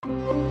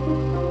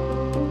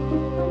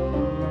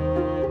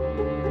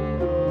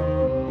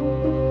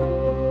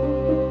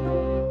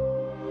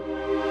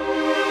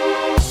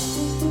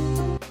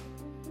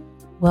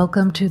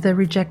Welcome to the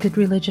Rejected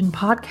Religion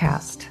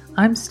podcast.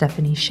 I'm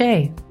Stephanie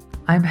Shea.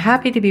 I'm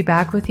happy to be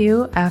back with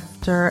you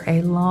after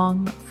a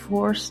long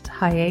forced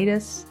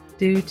hiatus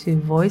due to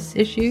voice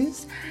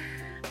issues.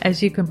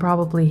 As you can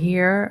probably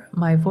hear,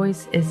 my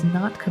voice is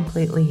not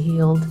completely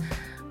healed,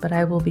 but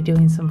I will be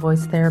doing some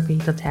voice therapy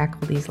to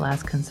tackle these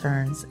last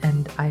concerns,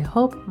 and I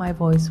hope my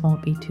voice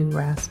won't be too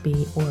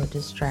raspy or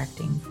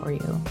distracting for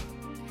you.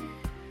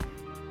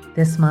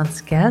 This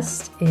month's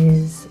guest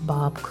is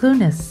Bob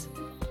Cluness.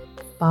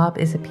 Bob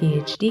is a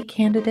PhD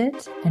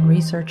candidate and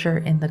researcher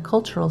in the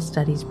Cultural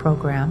Studies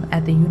program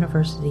at the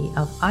University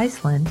of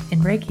Iceland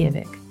in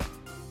Reykjavik.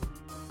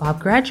 Bob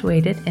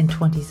graduated in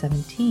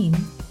 2017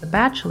 with a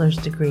bachelor's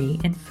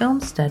degree in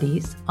film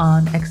studies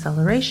on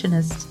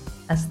accelerationist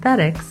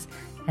aesthetics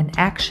and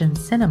action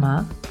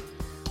cinema,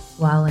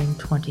 while in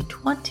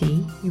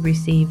 2020 he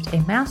received a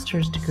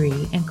master's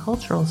degree in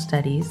cultural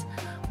studies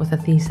with a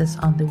thesis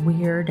on the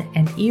weird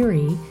and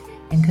eerie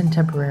in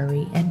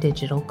contemporary and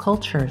digital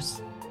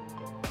cultures.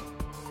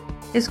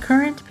 His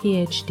current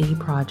PhD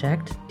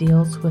project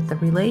deals with the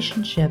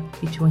relationship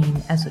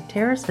between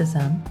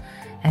esotericism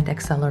and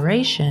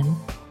acceleration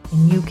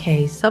in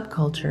UK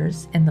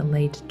subcultures in the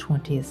late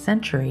 20th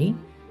century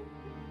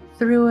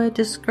through a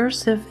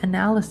discursive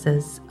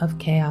analysis of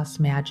chaos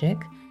magic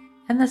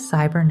and the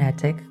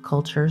Cybernetic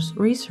Cultures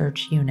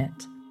Research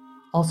Unit,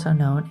 also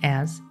known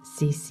as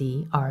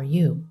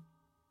CCRU.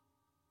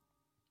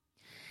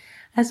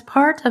 As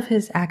part of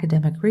his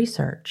academic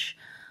research,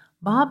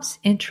 Bob's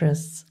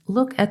interests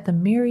look at the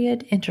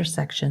myriad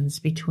intersections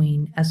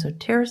between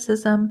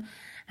esotericism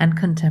and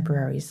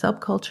contemporary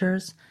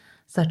subcultures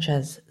such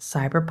as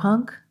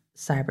cyberpunk,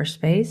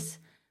 cyberspace,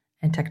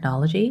 and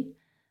technology,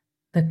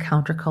 the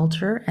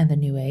counterculture and the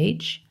New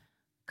Age,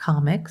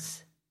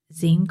 comics,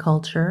 zine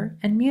culture,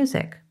 and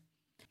music.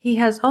 He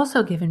has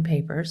also given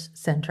papers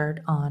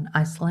centered on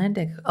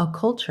Icelandic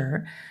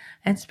culture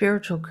and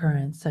spiritual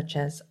currents such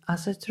as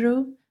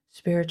Esoteric,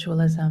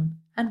 spiritualism,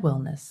 and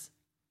wellness.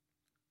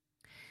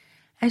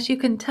 As you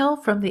can tell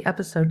from the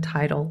episode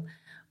title,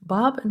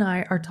 Bob and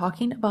I are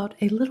talking about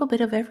a little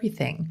bit of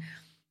everything.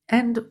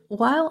 And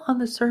while on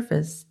the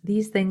surface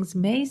these things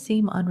may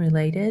seem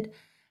unrelated,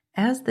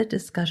 as the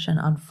discussion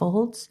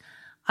unfolds,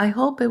 I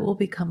hope it will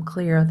become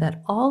clear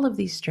that all of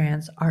these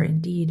strands are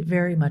indeed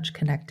very much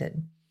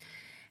connected.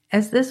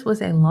 As this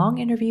was a long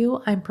interview,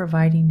 I'm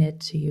providing it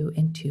to you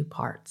in two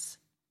parts.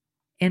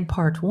 In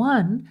part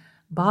one,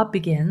 Bob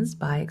begins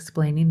by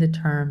explaining the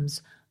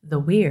terms the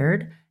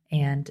weird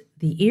and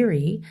the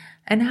eerie,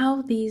 and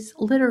how these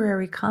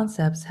literary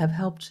concepts have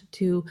helped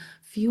to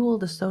fuel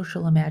the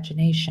social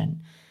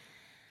imagination,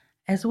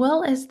 as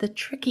well as the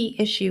tricky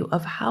issue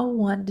of how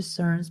one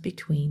discerns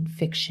between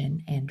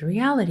fiction and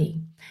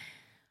reality.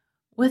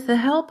 With the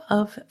help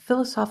of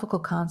philosophical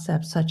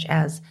concepts such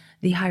as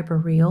the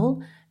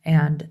hyperreal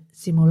and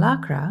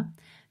simulacra,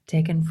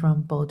 taken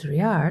from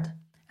Baudrillard,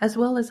 as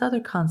well as other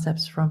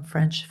concepts from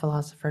French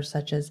philosophers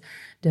such as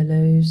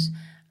Deleuze,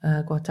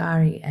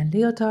 Guattari, and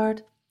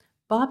Lyotard,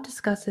 Bob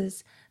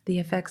discusses the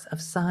effects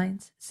of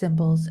signs,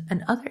 symbols,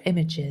 and other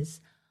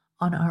images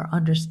on our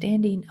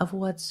understanding of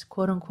what's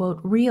quote-unquote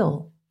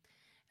real,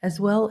 as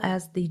well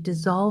as the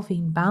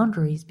dissolving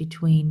boundaries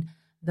between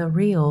the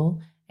real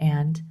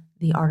and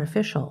the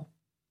artificial.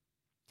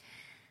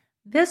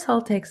 This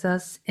all takes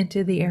us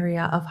into the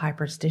area of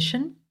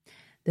hyperstition,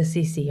 the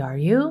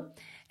CCRU,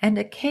 and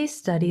a case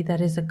study that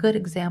is a good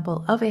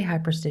example of a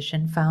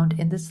hyperstition found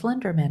in the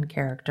Slenderman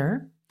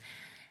character,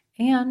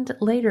 and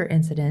later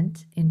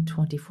incident in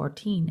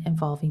 2014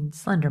 involving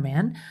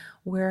Slenderman,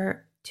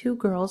 where two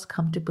girls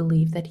come to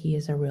believe that he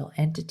is a real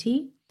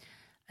entity,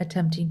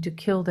 attempting to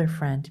kill their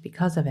friend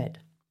because of it.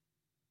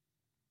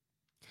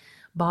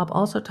 Bob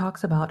also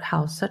talks about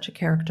how such a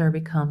character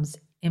becomes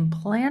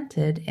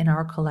implanted in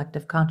our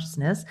collective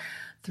consciousness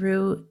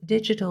through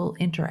digital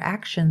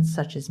interactions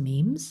such as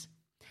memes,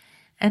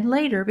 and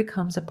later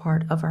becomes a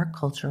part of our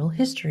cultural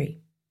history.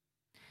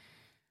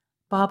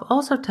 Bob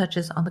also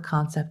touches on the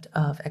concept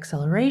of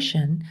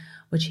acceleration,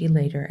 which he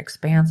later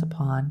expands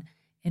upon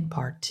in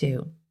part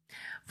 2.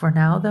 For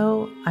now,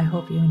 though, I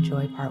hope you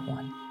enjoy part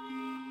 1.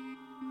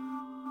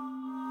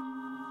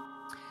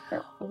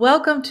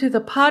 Welcome to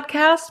the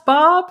podcast,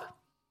 Bob.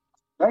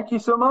 Thank you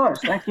so much.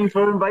 Thank you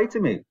for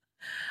inviting me.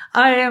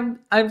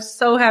 I'm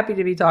so happy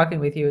to be talking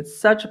with you. It's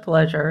such a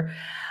pleasure.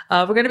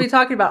 We're going to be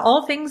talking about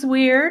all things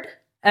weird,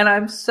 and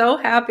I'm so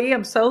happy.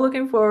 I'm so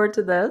looking forward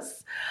to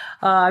this.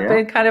 I've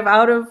been kind of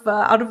out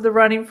of the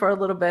running for a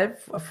little bit,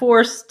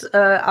 forced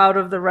out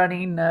of the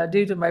running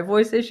due to my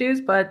voice issues,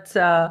 but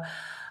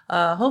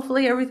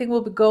hopefully everything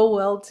will go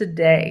well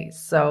today.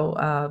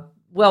 So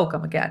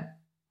welcome again.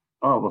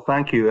 Oh, well,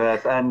 thank you.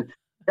 And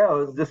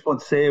I just want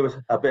to say it was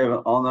a bit of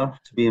an honor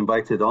to be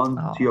invited on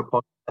to your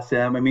podcast.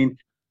 I mean,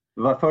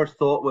 my first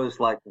thought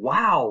was like,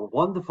 wow,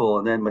 wonderful.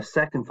 And then my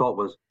second thought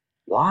was,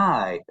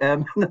 why?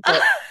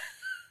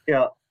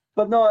 Yeah.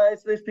 But no,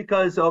 it's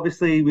because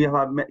obviously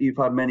you've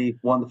had many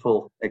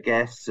wonderful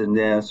guests,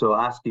 and so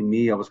asking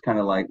me, I was kind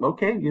of like,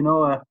 okay,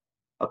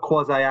 a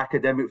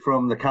quasi-academic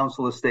from the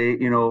Council of State,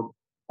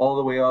 all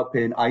the way up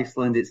in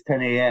Iceland, it's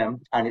 10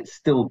 a.m. and it's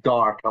still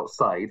dark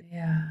outside.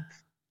 Yeah.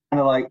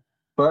 And I'm like,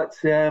 but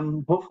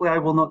hopefully I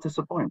will not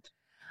disappoint.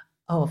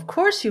 Oh, of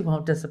course you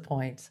won't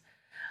disappoint.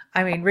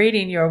 I mean,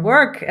 reading your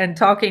work and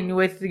talking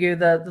with you,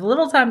 the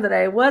little time that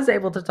I was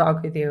able to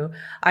talk with you,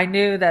 I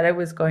knew that it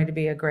was going to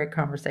be a great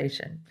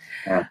conversation.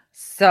 Yeah.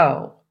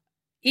 So,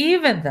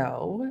 even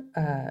though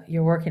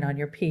you're working on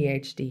your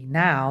PhD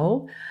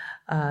now,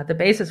 the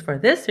basis for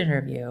this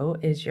interview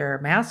is your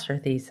master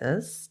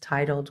thesis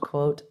titled,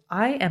 quote,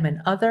 "I am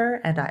an other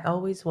and I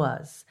always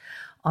was,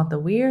 on the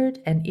weird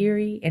and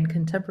eerie in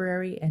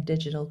contemporary and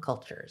digital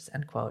cultures,"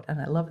 end quote.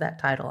 And I love that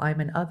title, "I'm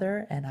an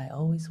other and I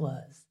always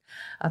was."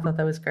 I thought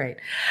that was great.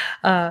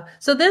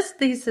 So this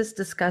thesis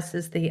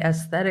discusses the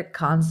aesthetic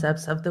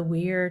concepts of the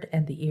weird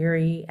and the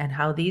eerie and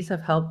how these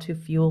have helped to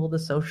fuel the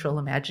social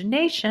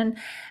imagination,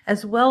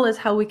 as well as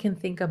how we can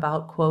think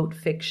about, quote,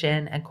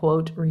 fiction and,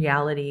 quote,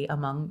 reality,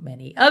 among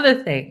many other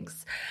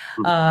things.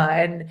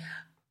 And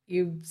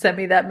you sent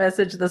me that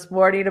message this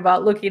morning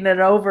about looking it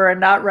over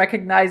and not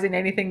recognizing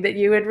anything that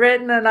you had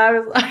written, and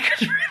I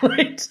could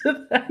relate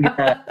to that.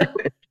 Yeah.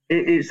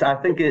 I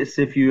think it's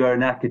if you are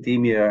in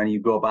academia and you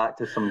go back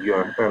to some of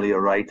your earlier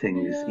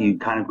writings, you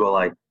kind of go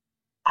like,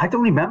 I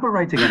don't remember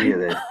writing any of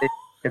this.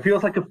 It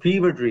feels like a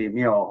fever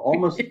dream,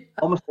 almost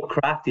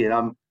crafty, and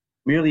I'm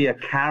merely a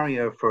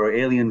carrier for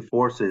alien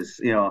forces,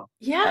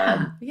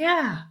 Yeah.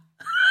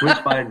 Which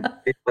my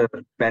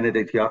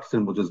Benedict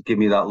Jackson will just give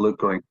me that look,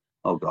 going,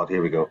 "Oh God,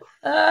 here we go."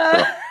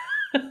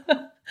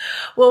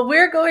 Well,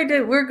 we're going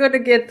to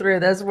get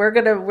through this. We're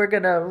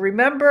gonna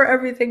remember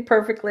everything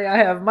perfectly. I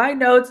have my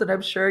notes, and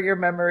I'm sure your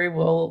memory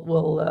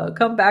will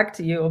come back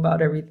to you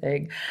about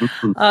everything.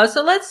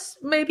 So let's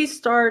maybe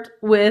start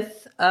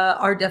with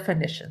our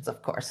definitions,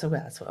 of course. So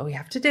that's what we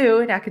have to do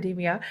in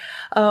academia.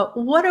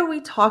 What are we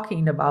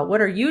talking about?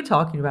 What are you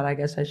talking about? I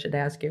guess I should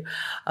ask you.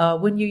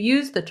 When you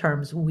use the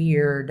terms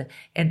weird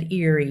and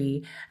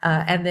eerie,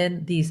 and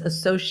then these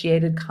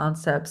associated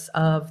concepts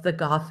of the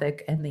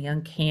Gothic and the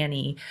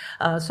uncanny.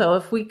 So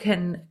if we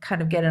can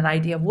kind of get an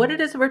idea of what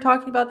it is that we're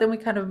talking about, then we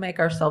kind of make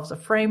ourselves a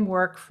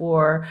framework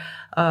for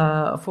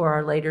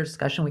our later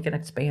discussion. We can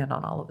expand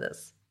on all of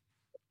this.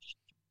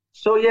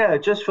 So yeah,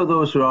 just for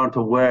those who aren't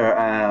aware,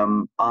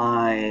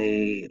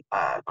 I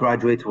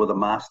graduated with a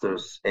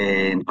master's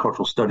in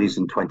cultural studies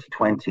in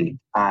 2020,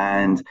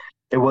 and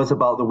it was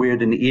about the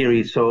weird and the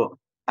eerie. So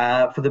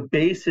for the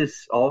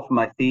basis of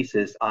my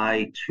thesis,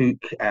 I took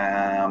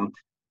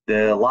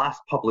the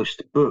last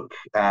published book,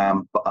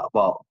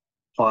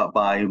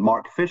 by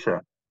Mark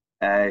Fisher,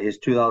 his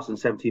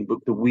 2017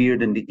 book, The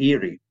Weird and the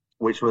Eerie,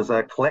 which was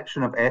a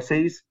collection of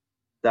essays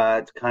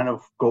that kind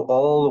of go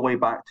all the way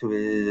back to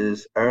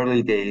his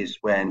early days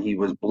when he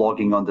was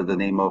blogging under the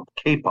name of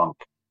K-Punk.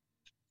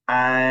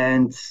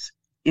 And,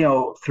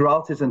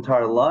 throughout his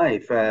entire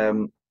life,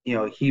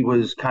 he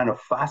was kind of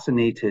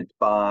fascinated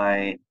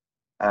by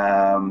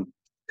kind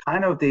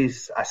of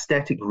these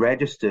aesthetic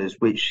registers,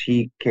 which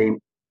he came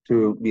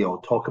to,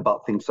 talk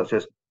about things such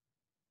as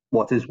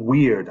what is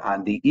weird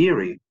and the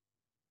eerie.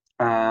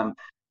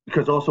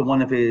 Because also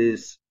one of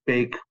his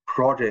big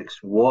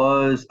projects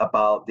was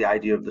about the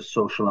idea of the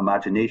social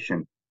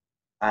imagination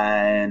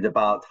and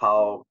about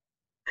how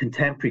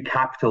contemporary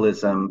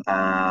capitalism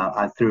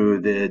and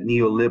through the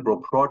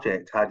neoliberal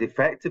project had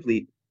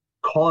effectively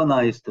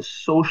colonized the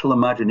social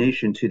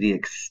imagination to the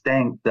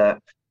extent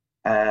that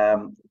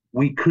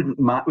we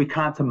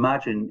can't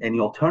imagine any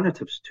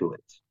alternatives to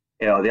it.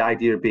 The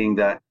idea being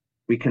that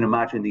we can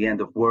imagine the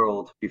end of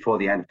world before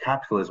the end of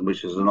capitalism,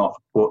 which is an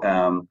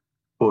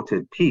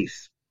oft-quoted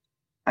piece.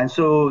 And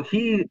so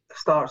he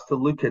starts to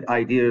look at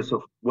ideas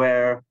of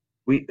where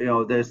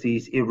there's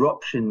these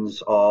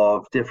eruptions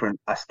of different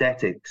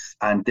aesthetics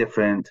and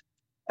different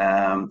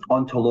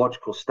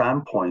ontological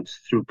standpoints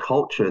through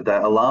culture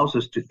that allows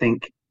us to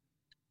think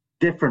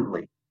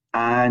differently.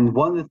 And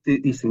one of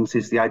these things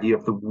is the idea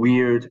of the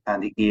weird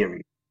and the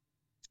eerie.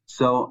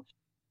 So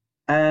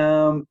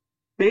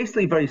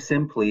basically, very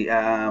simply,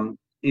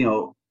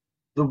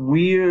 the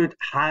weird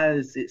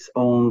has its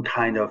own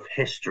kind of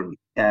history,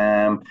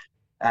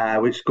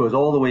 which goes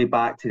all the way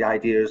back to the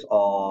ideas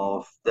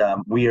of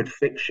weird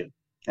fiction.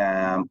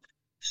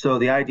 So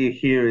the idea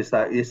here is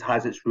that this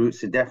has its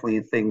roots definitely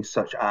in things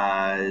such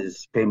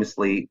as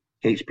famously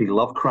H.P.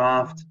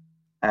 Lovecraft,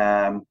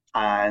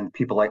 and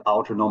people like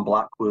Algernon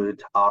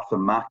Blackwood, Arthur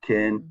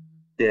Machen,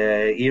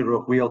 the era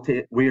of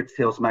Weird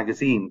Tales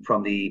magazine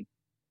from the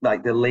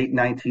late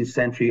 19th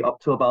century up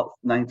to about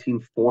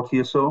 1940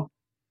 or so.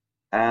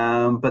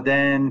 But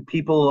then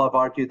people have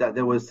argued that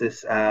there was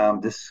this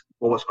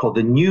what's called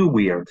the New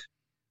Weird,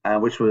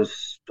 which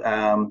was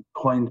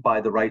coined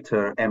by the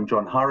writer M.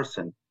 John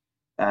Harrison.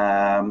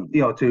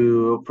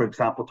 To, for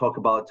example, talk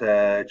about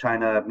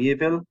China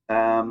Miéville,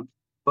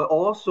 but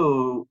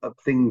also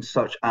things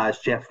such as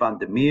Jeff Van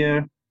der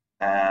Meer,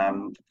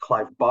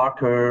 Clive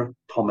Barker,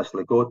 Thomas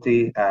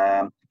Ligotti.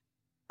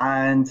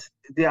 And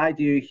the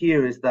idea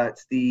here is that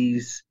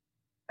these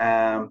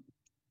are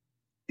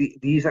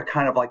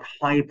kind of like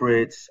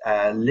hybrid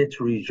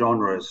literary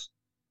genres,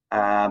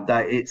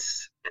 that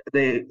it's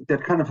they're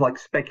kind of like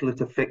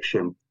speculative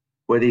fiction,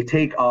 where they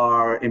take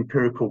our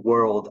empirical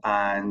world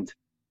and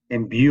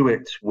imbue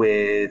it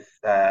with,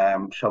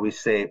 shall we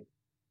say,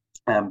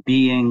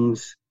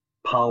 beings,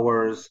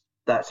 powers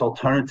that's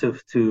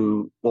alternative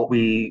to what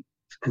we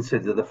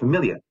consider the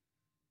familiar.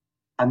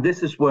 And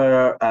this is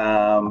where,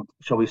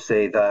 shall we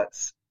say, that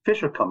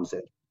Fisher comes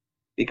in,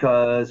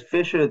 because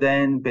Fisher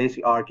then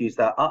basically argues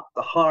that at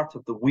the heart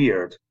of the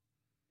weird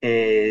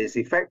is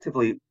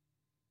effectively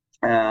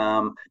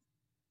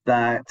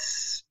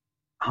that's,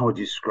 how would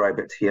you describe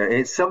it here?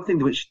 It's something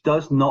which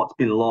does not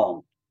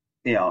belong.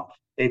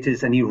 It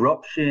is an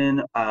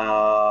eruption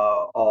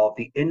of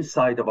the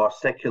inside of our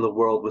secular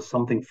world with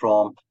something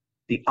from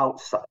the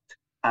outside.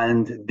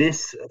 And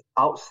this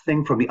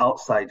thing from the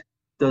outside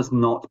does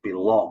not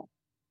belong.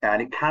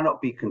 And it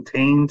cannot be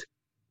contained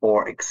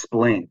or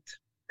explained.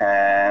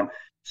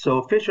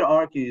 So Fisher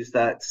argues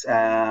that,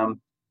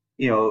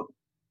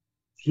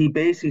 he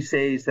basically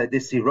says that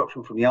this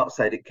eruption from the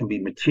outside, it can be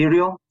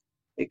material,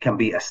 it can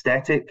be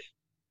aesthetic,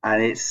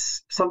 and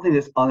it's something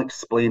that's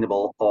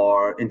unexplainable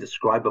or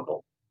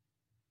indescribable.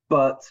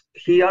 But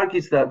he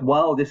argues that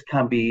while this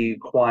can be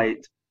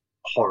quite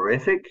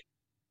horrific,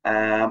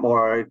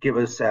 or give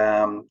us,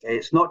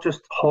 it's not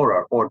just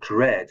horror or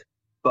dread,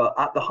 but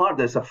at the heart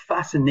there's a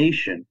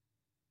fascination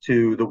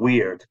to the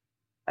weird,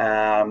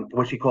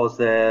 which he calls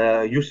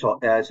the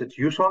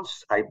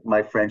jouissance.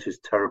 My French is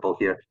terrible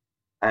here.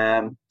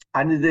 And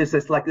there's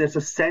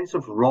a sense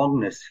of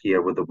wrongness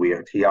here with the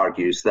weird. He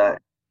argues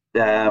that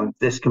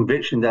this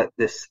conviction that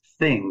this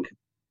thing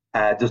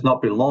does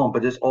not belong,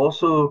 but there's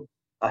also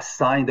a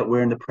sign that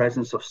we're in the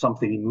presence of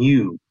something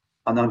new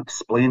and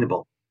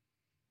unexplainable,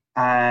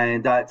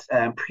 and that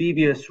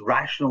previous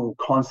rational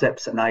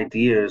concepts and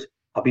ideas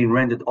have been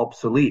rendered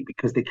obsolete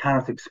because they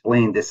cannot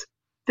explain this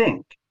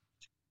thing.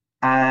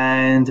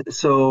 And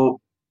so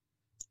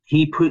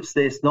he puts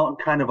this not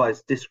kind of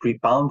as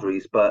discrete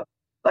boundaries, but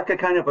like a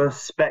kind of a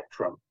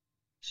spectrum.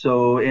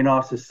 So in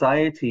our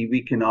society,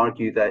 we can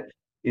argue that,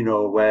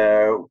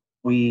 where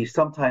we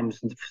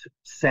sometimes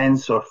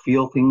sense or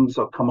feel things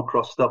or come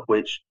across stuff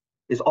which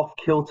is off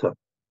kilter,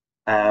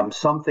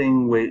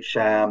 something which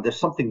there's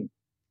something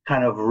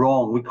kind of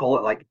wrong. We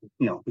call it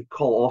we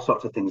call all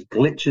sorts of things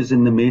glitches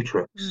in the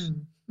matrix,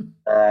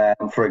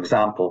 for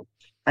example.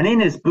 And in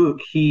his book,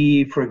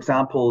 he, for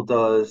example,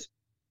 does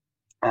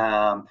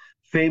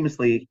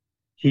famously,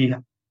 he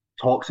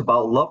talks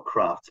about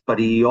Lovecraft, but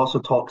he also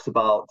talks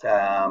about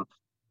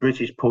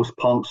British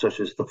post-punk such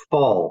as The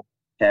Fall.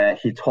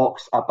 He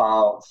talks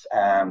about,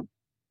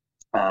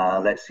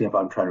 let's see if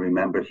I'm trying to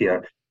remember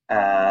here,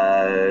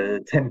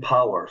 Tim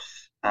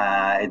Powers.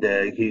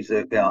 He's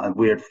a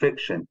weird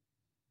fiction.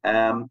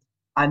 And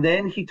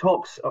then he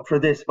talks for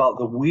this about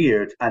the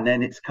weird, and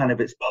then it's kind of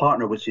its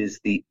partner, which is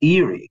the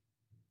eerie,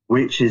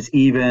 which is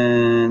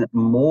even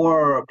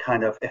more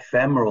kind of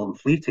ephemeral and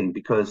fleeting,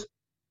 because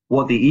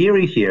what the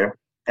eerie here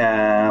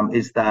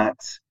is that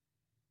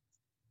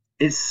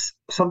it's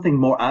something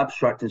more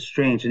abstract and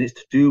strange, and it's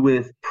to do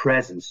with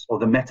presence or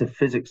the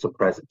metaphysics of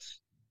presence.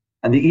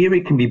 And the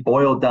eerie can be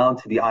boiled down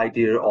to the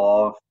idea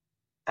of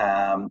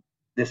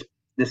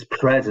this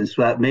presence,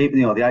 that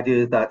maybe, the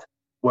idea is that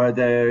where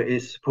there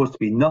is supposed to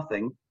be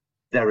nothing,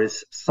 there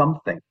is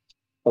something,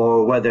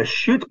 or where there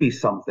should be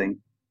something,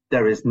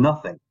 there is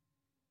nothing.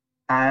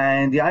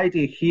 And the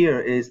idea here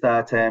is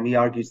that he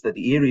argues that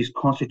the eerie is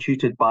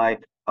constituted by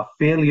a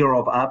failure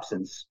of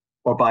absence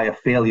or by a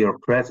failure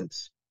of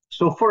presence.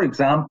 So, for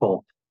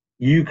example,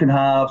 you can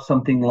have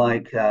something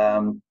like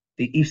the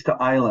Easter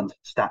Island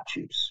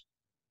statues,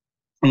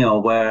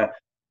 where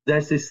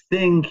there's this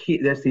thing,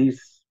 there's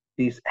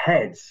these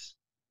heads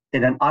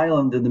in an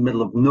island in the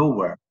middle of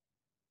nowhere,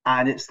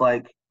 and it's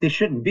like they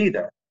shouldn't be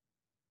there,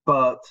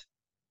 but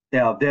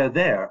they're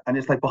there, and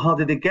it's like, well, how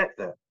did they get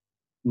there?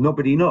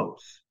 Nobody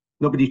knows.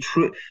 And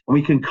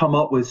we can come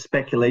up with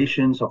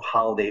speculations of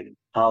how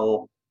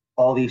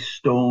all these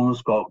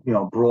stones got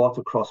brought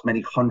across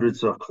many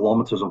hundreds of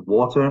kilometers of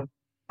water,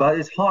 but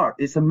it's hard.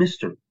 It's a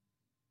mystery.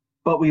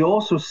 But we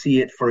also see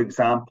it, for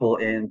example,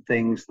 in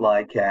things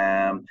like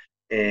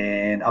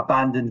in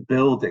abandoned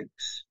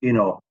buildings,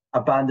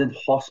 abandoned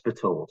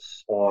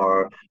hospitals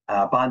or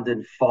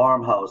abandoned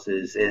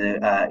farmhouses in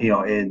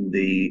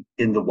the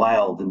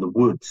wild, in the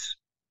woods,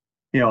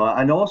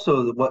 and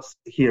also what's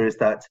here is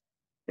that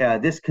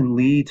this can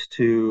lead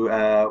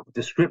to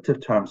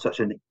descriptive terms such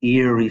as an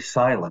eerie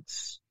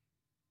silence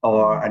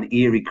or an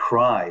eerie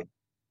cry.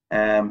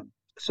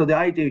 So the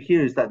idea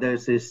here is that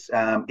there's this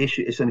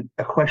issue. It's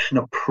a question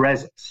of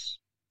presence.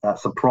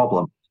 That's a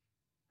problem.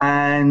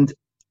 And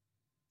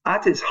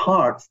at its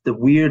heart, the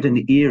weird and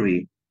the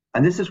eerie,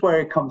 and this is where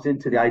it comes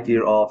into the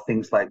idea of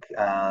things like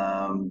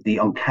the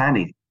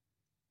uncanny.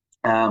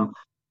 The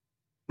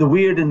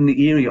weird and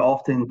the eerie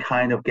often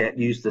kind of get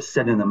used as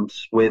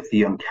synonyms with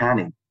the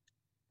uncanny.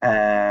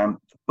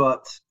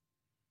 But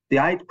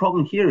the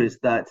problem here is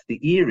that the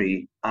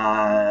eerie,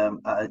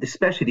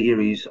 especially the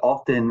eerie, is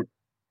often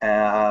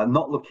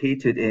not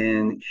located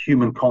in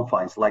human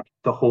confines like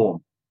the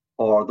home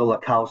or the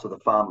locales of the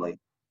family.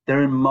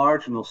 they're in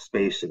marginal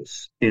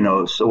spaces,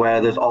 so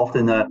where there's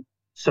often a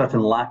certain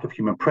lack of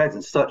human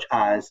presence, such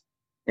as,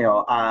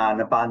 an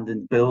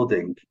abandoned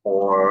building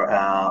or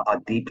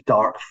a deep,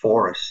 dark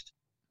forest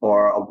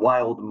or a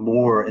wild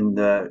moor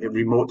a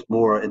remote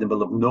moor in the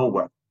middle of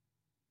nowhere.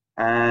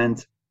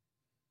 And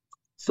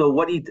so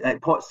what he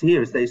puts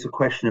here is that it's a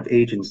question of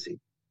agency.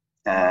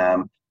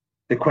 The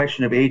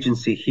question of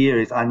agency here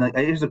is, and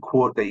here's a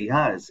quote that he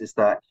has, is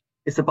that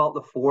it's about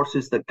the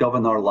forces that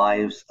govern our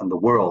lives and the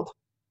world.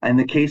 And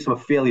in the case of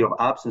a failure of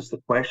absence,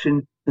 the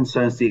question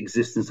concerns the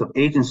existence of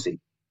agency.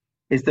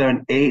 Is there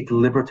an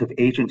deliberative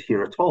agent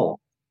here at all?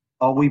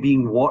 Are we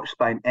being watched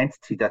by an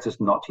entity that has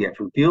not yet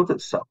revealed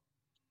itself?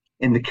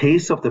 In the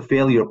case of the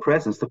failure of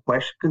presence, the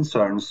question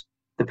concerns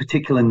the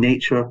particular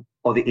nature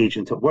of the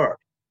agent at work.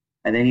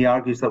 And then he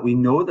argues that we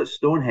know that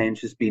Stonehenge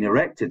has been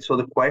erected, so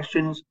the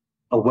questions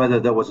of whether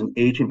there was an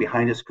agent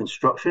behind its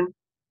construction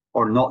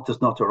or not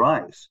does not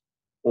arise.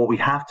 What we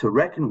have to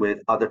reckon with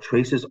are the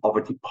traces of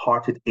a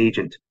departed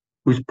agent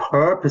whose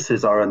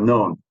purposes are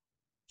unknown.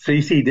 So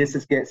you see, this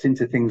gets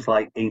into things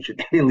like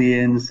ancient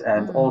aliens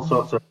and all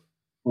sorts of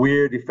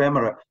weird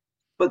ephemera.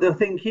 But the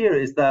thing here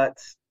is that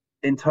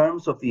in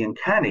terms of the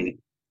uncanny,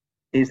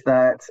 is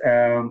that,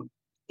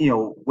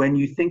 when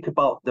you think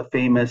about the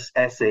famous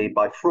essay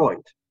by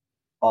Freud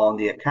on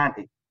the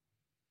uncanny,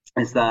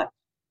 is that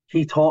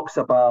he talks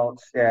about,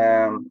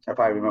 if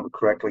I remember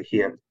correctly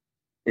here,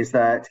 is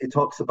that it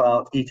talks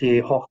about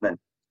E.T.A. Hoffman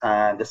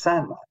and the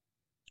Sandman.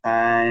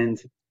 And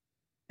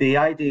the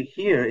idea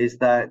here is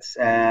that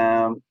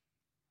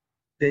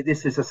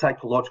this is a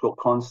psychological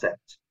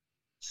concept.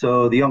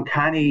 So the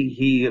uncanny,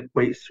 he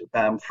equates,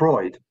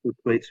 Freud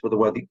equates with the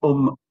word the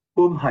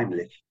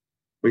unheimlich,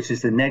 which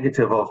is the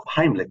negative of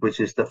Heimlich, which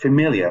is the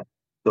familiar,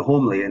 the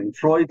homely. And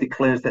Freud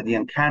declares that the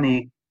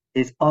uncanny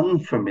is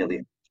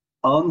unfamiliar,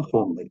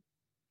 unhomely.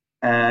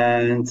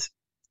 And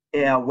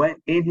when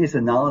in his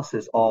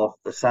analysis of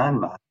the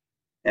Sandman,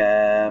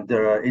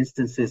 there are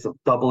instances of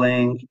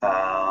doubling,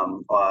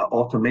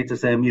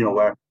 automatism,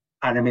 where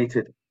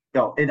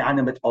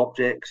inanimate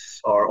objects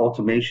or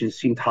automations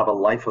seem to have a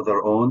life of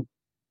their own.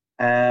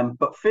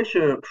 But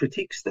Fisher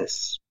critiques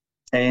this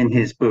in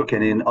his book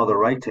and in other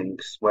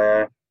writings,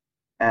 where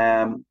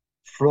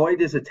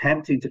Freud is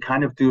attempting to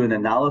kind of do an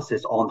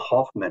analysis on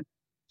Hoffman.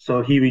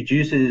 So he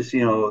reduces,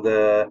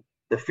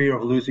 the fear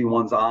of losing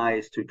one's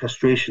eyes to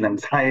castration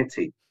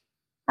anxiety.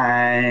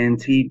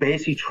 And he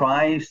basically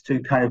tries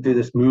to kind of do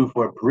this move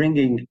where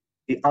bringing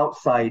the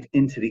outside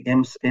into the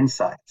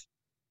inside.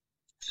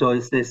 So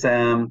it's this,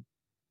 so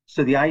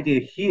the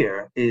idea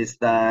here is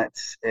that,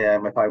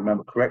 if I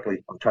remember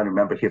correctly, I'm trying to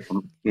remember here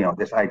from,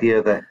 this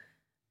idea that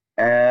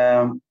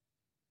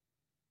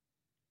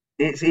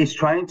it's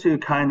trying to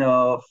kind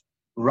of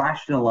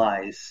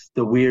rationalize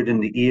the weird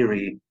and the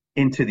eerie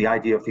into the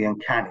idea of the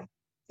uncanny,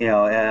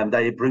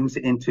 that it brings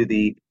it into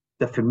the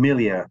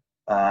familiar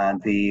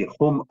and the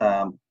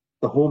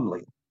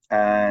homely.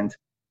 And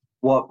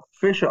what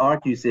Fisher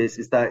argues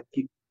is that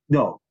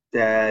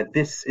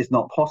this is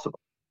not possible,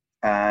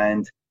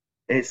 and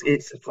it's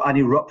an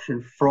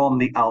eruption from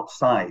the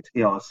outside.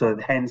 So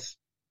hence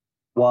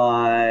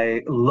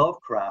why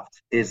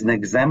Lovecraft is an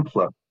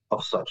exemplar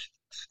of such.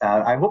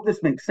 I hope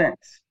this makes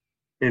sense.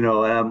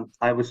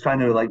 I was trying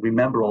to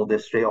remember all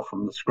this straight off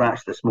from the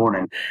scratch this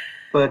morning,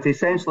 but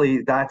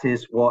essentially that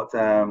is what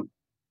the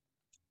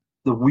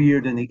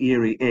weird and the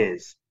eerie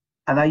is.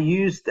 And I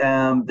used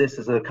this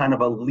as a kind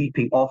of a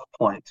leaping off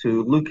point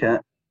to look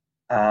at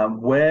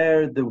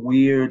where the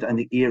weird and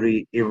the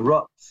eerie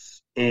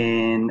erupts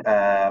in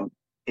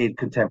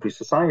contemporary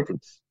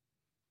societies.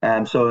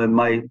 So in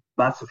my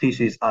master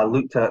thesis, I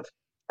looked at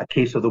a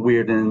case of the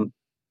weird in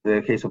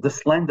the case of the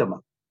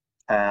Slenderman,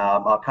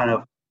 our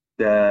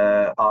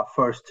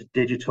first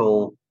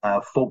digital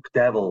folk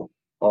devil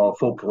or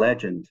folk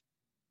legend.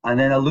 And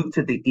then I looked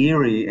at the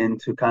eerie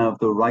into kind of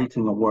the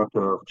writing and work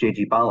of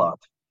J.G. Ballard.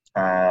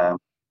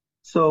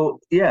 So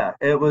yeah,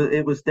 it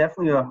was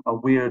definitely a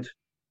weird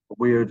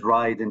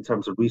ride in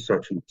terms of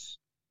researching this.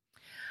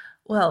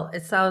 Well,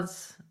 it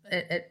sounds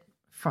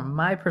from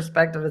my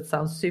perspective, it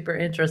sounds super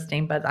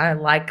interesting, but I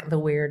like the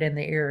weird and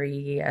the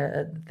eerie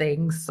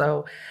things.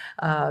 So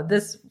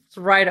this is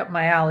right up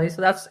my alley.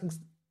 So that's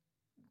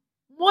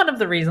one of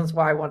the reasons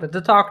why I wanted to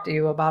talk to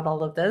you about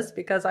all of this,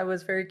 because I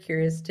was very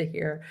curious to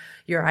hear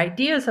your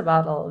ideas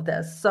about all of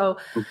this. So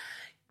you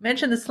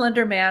mentioned the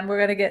Slender Man. We're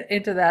going to get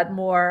into that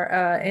more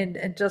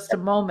in just a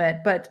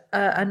moment. But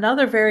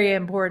another very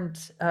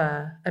important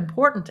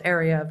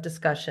area of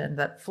discussion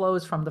that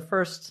flows from the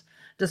first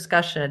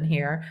discussion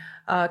here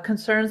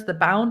concerns the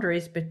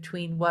boundaries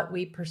between what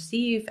we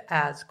perceive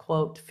as,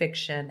 quote,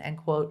 fiction and,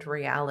 quote,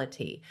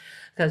 reality.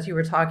 Because you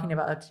were talking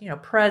about,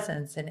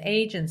 presence and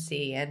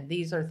agency, and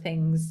these are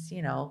things,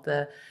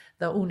 the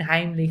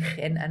unheimlich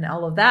and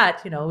all of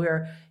that,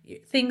 we're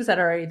things that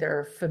are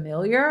either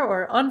familiar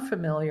or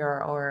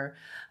unfamiliar, or,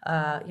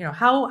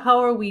 how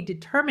are we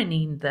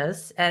determining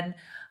this? And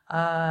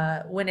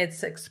when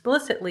it's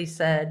explicitly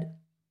said,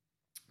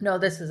 no,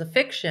 this is a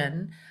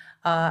fiction,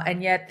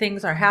 And yet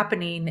things are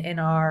happening in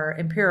our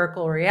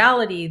empirical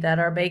reality that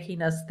are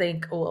making us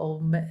think,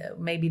 well,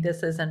 maybe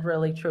this isn't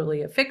really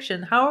truly a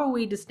fiction. How are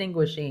we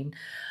distinguishing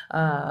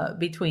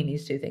between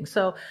these two things?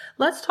 So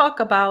let's talk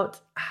about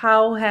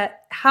how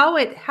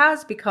it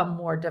has become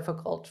more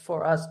difficult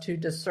for us to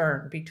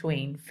discern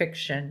between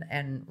fiction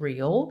and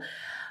real.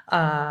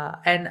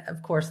 And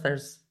of course,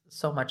 there's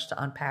so much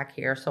to unpack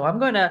here. So I'm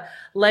going to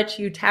let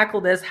you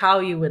tackle this how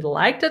you would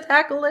like to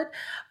tackle it.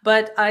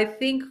 But I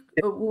think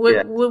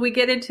when we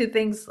get into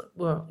things,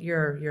 well,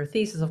 your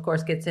thesis, of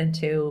course, gets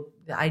into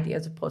the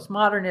ideas of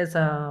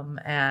postmodernism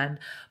and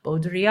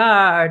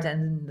Baudrillard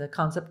and the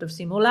concept of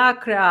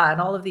simulacra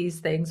and all of these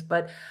things.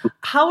 But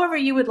however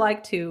you would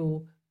like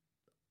to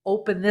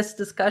open this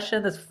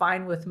discussion, that's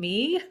fine with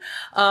me.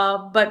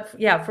 But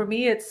yeah, for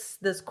me, it's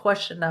this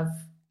question of,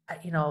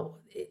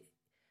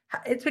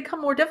 it's become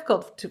more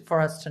difficult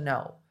for us to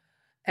know.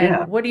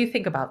 And what do you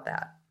think about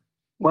that?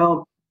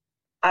 Well,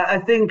 I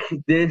think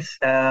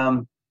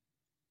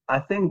I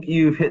think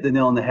you've hit the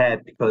nail on the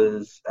head,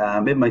 because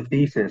in my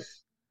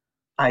thesis,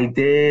 I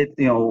did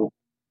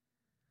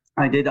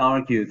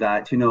argue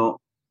that, from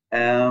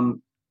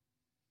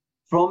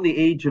the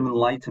Age of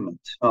Enlightenment,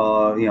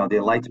 the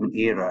Enlightenment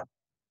era,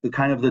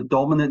 the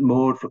dominant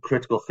mode for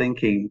critical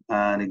thinking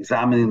and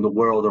examining the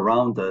world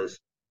around us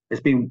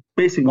has been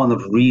basically one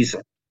of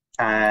reason.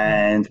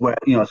 And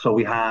so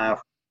we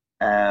have,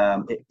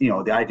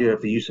 the idea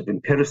of the use of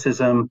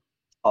empiricism,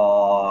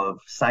 of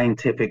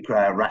scientific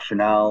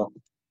rationale,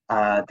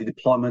 the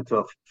deployment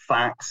of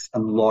facts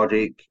and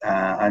logic,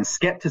 and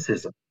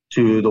skepticism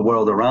to the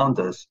world around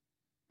us,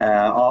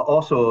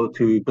 also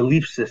to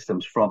belief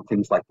systems from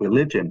things like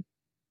religion,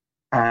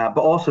 but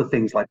also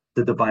things like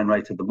the divine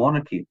right of the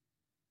monarchy.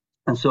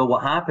 And so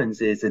what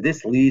happens is that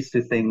this leads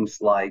to things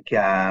like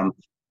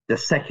the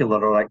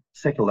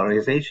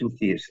secularization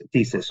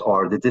thesis,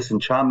 or the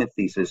disenchantment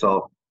thesis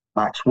of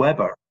Max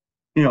Weber.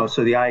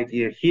 So the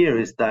idea here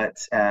is that,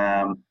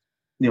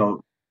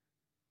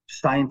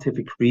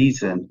 scientific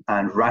reason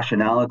and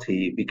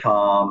rationality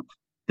become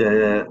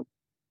the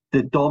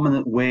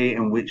dominant way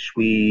in which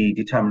we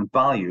determine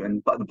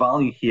value. But the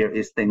value here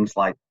is things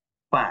like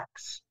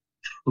facts,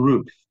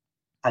 truth,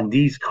 and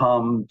these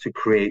come to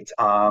create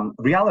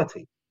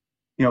reality.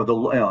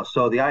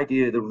 So the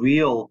idea, the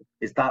real,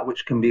 is that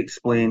which can be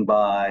explained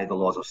by the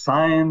laws of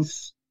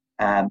science,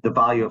 and the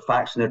value of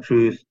facts and their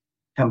truth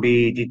can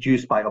be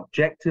deduced by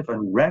objective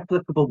and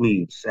replicable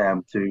means,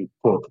 to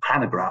quote the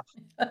panagraph.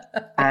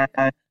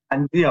 But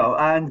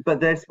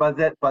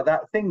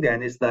that thing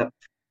then is that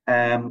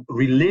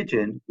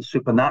religion,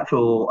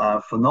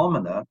 supernatural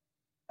phenomena,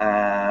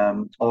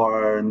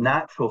 or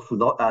natural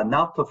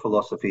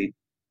philosophy,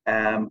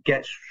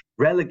 gets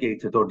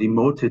relegated or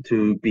demoted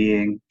to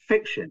being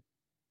fiction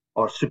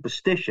or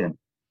superstition,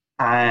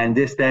 and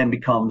this then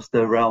becomes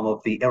the realm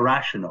of the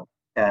irrational.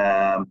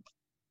 And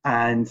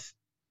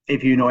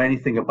if you know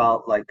anything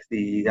about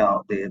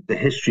the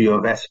history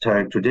of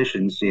esoteric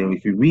traditions,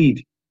 if you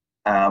read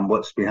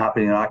what's been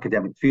happening in the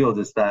academic field,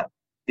 is that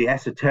the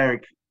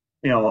esoteric,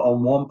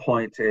 on one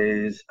point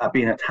is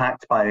being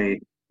attacked by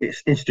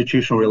its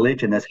institutional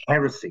religion as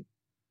heresy,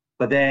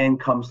 but then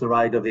comes the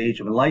rise of the Age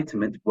of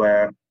Enlightenment,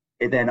 where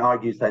it then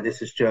argues that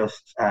this is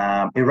just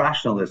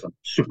irrationalism,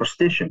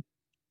 superstition.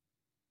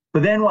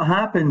 But then what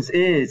happens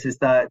is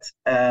that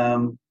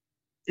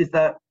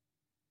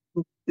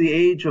the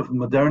age of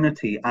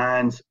modernity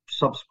and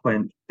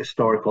subsequent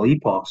historical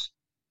epochs,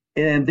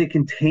 they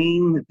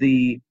contain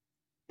the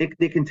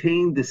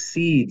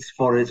seeds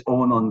for its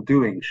own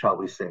undoing, shall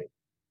we say?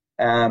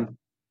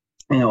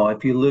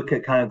 If you look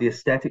at kind of the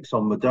aesthetics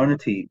of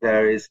modernity,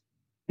 there is,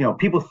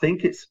 people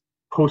think it's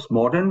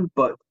postmodern,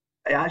 but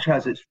it actually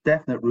has its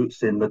definite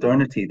roots in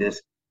modernity.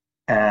 This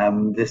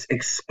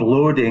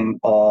exploding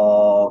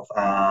of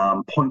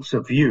points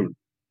of view.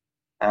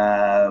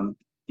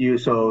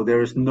 So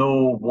there is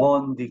no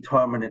one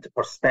determinate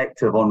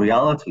perspective on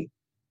reality.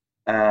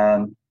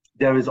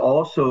 There is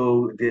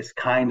also this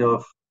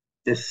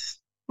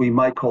we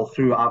might call,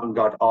 through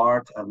avant-garde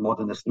art and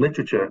modernist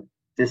literature,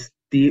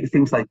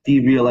 things like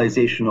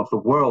derealization of the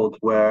world,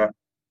 where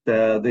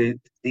the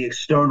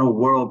external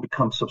world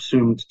becomes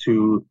subsumed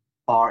to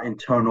our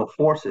internal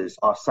forces,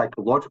 our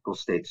psychological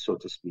states, so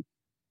to speak.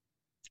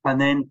 And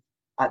then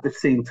at the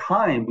same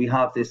time, we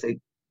have this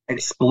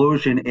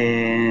explosion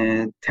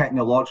in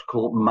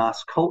technological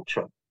mass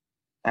culture.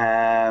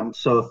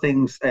 So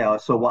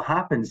what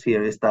happens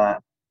here is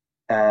that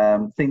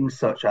things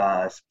such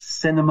as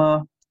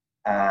cinema,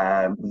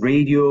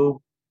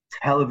 radio,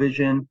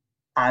 television,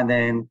 and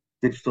then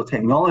digital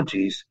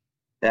technologies,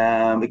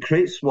 it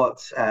creates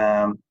what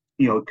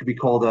could be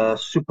called a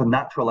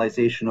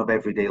supernaturalization of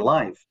everyday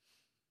life.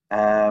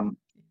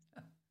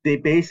 They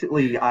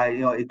basically,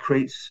 it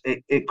creates,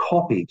 it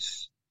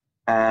copies,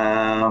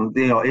 our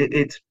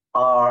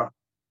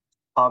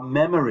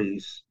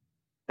memories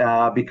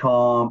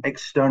become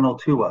external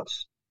to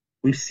us.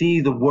 We see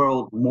the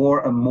world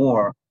more and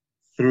more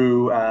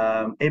through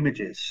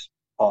images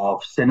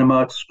of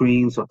cinema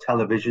screens, of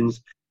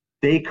televisions.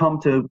 they come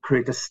to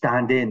create a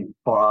stand-in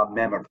for our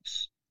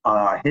memories,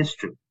 our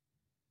history,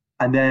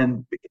 and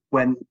then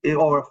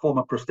or a form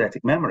of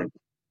prosthetic memory.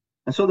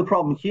 And so the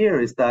problem here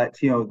is that,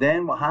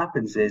 then what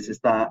happens is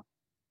that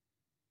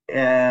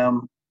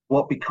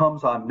what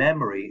becomes our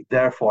memory,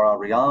 therefore our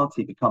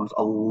reality, becomes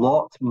a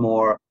lot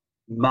more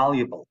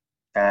malleable.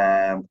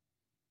 And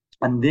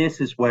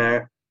this is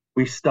where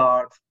we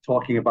start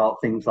talking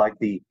about things like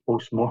the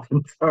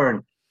postmodern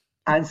turn.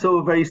 And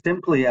so very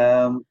simply,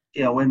 in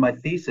my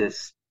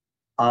thesis,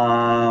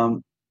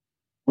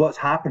 what's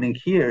happening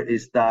here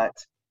is that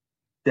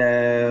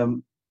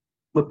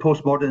with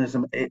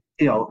postmodernism,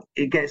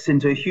 it gets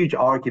into a huge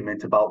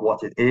argument about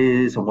what it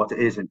is and what it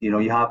isn't.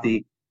 You have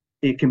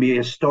it can be a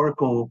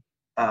historical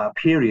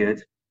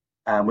period,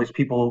 which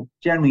people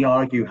generally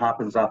argue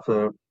happens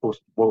after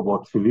post-World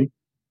War II.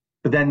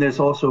 But then there's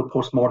also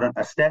postmodern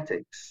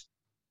aesthetics.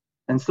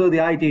 And so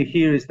the idea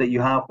here is that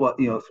you have what,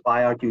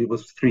 I argue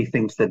was three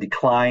things: the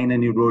decline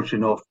and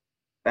erosion of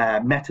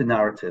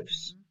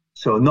meta-narratives.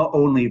 So not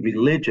only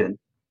religion,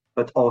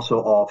 but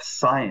also of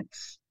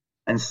science.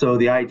 And so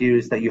the idea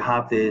is that you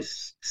have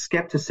this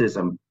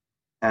skepticism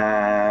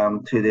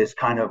to this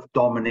kind of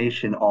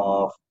domination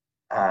of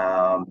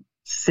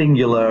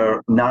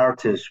singular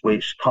narratives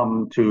which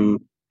come to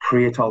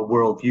create our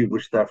worldview,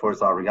 which therefore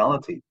is our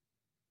reality.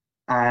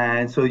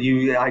 And so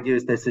the idea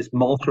is there's this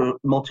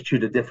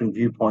multitude of different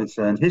viewpoints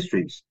and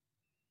histories.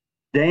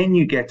 Then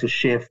you get a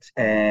shift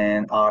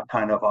in our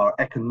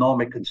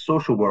economic and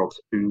social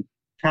worlds to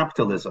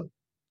capitalism,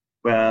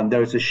 where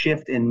there's a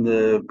shift in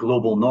the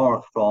global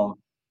north from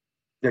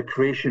the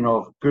creation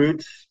of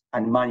goods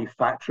and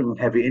manufacturing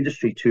heavy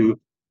industry to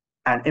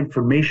an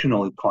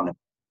informational economy.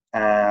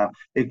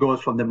 It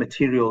goes from the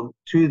material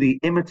to the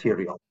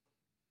immaterial.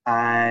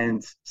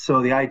 And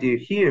so the idea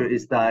here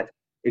is that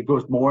it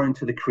goes more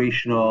into the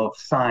creation of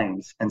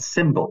signs and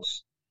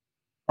symbols.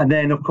 And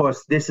then, of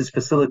course, this is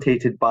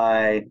facilitated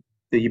by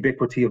the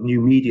ubiquity of new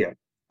media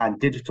and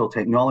digital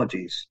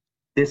technologies.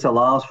 This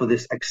allows for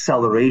this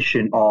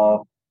acceleration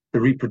of the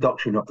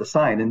reproduction of the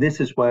sign. And this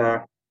is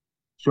where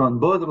Jean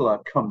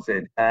Baudrillard comes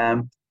in.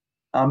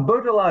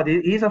 Baudrillard,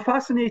 he's a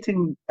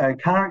fascinating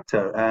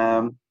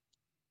character.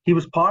 He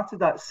was part of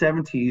that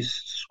 70s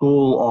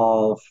school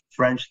of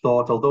French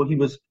thought, although he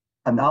was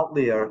an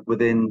outlier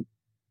within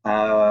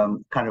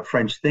kind of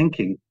French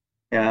thinking.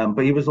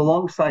 But he was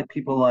alongside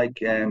people like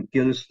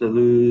Gilles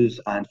Deleuze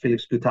and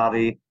Félix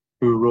Guattari,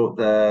 who wrote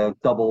the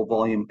double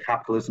volume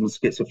Capitalism and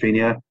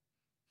Schizophrenia.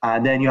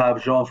 And then you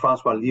have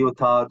Jean-Francois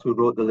Lyotard, who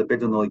wrote The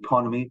Libidinal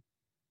Economy.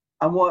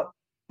 And what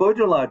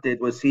Baudrillard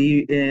did was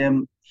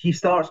he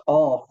starts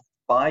off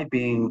by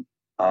being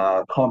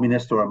a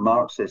communist or a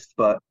Marxist,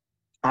 but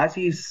as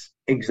he's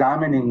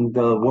examining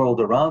the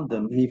world around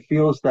him, he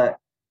feels that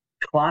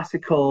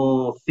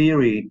classical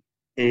theory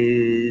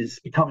is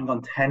becoming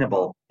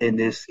untenable in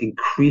this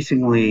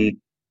increasingly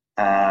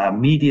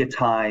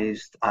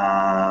mediatized,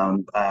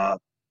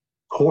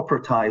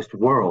 corporatized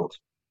world.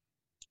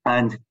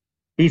 And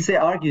he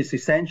argues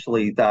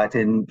essentially that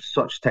in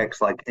such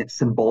texts like It's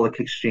Symbolic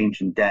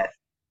Exchange and Death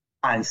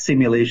and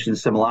Simulation and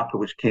Simulacra,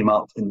 which came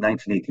out in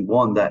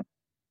 1981, that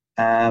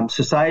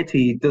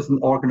society doesn't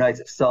organize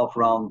itself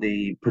around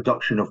the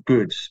production of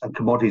goods and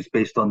commodities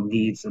based on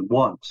needs and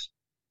wants,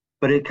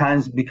 but it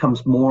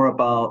becomes more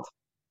about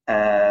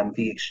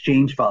the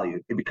exchange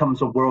value. It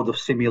becomes a world of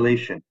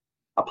simulation,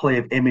 a play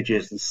of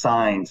images and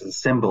signs and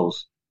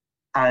symbols.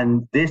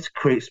 And this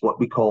creates what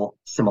we call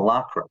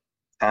simulacra.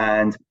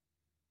 And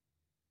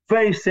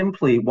very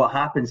simply, what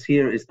happens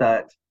here is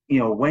that,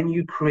 when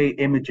you create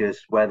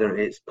images, whether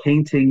it's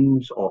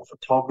paintings or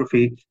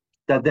photography,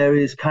 that there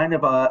is kind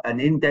of an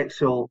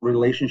indexal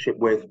relationship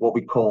with what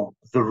we call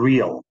the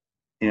real,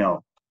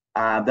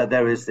 that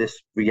there is this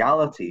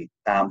reality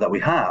that we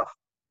have.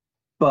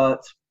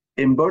 But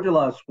in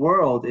Baudrillard's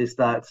world is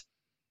that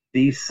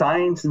these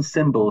signs and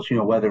symbols,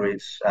 whether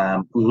it's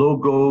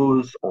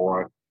logos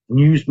or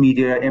news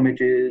media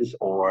images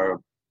or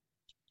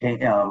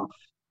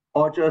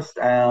just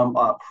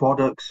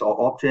products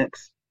or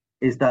objects,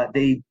 is that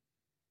they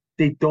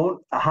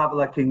don't have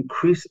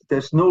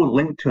there's no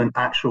link to an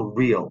actual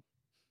real.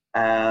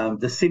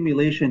 The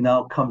simulation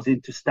now comes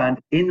in to stand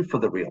in for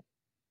the real.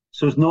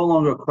 So it's no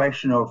longer a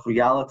question of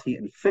reality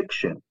and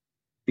fiction,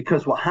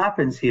 because what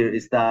happens here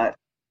is that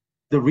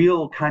the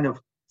real kind of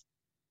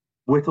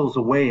whittles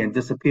away and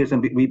disappears,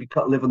 and we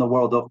live in a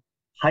world of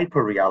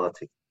hyper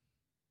reality,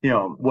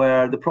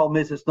 where the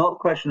problem is it's not a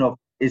question of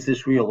is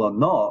this real or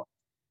not,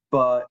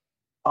 but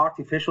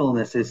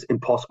artificialness is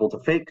impossible to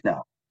fake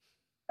now.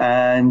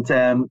 And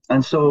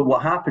so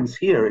what happens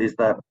here is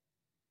that,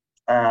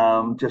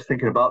 just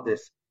thinking about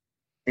this,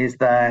 is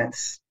that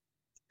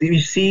you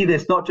see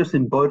this not just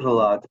in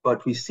Baudrillard,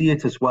 but we see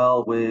it as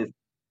well with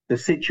the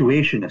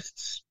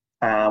Situationists,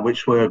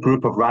 which were a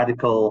group of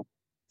radical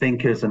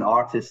thinkers and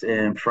artists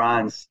in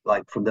France,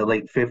 like from the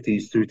late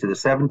 50s through to the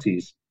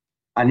 70s.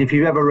 And if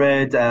you've ever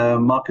read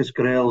Marcus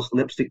Grail's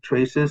Lipstick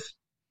Traces,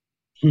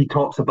 he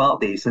talks about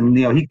these. And,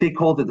 they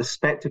called it the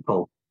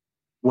spectacle,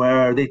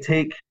 where they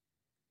take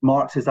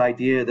Marx's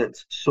idea that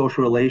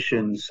social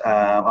relations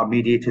are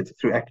mediated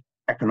through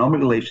economic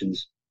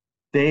relations,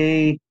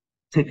 they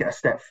take it a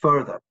step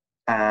further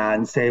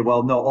and say,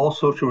 well, no, all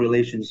social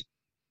relations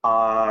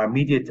are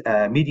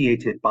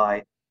mediated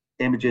by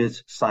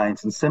images,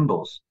 signs, and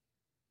symbols.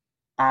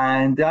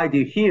 And the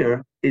idea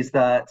here is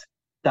that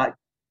that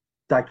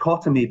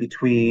dichotomy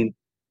between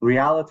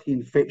reality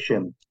and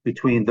fiction,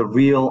 between the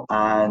real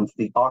and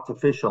the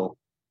artificial,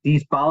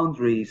 these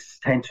boundaries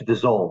tend to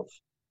dissolve.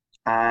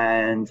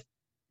 And,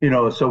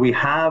 so we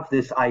have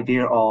this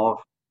idea of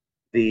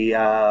the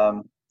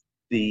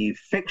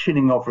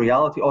fictioning of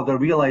reality, or the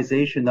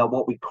realization that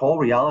what we call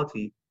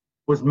reality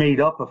was made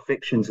up of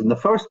fictions in the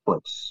first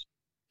place.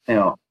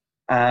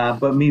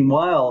 But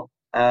meanwhile,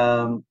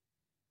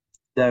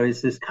 there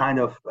is this kind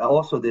of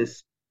also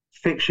this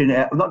fiction,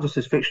 not just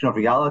this fiction of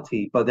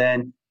reality, but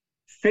then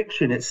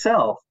fiction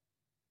itself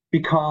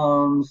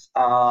becomes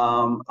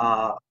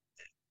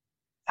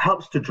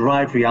helps to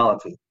drive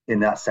reality in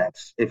that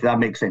sense, if that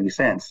makes any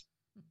sense.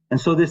 And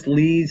so this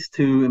leads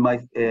to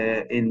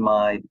in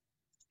my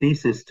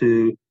thesis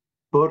to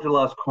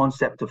Baudrillard's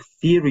concept of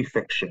theory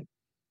fiction,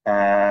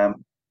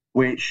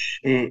 which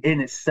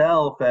in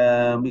itself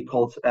we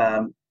call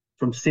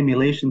from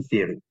simulation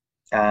theory.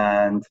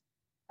 And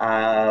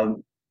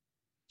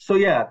so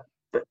yeah,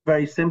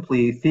 very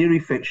simply, theory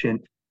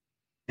fiction.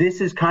 This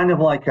is kind of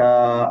like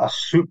a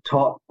soup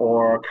top,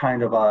 or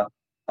kind of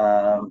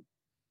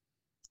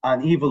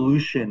an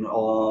evolution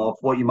of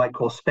what you might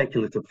call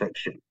speculative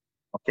fiction.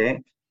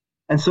 Okay,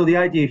 and so the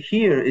idea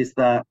here is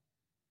that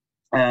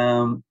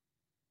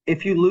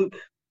if you look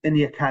in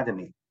the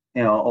academy,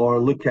 or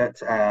look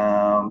at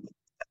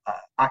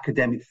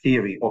academic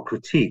theory or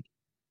critique,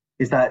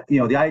 is that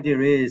the idea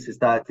is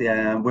that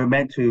we're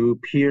meant to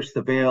pierce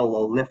the veil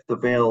or lift the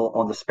veil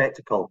on the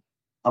spectacle,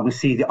 and we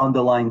see the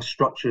underlying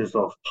structures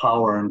of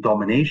power and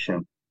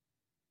domination.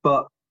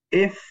 But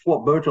if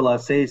what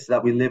Baudrillard says is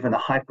that we live in a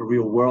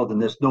hyper-real world and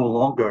there's no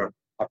longer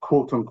a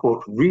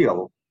quote-unquote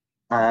real,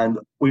 and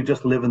we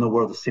just live in the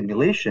world of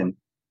simulation,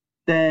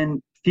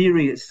 then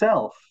theory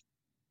itself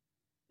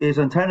is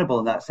untenable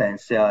in that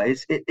sense.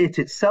 It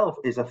itself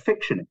is a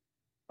fiction,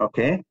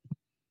 okay?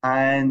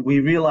 And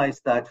we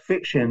realize that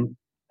fiction,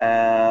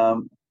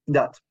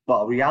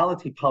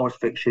 reality powers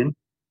fiction,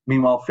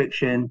 meanwhile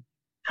fiction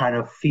kind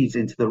of feeds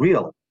into the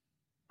real.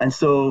 And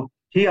so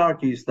he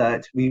argues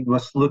that we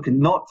must look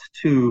not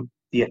to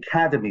the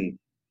academy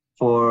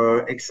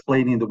for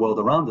explaining the world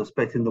around us,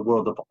 but in the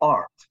world of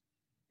art,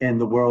 in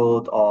the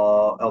world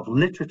of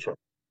literature.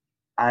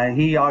 And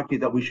he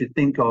argued that we should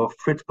think of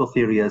critical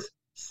theory as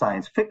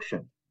science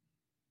fiction.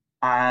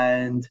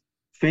 And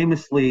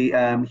famously,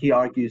 he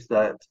argues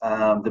that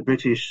the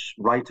British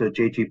writer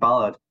J.G.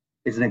 Ballard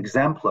is an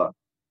exemplar,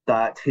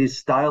 that his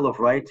style of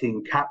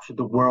writing captured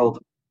the world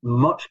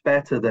much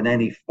better than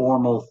any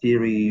formal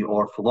theory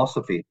or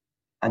philosophy.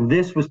 And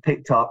this was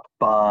picked up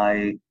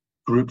by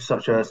groups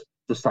such as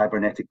the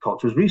Cybernetic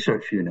Cultures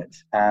Research Unit,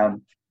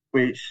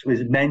 which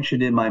was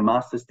mentioned in my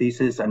master's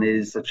thesis and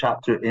is a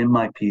chapter in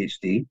my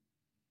PhD.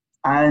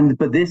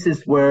 But this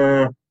is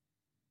where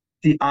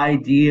the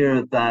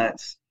idea that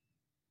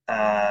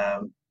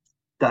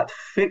that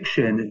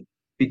fiction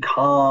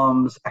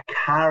becomes a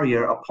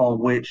carrier upon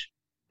which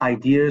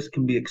ideas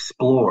can be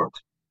explored.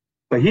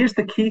 But here's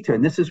the key to it,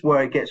 and this is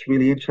where it gets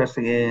really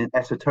interesting in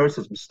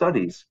esotericism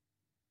studies.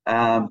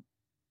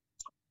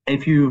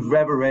 If you've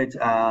ever read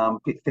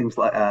things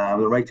like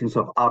the writings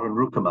of Aaron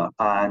Rukama,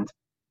 and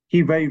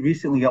he very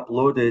recently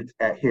uploaded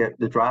here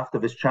the draft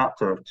of his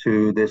chapter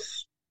to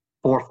this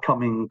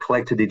forthcoming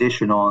collected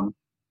edition on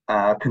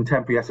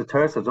contemporary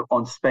esotericism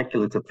on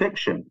speculative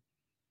fiction.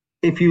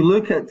 If you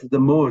look at the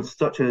modes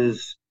such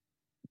as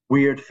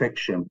weird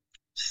fiction,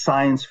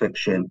 science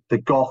fiction, the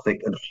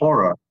Gothic, and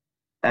horror,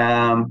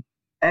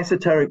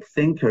 esoteric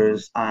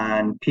thinkers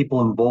and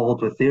people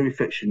involved with theory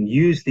fiction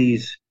use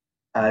these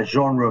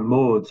genre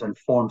modes and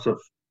forms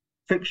of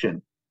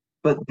fiction.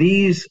 But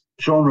these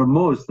genre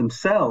modes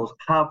themselves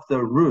have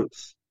their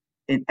roots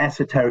in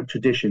esoteric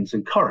traditions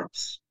and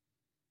currents.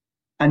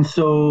 And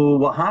so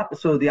what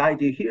happens? So the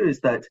idea here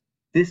is that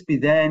this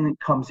then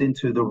comes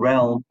into the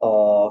realm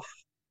of,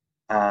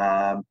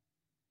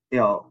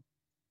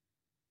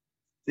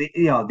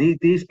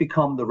 these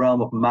become the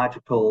realm of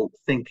magical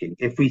thinking.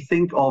 If we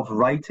think of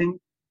writing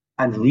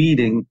and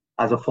reading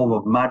as a form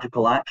of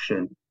magical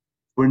action,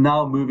 we're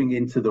now moving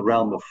into the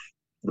realm of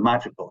the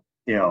magical,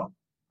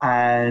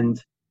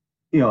 and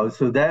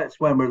so that's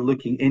when we're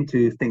looking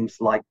into things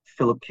like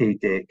Philip K.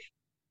 Dick,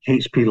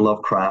 H.P.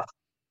 Lovecraft,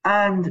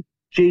 and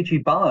J.G.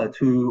 Ballard,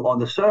 who on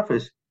the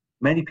surface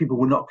many people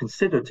would not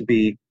consider to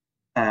be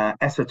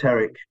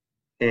esoteric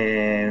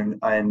in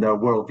their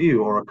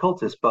worldview or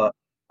occultist. But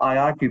I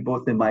argue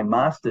both in my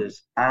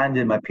master's and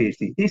in my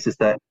PhD thesis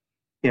that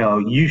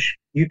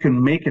you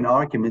can make an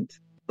argument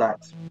that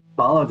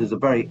Ballard is a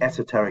very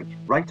esoteric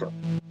writer.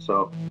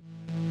 So.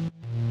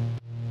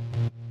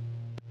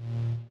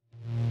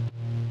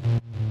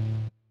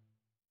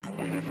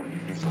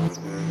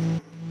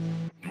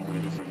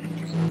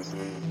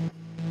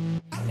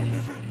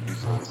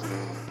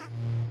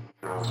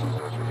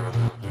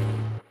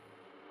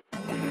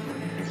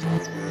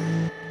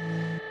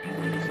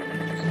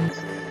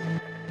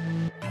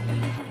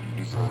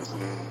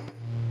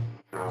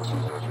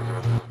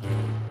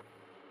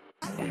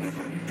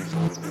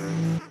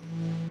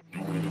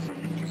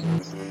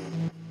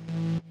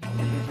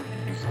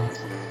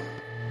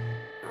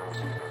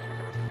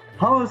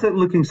 How is it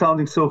looking,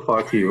 sounding so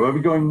far to you? Are we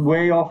going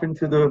way off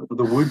into the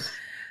woods?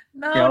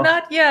 No,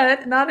 not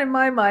yet. Not in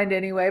my mind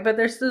anyway, but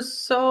there's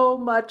just so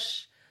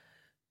much.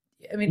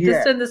 I mean,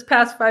 just in this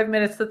past 5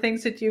 minutes, the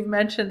things that you've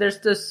mentioned, there's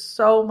just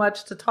so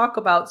much to talk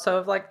about. So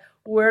it's like,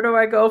 where do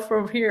I go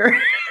from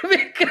here?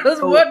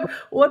 Because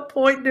what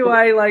point do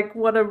I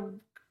want to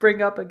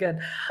bring up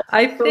again?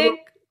 I think.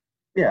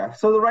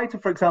 So the writer,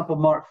 for example,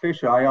 Mark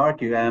Fisher, I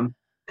argue,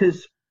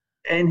 because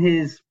in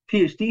his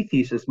PhD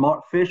thesis,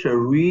 Mark Fisher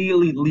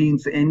really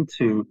leans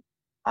into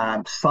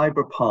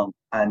cyberpunk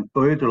and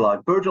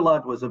Baudrillard.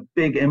 Baudrillard was a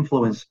big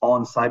influence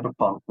on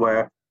cyberpunk,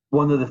 where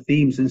one of the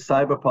themes in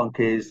cyberpunk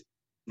is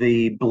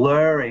the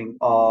blurring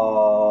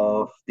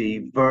of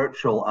the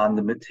virtual and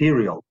the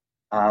material,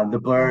 and the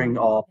blurring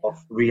of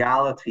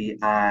reality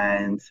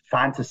and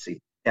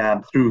fantasy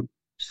through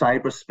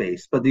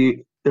cyberspace. But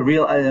the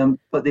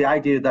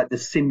idea that the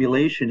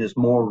simulation is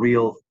more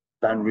real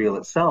than real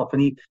itself,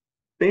 and he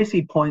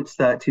basically points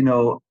that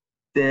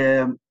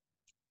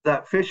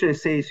that Fisher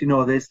says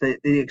there's the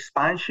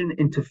expansion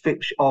into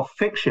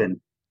fiction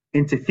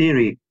into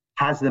theory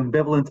has an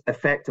ambivalent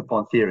effect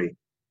upon theory.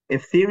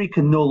 If theory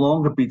can no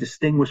longer be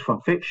distinguished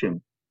from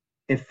fiction,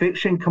 if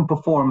fiction can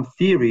perform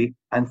theory,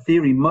 and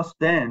theory must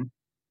then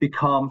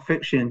become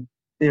fiction,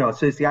 so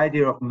it's the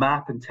idea of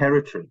map and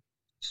territory.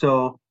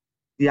 So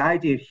the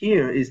idea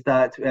here is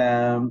that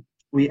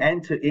we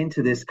enter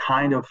into this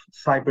kind of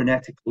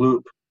cybernetic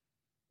loop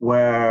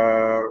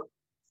where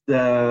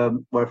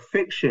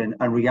fiction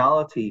and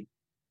reality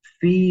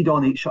feed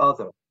on each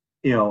other,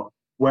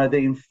 where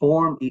they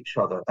inform each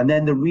other. And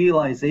then the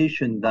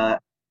realization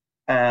that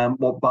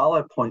what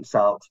Ballard points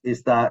out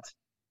is that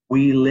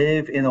we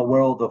live in a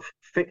world of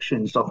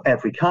fictions of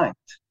every kind,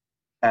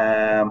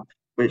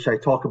 which I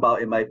talk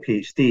about in my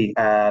PhD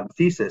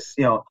thesis.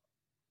 He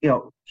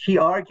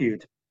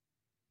argued,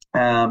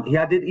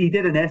 he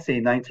did an essay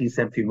in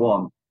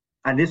 1971,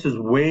 and this was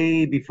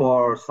way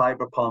before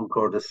cyberpunk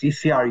or the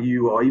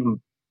CCRU, or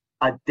even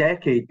a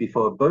decade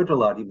before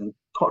Baudrillard even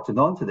cottoned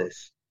onto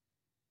this.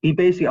 He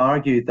basically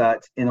argued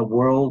that in a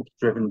world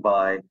driven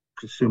by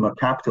consumer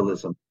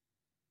capitalism,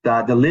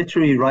 that the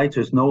literary writer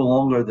is no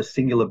longer the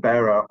singular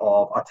bearer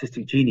of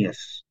artistic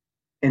genius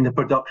in the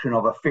production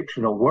of a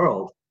fictional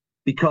world,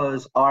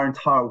 because our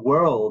entire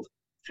world,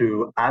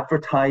 through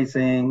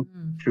advertising,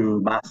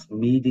 through mass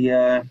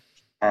media,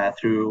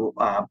 through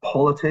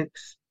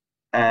politics,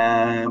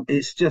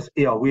 it's just,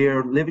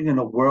 we're living in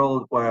a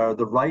world where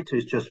the writer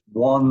is just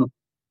one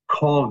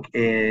cog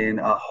in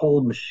a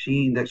whole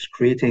machine that's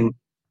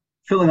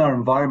filling our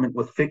environment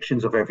with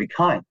fictions of every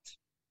kind.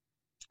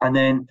 And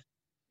then,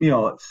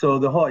 so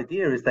the whole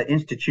idea is that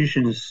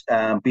institutions,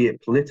 be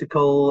it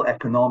political,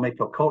 economic,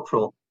 or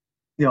cultural,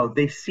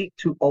 they seek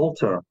to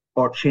alter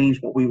or change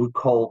what we would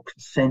call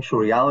consensual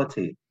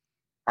reality.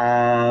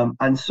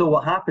 And so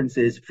what happens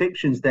is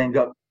fictions then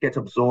get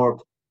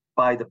absorbed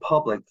by the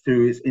public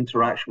through its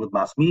interaction with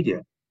mass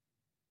media.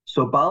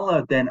 So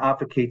Ballard then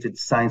advocated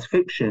science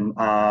fiction,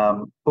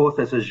 both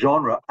as a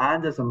genre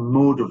and as a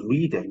mode of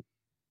reading,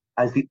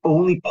 as the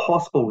only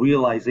possible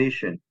realism,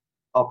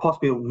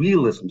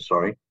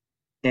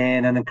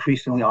 in an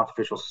increasingly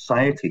artificial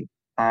society.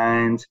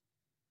 And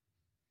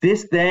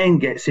this then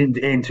gets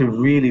into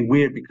really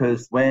weird,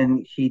 because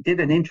when he did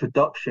an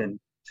introduction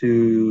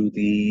to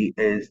the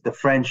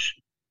French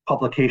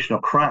publication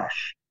of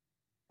Crash,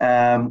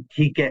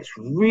 he gets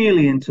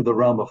really into the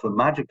realm of the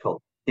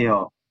magical,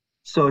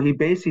 So he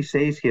basically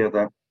says here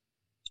that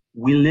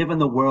we live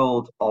in a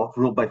world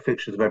ruled by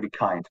fictions of every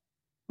kind.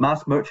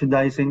 Mass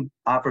merchandising,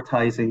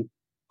 advertising,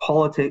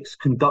 politics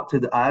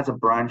conducted as a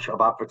branch of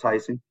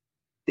advertising,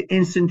 the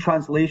instant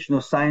translation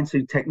of science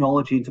and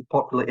technology into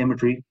popular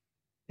imagery,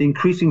 the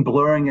increasing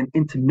blurring and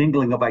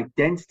intermingling of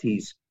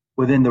identities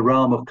within the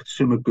realm of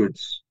consumer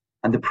goods,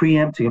 and the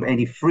preempting of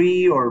any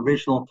free or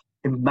original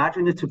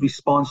imaginative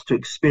response to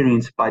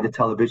experience by the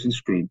television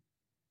screen.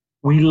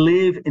 We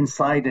live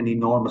inside an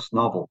enormous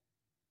novel.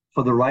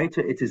 For the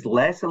writer, it is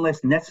less and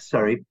less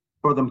necessary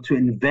for them to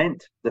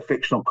invent the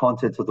fictional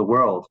content of the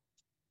world.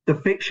 The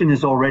fiction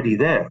is already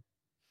there.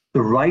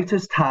 The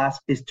writer's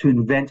task is to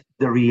invent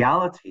the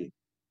reality.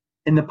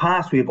 In the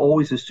past, we have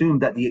always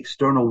assumed that the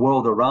external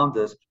world around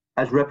us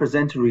has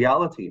represented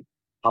reality,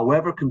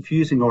 however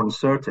confusing or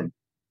uncertain,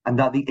 and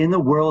that the inner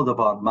world of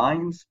our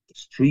minds,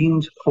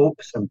 dreams,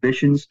 hopes,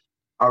 ambitions,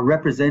 are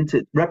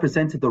represented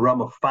the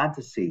realm of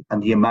fantasy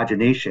and the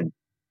imagination.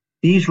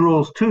 These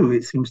roles, too,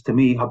 it seems to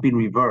me, have been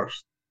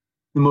reversed.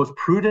 The most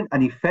prudent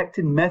and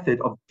effective method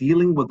of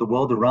dealing with the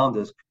world around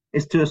us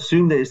is to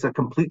assume that it's a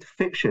complete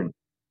fiction.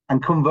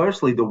 And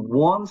conversely, the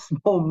one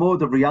small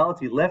mode of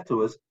reality left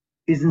to us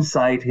is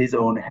inside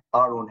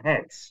our own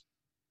heads.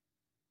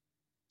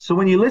 So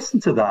when you listen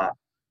to that,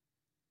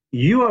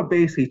 you are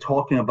basically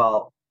talking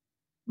about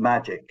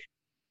magic.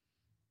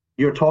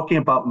 You're talking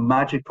about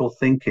magical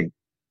thinking.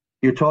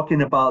 You're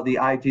talking about the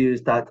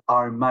ideas that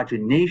our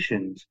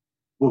imaginations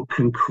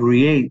can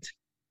create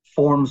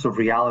forms of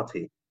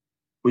reality,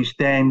 which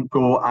then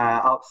go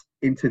out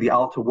into the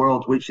outer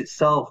world, which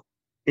itself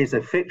is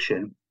a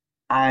fiction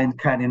and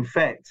can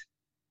infect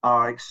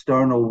our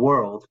external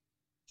world.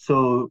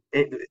 So,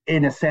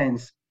 in a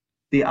sense,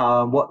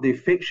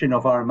 the fiction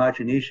of our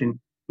imagination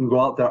can go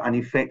out there and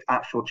effect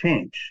actual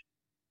change.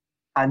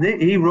 And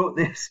he wrote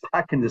this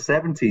back in the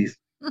 70s.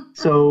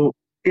 So,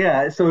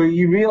 yeah, so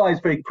you realize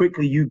very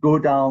quickly you go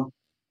down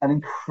an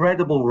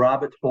incredible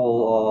rabbit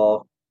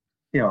hole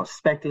of,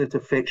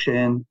 speculative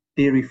fiction,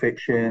 theory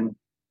fiction,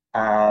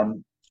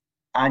 and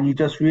you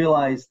just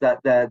realize that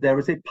there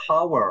is a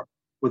power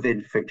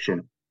within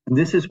fiction. And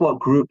this is what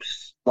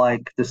groups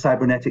like the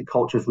Cybernetic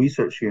Cultures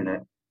Research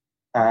Unit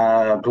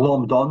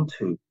glommed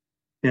onto,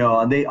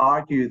 and they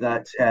argue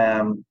that,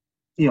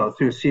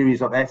 through a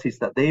series of essays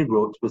that they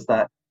wrote, was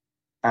that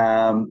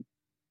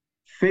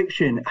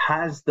fiction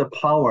has a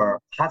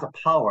power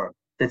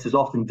that is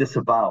often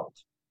disavowed,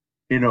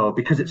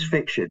 because it's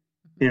fiction.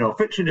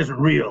 Fiction isn't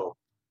real.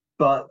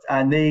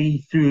 And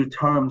they, through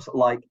terms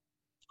like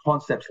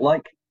concepts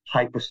like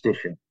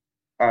hyperstition,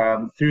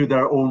 through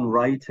their own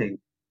writing,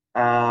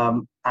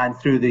 and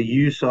through the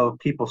use of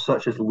people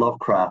such as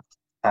Lovecraft,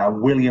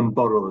 William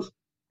Burroughs,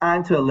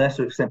 and to a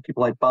lesser extent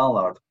people like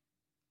Ballard,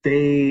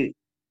 they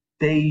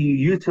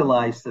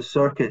utilize the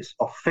circuits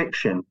of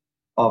fiction,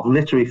 of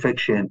literary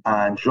fiction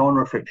and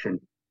genre fiction,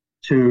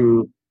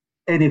 to,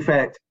 in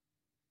effect,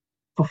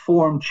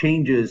 perform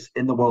changes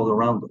in the world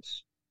around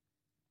us.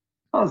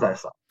 How does that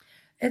sound?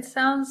 It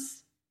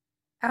sounds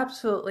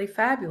absolutely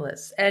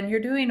fabulous, and you're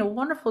doing a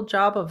wonderful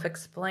job of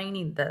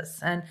explaining this.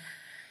 And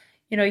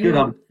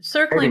you're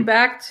circling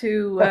back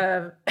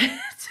to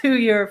to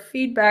your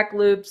feedback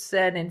loops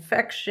and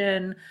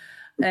infection,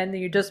 and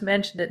you just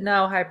mentioned it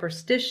now,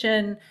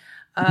 hyperstition.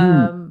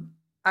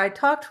 I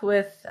talked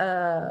with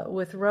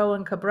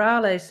Rowan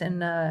Cabrales in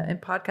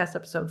podcast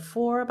episode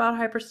 4 about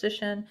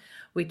hyperstition.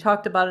 We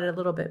talked about it a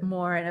little bit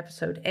more in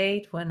episode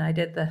 8 when I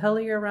did the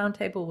Hellier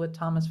Roundtable with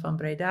Thomas van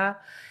Breda.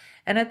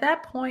 And at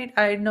that point,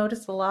 I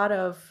noticed a lot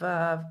of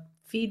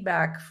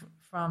feedback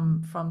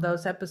from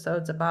those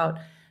episodes about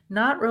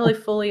not really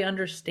fully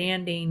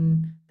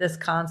understanding this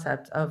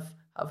concept of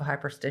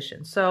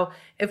hyperstition. So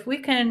if we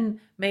can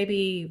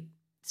maybe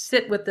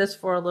sit with this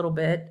for a little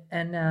bit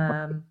and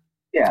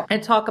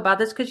talk about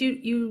this, because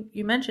you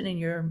mentioned in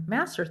your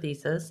master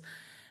thesis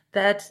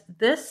that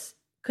this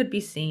could be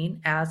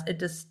seen as a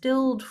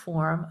distilled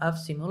form of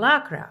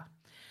simulacra.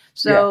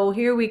 So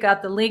here we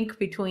got the link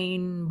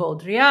between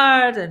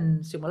Baudrillard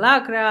and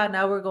simulacra.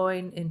 Now we're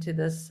going into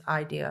this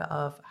idea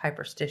of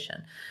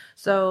hyperstition.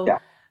 So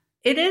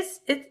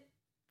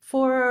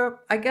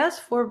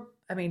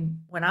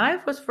when I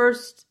was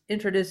first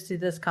introduced to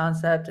this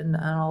concept and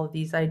all of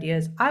these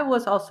ideas, I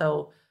was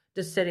also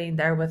just sitting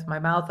there with my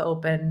mouth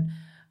open,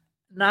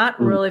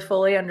 not really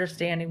fully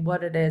understanding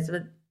what it is.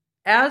 But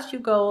as you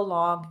go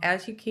along,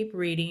 as you keep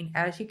reading,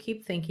 as you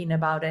keep thinking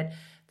about it,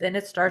 then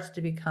it starts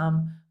to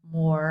become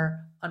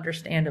more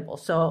understandable.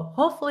 So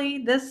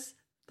hopefully this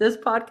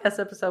podcast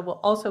episode will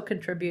also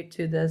contribute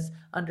to this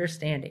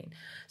understanding.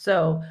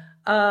 So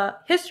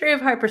history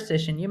of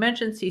hyperstition. You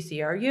mentioned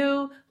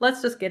CCRU.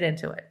 Let's just get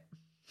into it.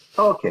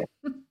 Okay.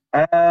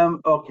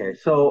 Okay.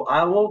 So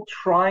I will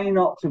try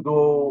not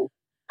to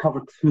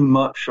cover too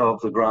much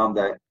of the ground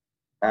that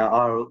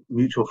our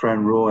mutual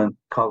friend Rowan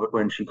covered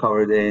when she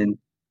covered in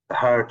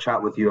her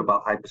chat with you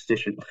about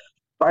hyperstition.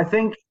 But I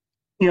think,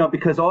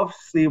 because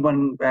obviously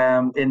when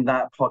in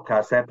that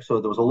podcast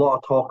episode, there was a lot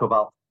of talk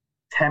about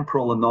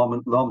temporal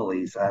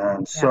anomalies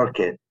and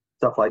circuit,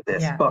 stuff like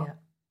this.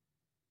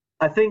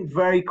 I think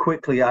very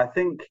quickly,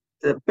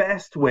 the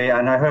best way,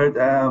 and I heard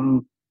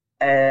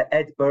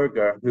Ed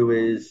Berger, who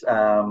is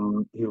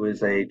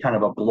a kind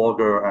of a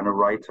blogger and a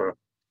writer,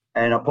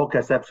 in a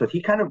podcast episode,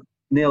 he kind of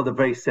nailed it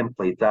very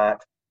simply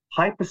that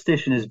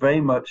hyperstition is very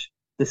much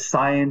the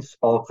science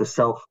of the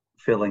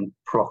self-fulfilling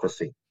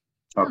prophecy.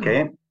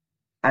 Okay?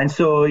 And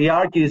so he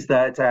argues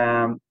that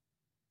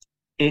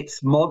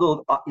it's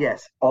modeled,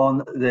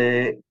 on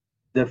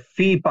the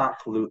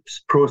feedback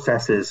loops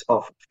processes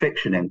of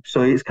fictioning.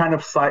 So it's kind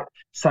of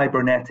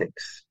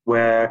cybernetics,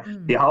 where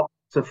the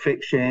outputs of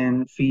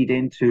fiction feed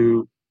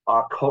into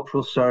our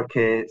cultural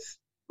circuits,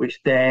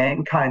 which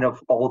then kind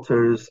of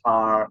alters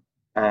our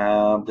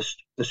the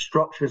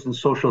structures and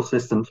social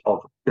systems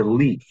of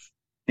belief.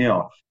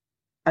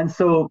 And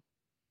so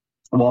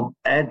what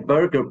Ed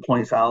Berger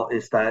points out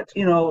is that,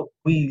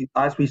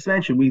 as we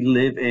mentioned, we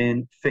live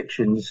in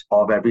fictions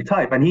of every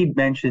type. And he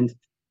mentioned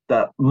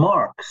that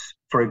Marx,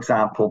 for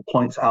example,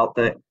 points out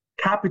that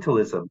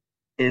capitalism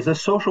is a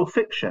social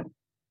fiction.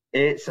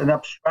 It's an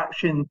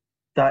abstraction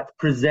that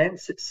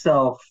presents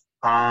itself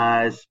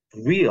as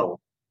real.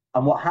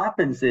 And what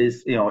happens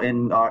is,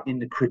 in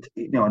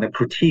the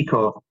critique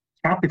of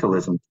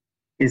capitalism,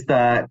 is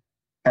that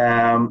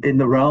in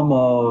the realm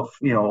of,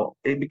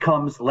 it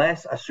becomes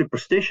less a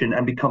superstition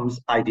and becomes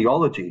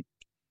ideology.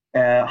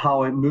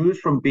 How it moves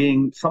from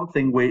being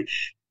something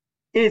which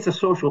is a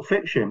social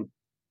fiction,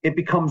 it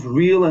becomes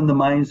real in the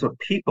minds of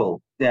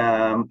people,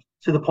 to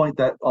the point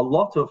that a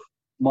lot of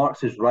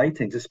Marx's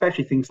writings,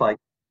 especially things like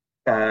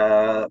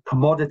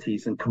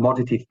commodities and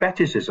commodity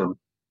fetishism,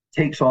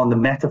 takes on the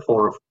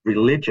metaphor of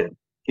religion.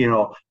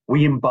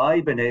 We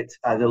imbibe in it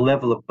at a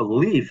level of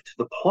belief to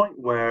the point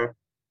where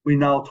we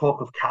now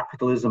talk of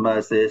capitalism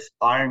as this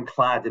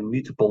ironclad,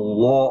 immutable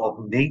law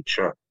of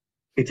nature.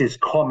 It is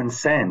common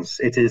sense.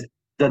 It is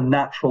the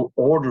natural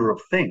order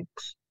of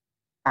things.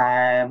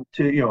 And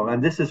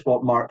this is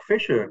what Mark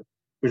Fisher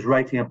was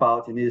writing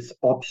about in his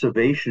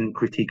observation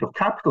critique of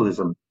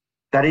capitalism,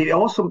 that it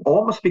also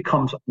almost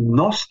becomes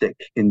Gnostic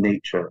in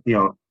nature.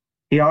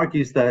 He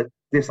argues that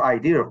this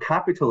idea of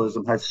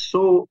capitalism has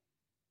so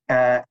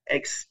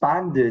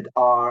expanded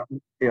our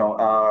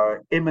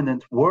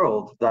immanent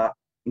world, that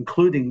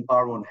including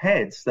our own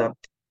heads, that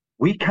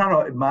we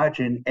cannot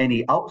imagine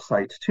any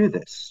outside to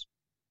this.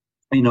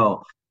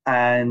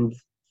 And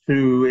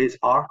through its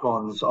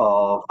archons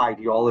of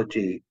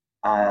ideology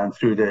and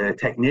through the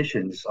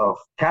technicians of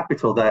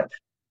capital, that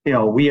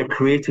we are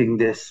creating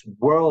this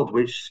world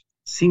which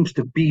seems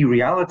to be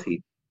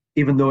reality,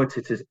 even though it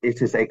is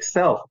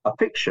itself a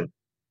fiction.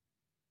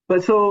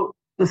 But so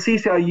the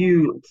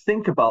CCRU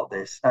think about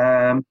this,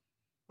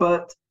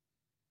 but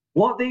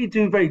what they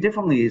do very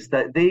differently is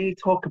that they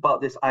talk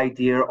about this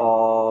idea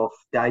of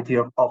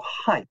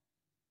hype,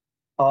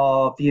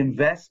 of the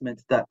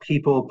investment that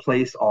people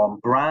place on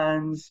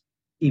brands,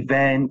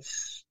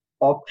 events,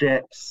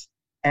 objects,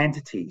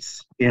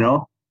 entities,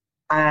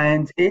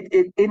 and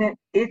it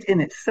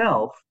in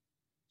itself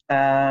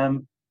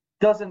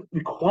doesn't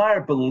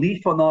require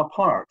belief on our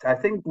part. I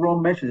think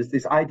Ron mentioned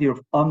this idea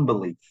of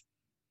unbelief,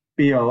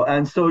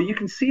 and so you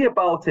can see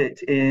about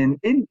it in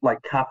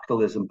like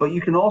capitalism, but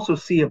you can also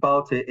see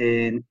about it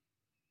in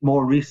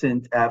more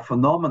recent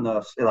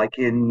phenomena, like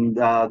in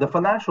the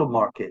financial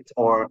market,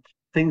 or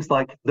things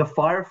like the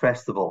Fire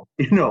Festival,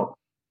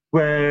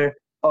 where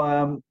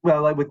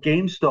like with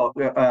GameStop,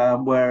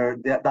 where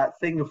that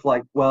thing of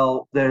like,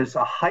 well, there's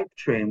a hype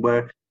train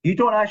where you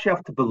don't actually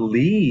have to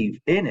believe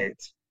in it,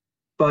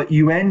 but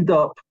you end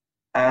up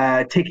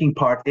taking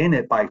part in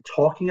it by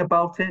talking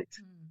about it,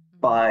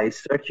 by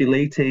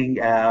circulating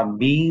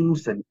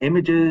memes and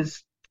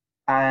images.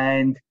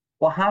 And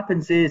what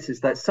happens is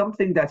that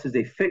something that is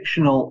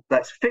fictional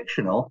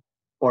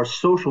or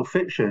social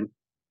fiction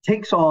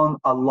takes on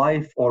a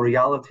life or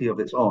reality of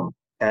its own.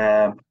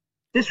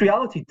 This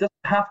reality doesn't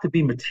have to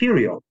be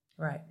material.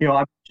 Right.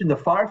 I mentioned the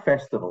Fire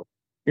Festival.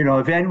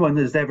 If anyone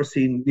has ever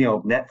seen,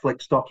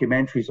 Netflix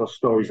documentaries or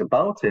stories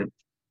about it,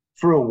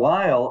 for a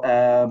while,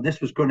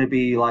 this was going to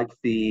be like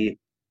the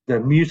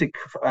music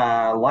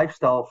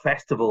lifestyle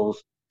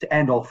festivals to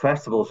end all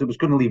festivals. It was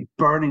going to leave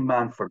Burning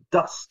Man for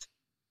dust.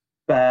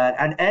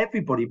 And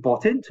everybody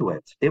bought into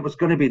it. It was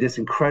going to be this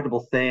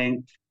incredible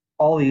thing.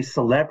 All these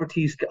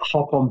celebrities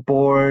hop on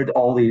board,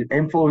 all these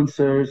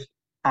influencers,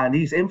 and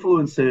these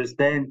influencers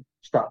then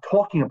start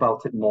talking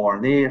about it more,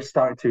 and they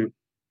start to,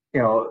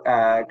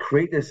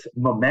 create this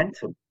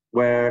momentum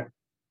where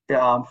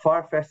the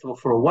Fire Festival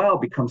for a while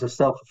becomes a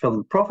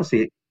self-fulfilling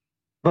prophecy.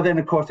 But then,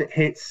 of course, it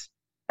hits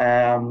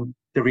the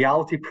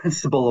reality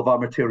principle of our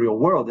material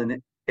world,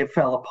 and it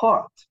fell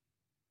apart.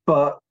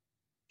 But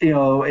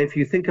if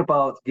you think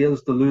about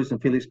Gilles Deleuze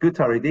and Felix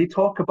Guattari, they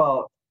talk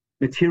about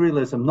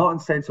materialism not in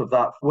the sense of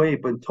that way,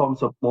 but in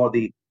terms of more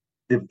the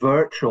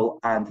virtual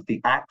and the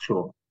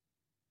actual.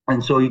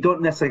 And so you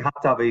don't necessarily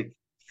have to have a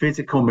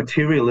physical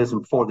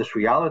materialism for this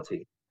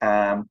reality.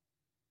 And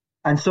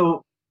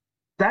so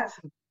that's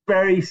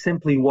very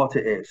simply what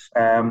it is.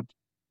 I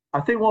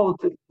think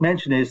what we'll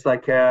mention is,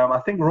 like, I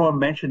think Ron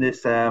mentioned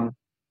this,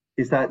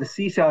 is that the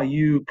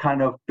CCRU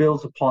kind of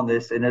builds upon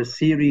this in a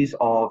series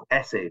of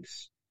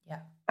essays.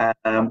 Yeah.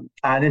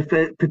 And in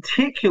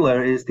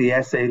particular is the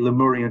essay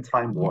Lemurian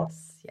Time War.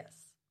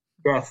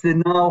 Yes,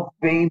 the now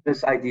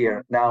famous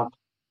idea. Now,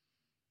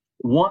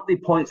 what they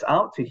points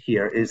out to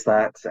here is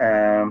that,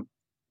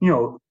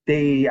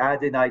 they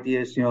add in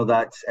ideas,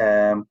 that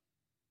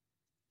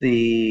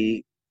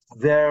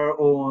their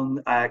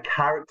own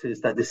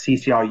characters that the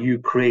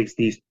CCRU creates,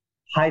 these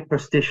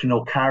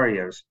hyperstitional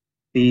carriers,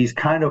 these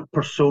kind of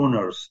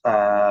personas,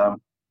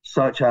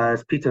 such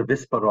as Peter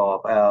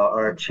Visparov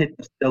or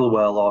Chitna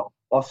Stillwell or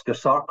Oscar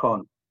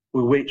Sarkon,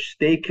 with which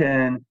they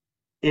can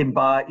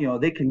imbibe,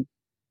 they can,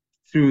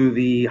 through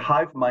the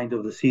hive mind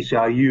of the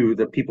CCRU,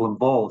 the people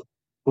involved,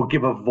 will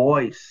give a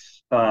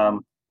voice,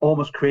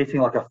 almost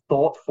creating like a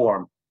thought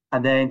form,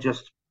 and then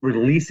just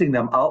releasing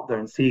them out there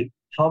and see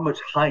how much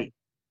hype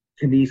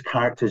can these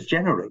characters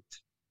generate.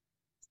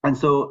 And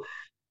so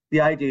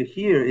the idea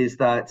here is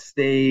that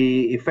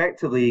they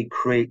effectively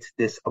create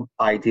this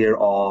idea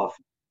of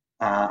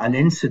an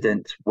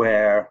incident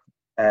where,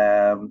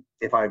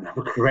 if I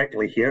remember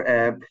correctly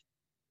here,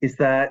 is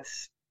that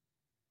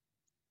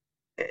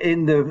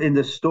in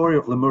the story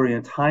of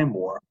Lemurian Time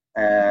War,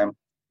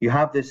 you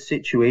have this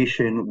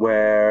situation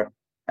where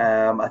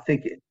I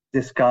think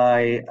this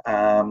guy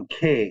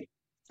K,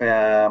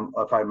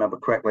 if I remember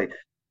correctly,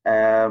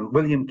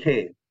 William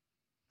K,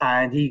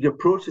 and he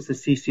approaches the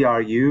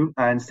CCRU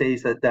and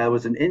says that there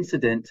was an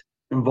incident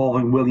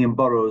involving William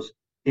Burroughs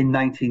in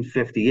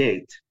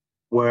 1958,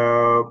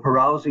 were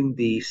perusing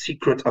the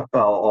secret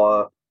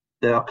or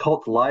the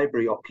occult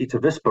library of Peter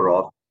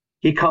Visperov,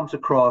 he comes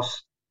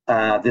across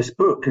this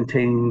book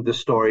containing the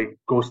story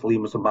Ghost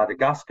Lemurs of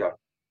Madagascar,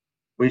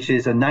 which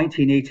is a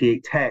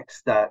 1988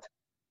 text that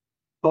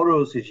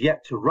Burroughs is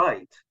yet to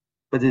write,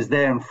 but is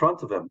there in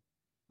front of him.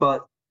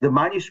 But the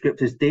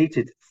manuscript is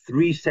dated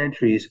 3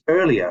 centuries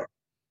earlier.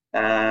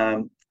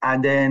 And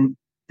then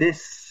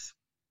this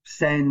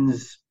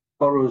sends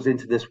Burroughs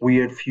into this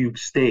weird fugue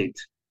state.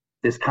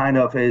 This kind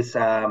of his,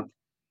 the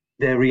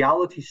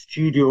reality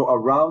studio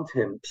around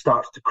him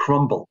starts to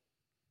crumble.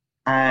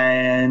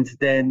 And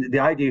then the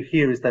idea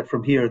here is that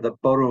from here,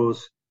 that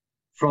Burroughs,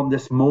 from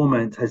this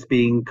moment, has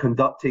been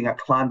conducting a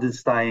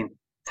clandestine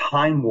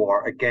time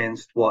war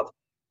against what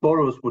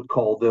Burroughs would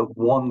call the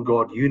one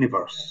God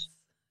universe.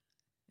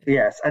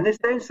 Yes, and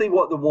essentially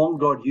what the one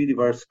God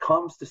universe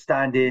comes to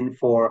stand in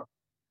for,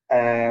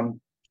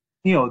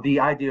 the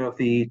idea of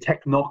the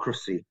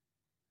technocracy,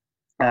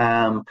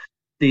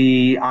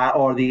 the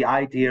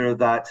idea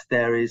that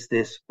there is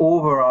this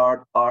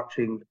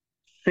overarching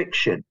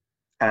fiction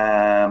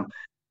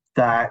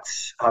that,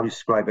 how do you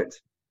describe it?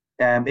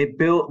 I've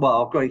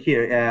got it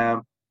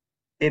here.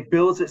 It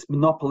builds its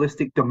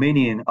monopolistic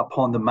dominion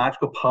upon the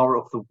magical power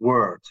of the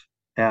word.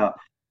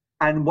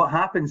 And what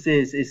happens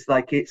is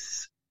like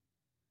this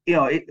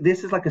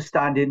is like a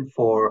stand-in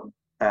for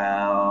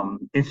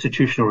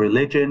institutional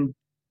religion,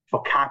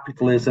 for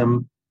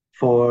capitalism,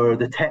 for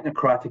the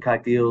technocratic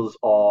ideals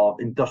of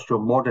industrial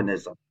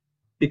modernism.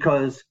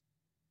 Because,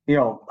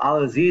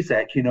 Alan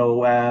Zizek,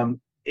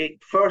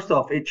 first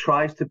off, it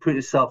tries to put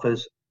itself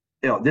as,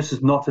 this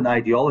is not an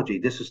ideology,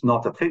 this is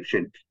not a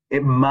fiction.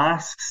 It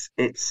masks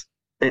its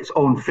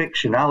own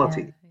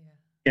fictionality.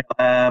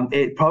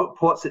 It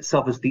puts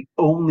itself as the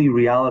only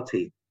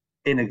reality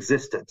in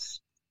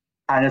existence.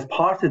 And as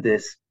part of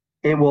this,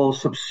 it will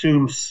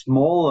subsume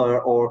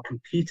smaller or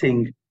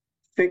competing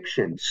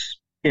fictions,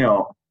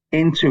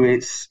 into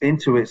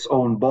its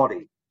own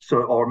body,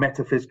 or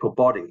metaphysical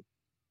body.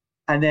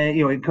 And then,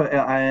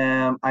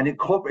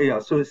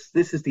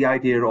 this is the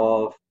idea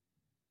of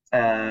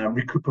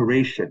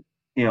recuperation,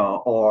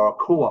 or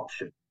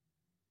co-option.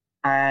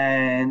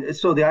 And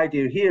so the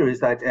idea here is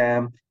that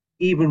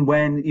even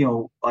when,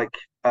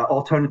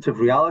 alternative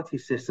reality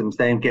systems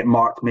then get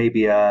marked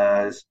maybe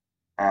as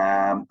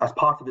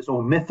part of its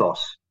own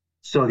mythos.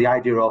 So the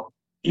idea of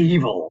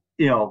evil,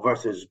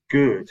 versus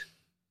good,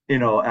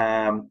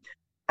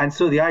 and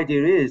so the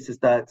idea is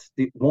that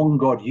the one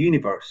God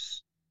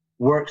universe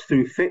works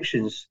through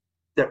fictions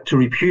to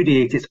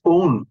repudiate its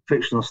own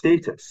fictional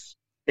status.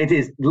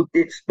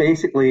 It's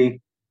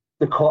basically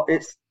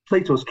it's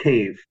Plato's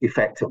cave,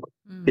 effectively,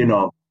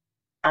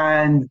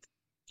 and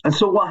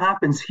so what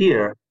happens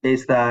here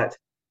is that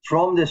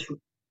from this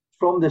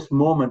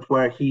moment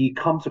where he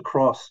comes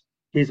across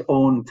his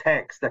own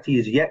text that he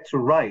is yet to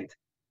write,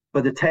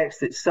 but the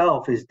text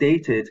itself is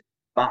dated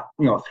back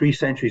 3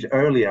 centuries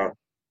earlier,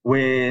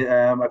 with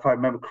if I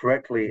remember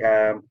correctly,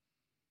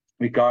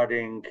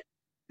 regarding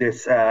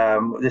this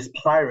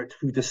pirate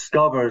who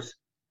discovers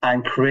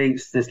and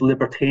creates this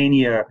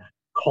Libertania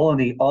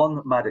colony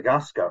on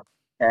Madagascar.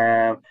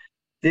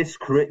 This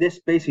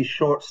basically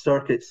short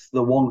circuits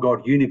the one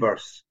God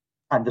universe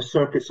and the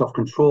circuits of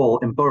control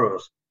in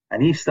Burroughs,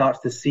 and he starts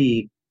to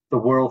see the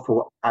world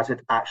for as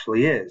it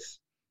actually is,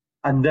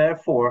 and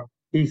therefore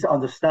he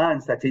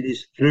understands that it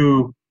is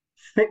through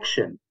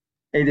fiction,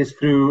 it is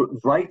through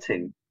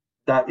writing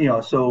that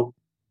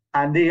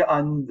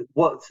and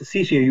what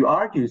CCRU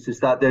argues is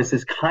that there's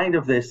this kind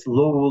of this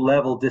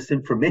low-level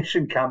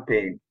disinformation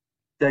campaign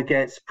that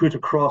gets put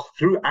across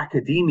through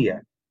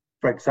academia,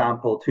 for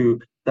example,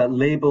 that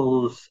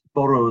labels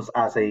Burroughs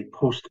as a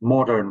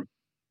postmodern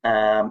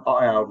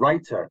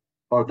writer,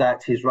 or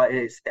that his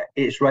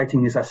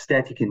writing is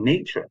aesthetic in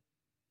nature,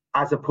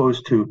 as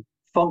opposed to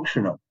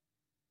functional.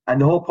 And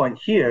the whole point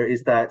here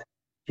is that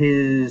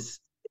his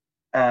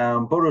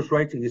Burroughs'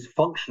 writing is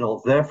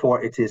functional,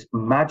 therefore it is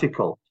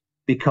magical,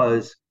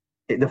 because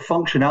the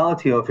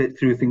functionality of it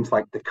through things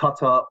like the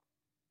cut-up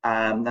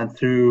and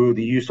through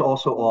the use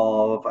also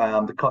of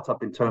the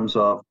cut-up in terms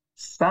of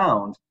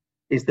sound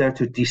is there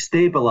to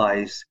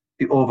destabilize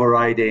the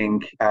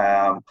overriding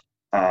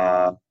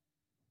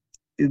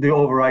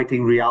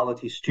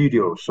reality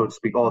studio, so to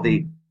speak, or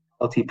the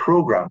reality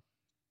program.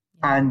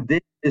 And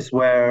this is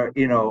where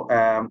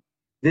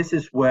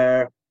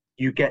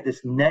you get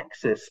this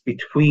nexus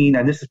between,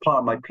 and this is part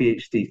of my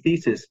PhD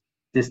thesis,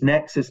 this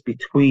nexus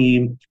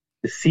between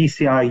the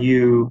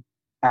CCRU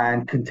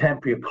and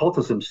contemporary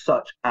occultism,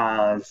 such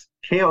as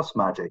chaos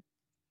magic,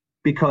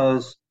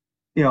 because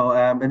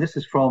and this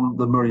is from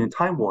the Lemurian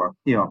Time War.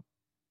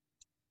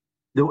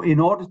 In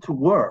order to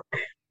work,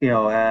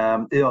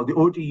 the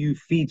ODU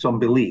feeds on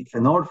belief.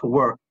 In order to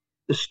work,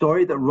 the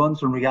story that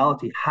runs on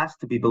reality has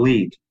to be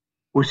believed,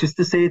 which is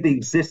to say, the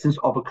existence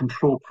of a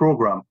control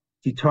program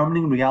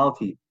determining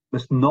reality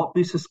must not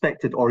be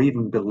suspected or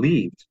even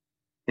believed.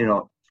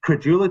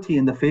 Credulity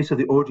in the face of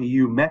the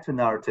ODU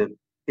meta-narrative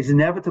is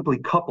inevitably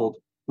coupled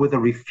with a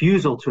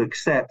refusal to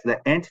accept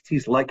that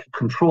entities like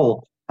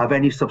control have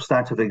any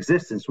substantive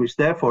existence, which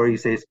therefore he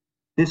says,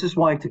 this is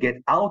why to get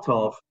out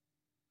of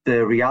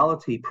the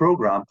reality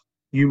program,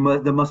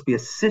 there must be a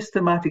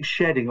systematic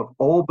shedding of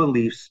all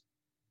beliefs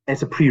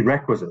as a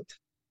prerequisite,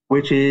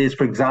 which is,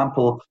 for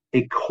example,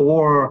 a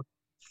core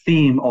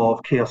theme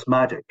of chaos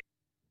magic,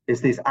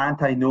 is this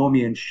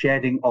antinomian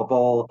shedding of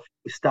all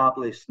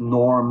established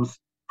norms,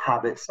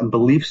 habits, and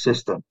belief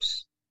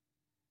systems.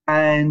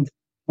 And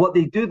what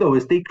they do, though,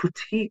 is they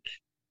critique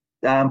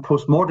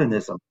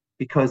postmodernism,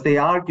 because they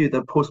argue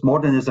that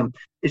postmodernism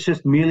is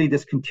just merely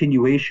this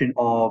continuation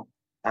of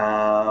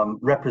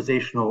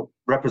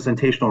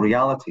representational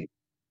reality,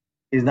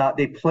 is that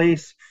they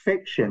place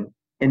fiction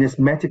in this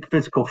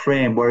metaphysical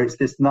frame where it's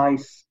this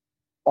nice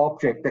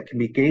object that can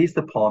be gazed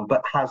upon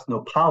but has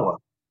no power.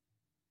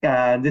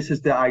 And this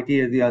is the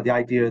idea, the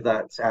idea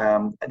that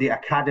the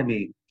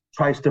Academy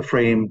tries to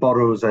frame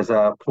Burroughs as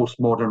a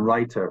postmodern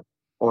writer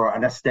or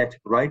an aesthetic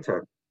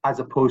writer, as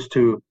opposed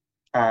to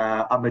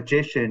a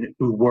magician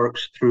who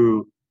works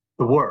through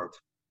the word,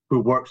 who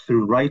works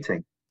through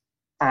writing.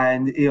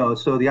 And,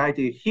 so the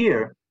idea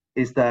here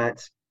is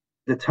that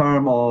the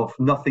term of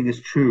nothing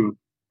is true,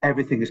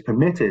 everything is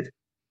permitted.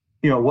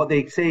 What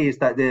they say is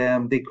that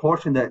they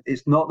caution that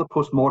it's not the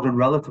postmodern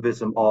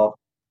relativism of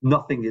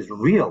nothing is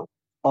real.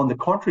 On the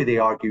contrary, they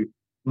argue,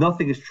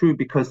 nothing is true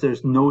because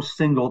there's no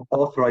single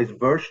authorized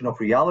version of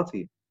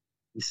reality.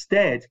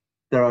 Instead,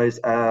 there is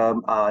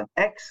an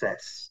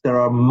excess. There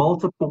are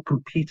multiple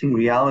competing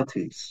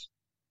realities.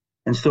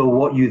 And so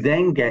what you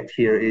then get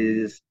here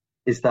is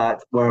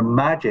that where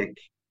magic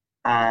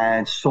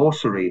and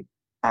sorcery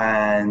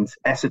and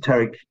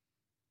esoteric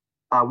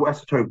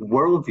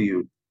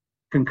worldview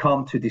can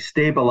come to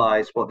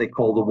destabilize what they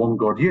call the one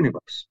God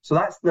universe. So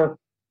that's the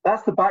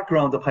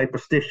background of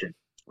hyperstition,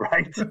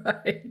 right?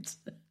 Right.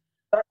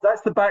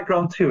 That's the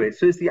background to it.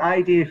 So it's the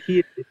idea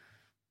here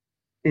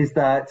is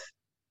that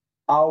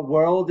our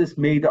world is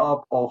made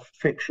up of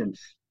fictions,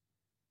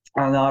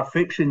 and our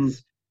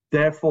fictions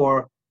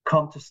therefore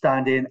come to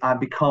stand in and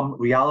become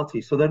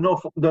reality. So they're no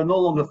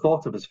longer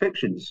thought of as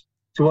fictions.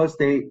 To us,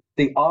 they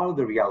are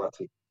the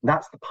reality.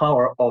 That's the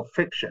power of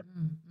fiction.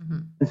 Mm-hmm.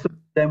 And so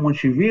then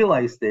once you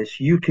realize this,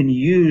 you can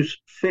use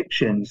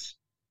fictions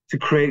to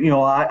create,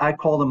 I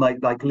call them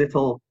like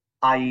little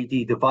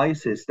IED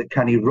devices that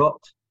can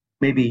erupt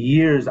maybe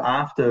years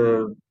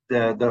after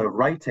the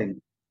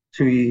writing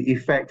to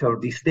effect or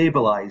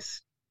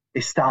destabilize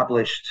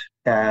established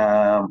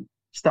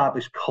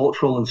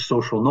cultural and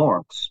social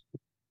norms.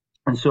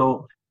 And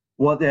so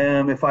what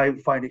if I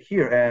find it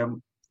here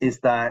is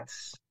that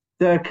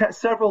there are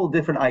several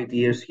different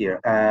ideas here.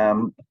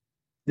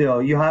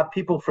 You have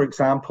people, for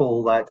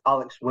example, like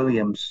Alex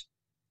Williams,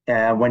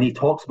 when he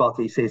talks about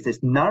it, he says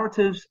this: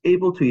 narratives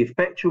able to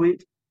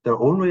effectuate their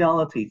own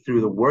reality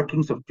through the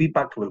workings of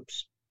feedback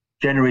loops,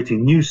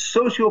 generating new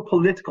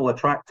socio-political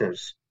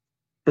attractors.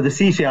 But the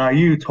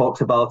CCRU talks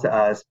about it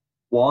as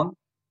 1,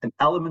 an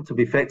element of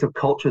effective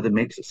culture that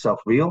makes itself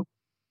real;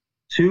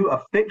 2,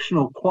 a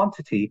fictional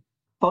quantity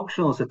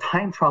functional as a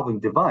time-traveling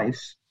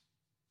device;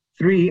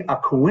 3, a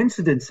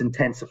coincidence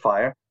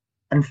intensifier;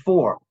 and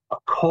 4, a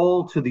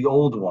call to the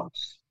old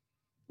ones,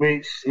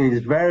 which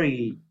is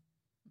very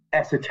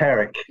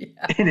esoteric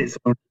in its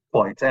own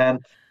point.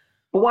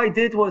 But what I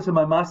did was in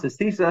my master's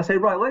thesis, I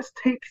said, right, let's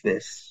take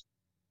this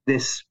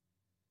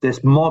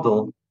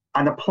model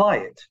and apply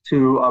it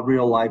to a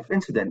real life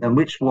incident, and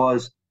which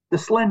was the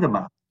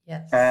Slenderman.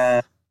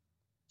 Yes.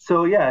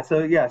 So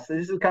this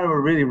is kind of a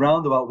really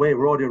roundabout way.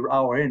 We're already an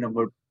hour in, and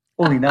we're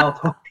only now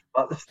talking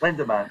about the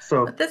Slenderman.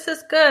 So but this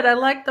is good. I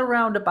like the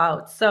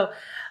roundabout. So,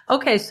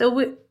 okay,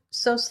 so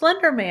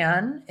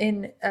Slenderman,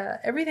 in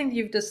everything that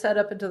you've just set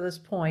up until this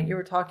point, you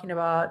were talking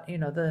about,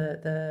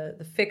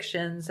 the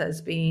fictions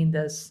as being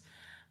this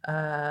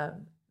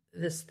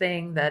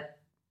thing that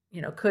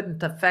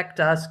couldn't affect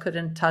us,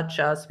 couldn't touch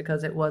us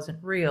because it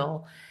wasn't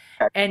real,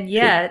 and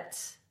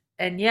yet,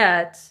 we're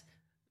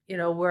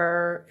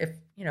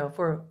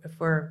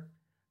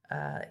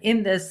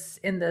in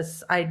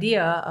this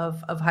idea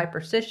of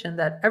hyperstition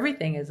that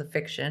everything is a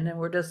fiction, and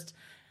we're just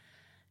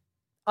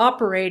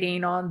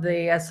operating on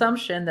the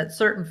assumption that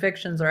certain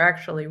fictions are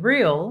actually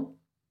real.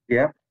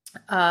 Yeah.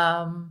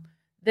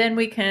 Then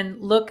we can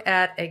look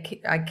at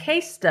a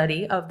case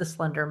study of the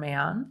Slender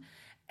Man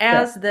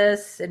as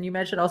this, and you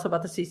mentioned also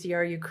about the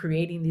CCRU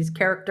creating these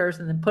characters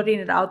and then putting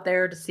it out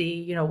there to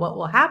see, what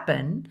will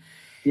happen.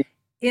 Yeah.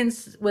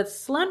 With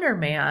Slender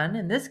Man,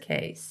 in this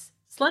case,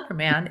 Slender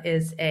Man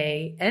is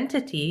a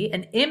entity,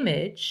 an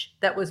image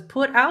that was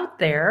put out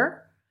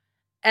there,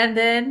 and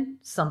then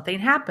something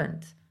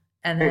happened.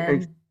 And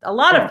then a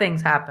lot of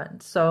things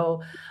happened.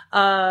 So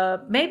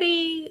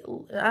maybe,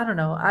 I don't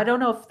know. I don't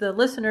know if the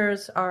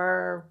listeners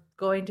are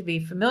going to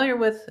be familiar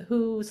with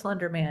who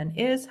Slender Man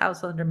is, how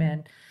Slender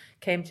Man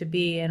came to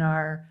be in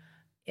our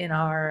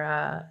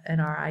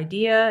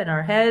idea, in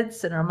our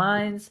heads, in our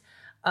minds.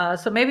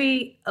 So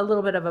maybe a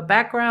little bit of a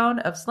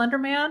background of Slender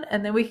Man,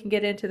 and then we can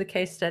get into the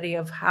case study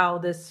of how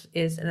this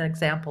is an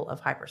example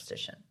of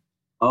hyperstition.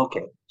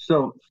 Okay.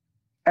 So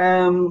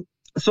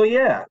So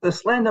yeah, the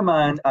Slender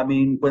Man. I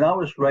mean, when I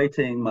was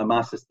writing my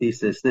master's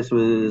thesis, this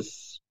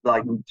was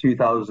like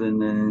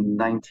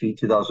 2019,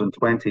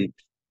 2020,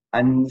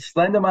 and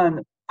Slender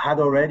Man had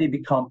already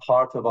become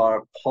part of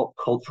our pop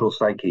cultural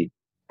psyche.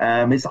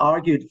 It's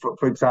argued,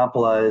 for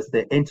example, as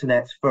the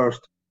internet's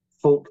first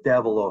folk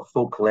devil or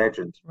folk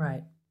legend.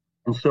 Right.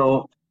 And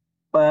so,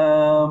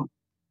 um,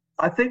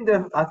 I think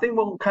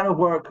we'll kind of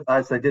work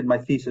as I did my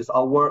thesis.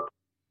 I'll work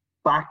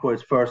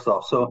backwards first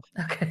off. So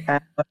Okay.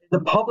 the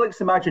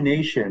public's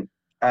imagination,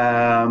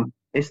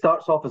 it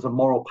starts off as a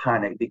moral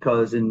panic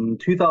because in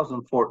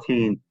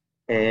 2014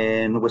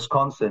 in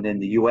Wisconsin in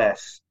the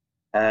US,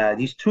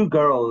 these two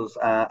girls,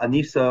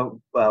 Anissa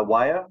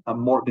Wire and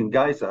Morgan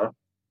Geyser,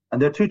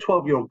 and they're two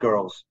 12-year-old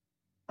girls.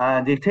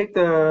 And they take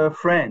their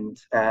friend,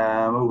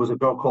 who was a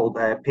girl called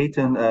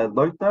Peyton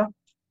Leutner,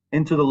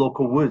 into the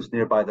local woods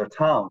nearby their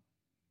town.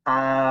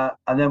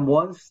 And then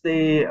once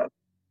they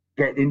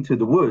get into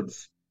the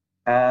woods,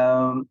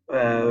 Bayer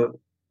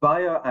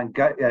and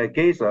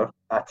Gazer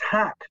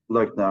attack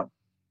Leutner,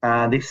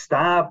 and they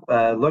stab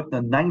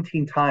Leutner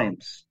 19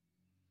 times,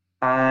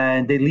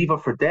 and they leave her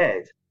for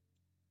dead.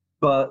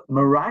 But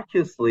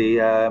miraculously,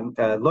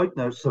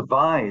 Leutner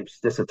survives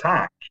this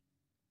attack,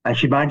 and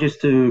she manages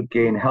to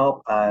gain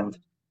help. And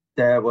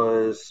there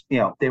was,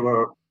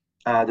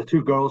 the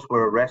two girls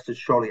were arrested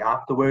shortly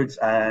afterwards,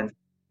 and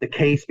the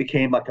case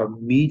became like a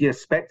media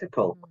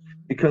spectacle.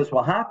 Because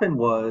what happened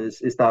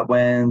is that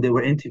when they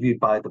were interviewed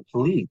by the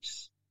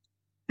police,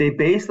 they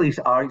basically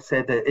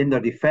said that in their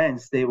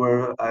defense, they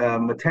were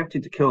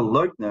attempting to kill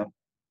Leutner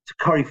to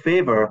curry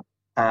favor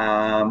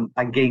and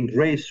gain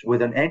grace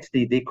with an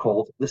entity they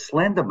called the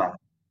Slenderman.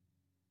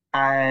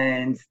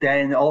 And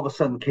then all of a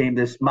sudden came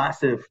this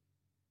massive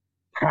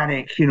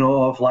panic,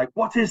 of like,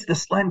 what is the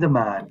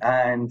Slenderman?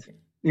 And,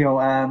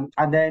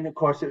 and then, of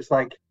course, it was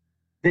like,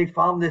 they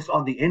found this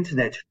on the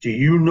internet. Do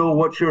you know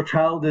what your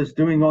child is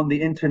doing on the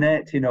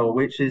internet?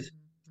 Which is,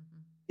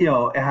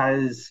 it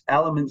has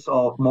elements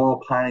of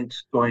moral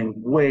panics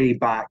going way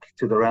back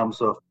to the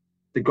realms of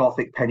the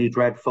Gothic Penny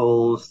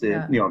Dreadfuls,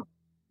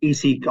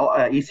 EC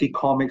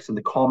comics and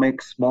the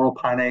comics, moral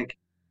panic,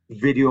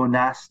 video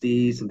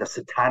nasties, and the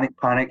satanic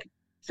panic.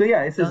 So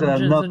yeah, this is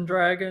Dungeons and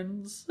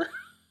Dragons.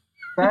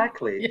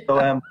 Exactly.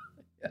 Yeah.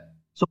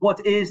 So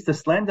what is the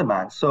Slender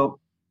Man? So,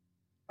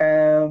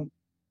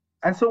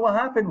 and so what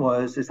happened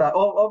is that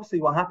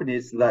obviously what happened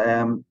is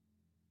that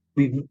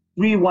we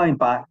rewind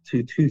back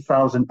to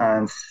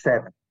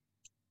 2007.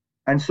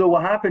 And so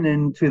what happened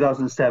in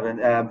 2007,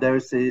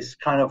 there's this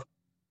kind of,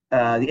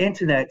 the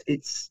internet,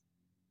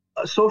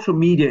 social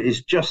media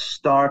is just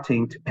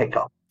starting to pick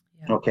up,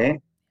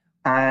 okay?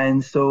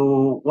 And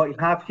so what you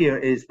have here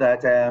is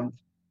that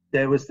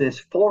there was this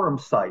forum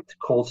site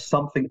called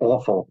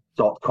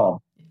somethingawful.com.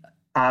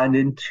 And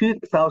in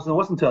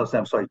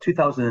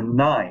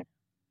 2009,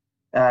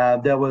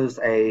 there was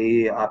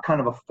a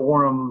kind of a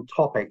forum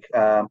topic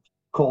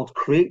called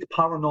Create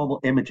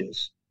Paranormal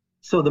Images.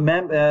 So the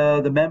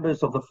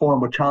members of the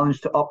forum were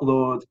challenged to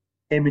upload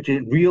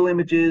real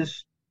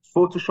images,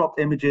 photoshopped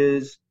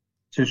images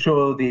to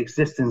show the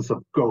existence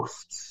of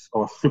ghosts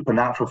or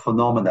supernatural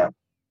phenomena,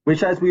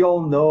 which, as we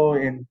all know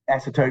in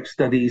esoteric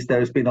studies,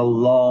 there's been a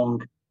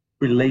long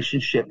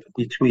relationship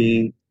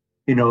between,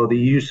 the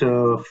use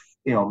of,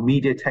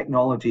 media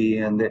technology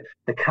and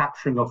the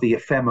capturing of the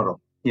ephemeral,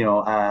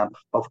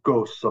 of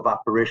ghosts, of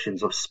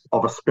apparitions, of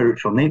a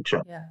spiritual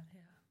nature. Yeah.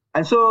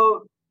 And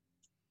so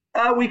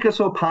a week or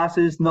so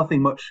passes,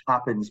 nothing much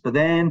happens. But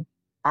then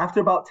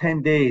after about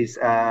 10 days,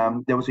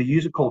 there was a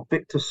user called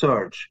Victor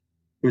Surge,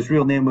 whose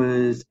real name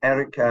was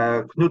Eric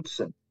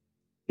Knudsen.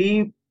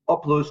 He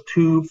uploads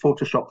two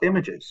photoshopped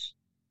images.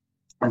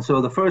 And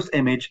so the first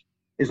image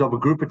is of a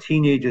group of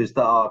teenagers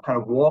that are kind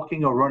of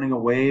walking or running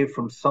away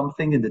from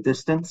something in the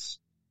distance.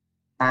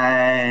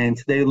 And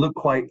they look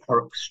quite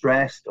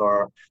stressed,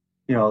 or,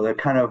 they're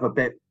kind of a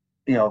bit,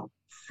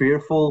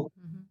 fearful.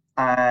 Mm-hmm.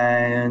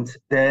 And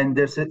then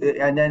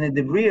in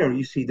the rear,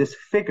 you see this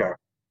figure,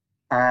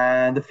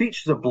 and the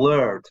features are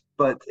blurred.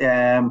 But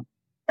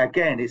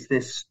again, it's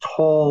this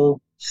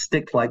tall,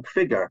 stick-like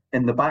figure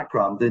in the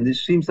background. And it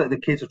seems like the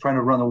kids are trying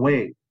to run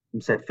away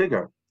from said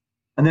figure.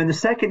 And then the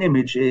second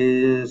image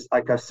is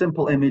like a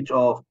simple image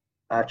of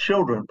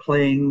children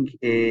playing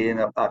in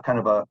a kind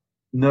of a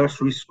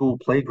nursery school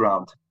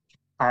playground.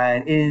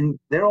 And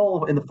they're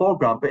all in the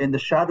foreground, but in the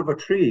shadow of a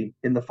tree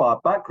in the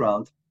far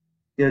background,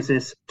 there's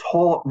this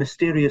tall,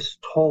 mysterious,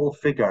 tall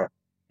figure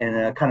in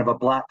a kind of a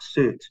black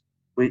suit,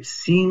 which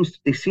seems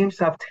to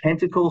have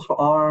tentacles for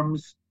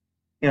arms,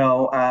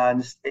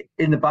 and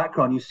in the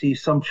background, you see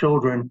some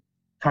children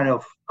kind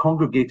of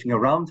congregating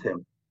around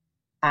him.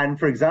 And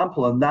for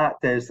example, on that,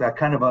 there's a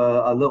kind of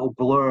a little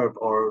blurb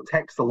or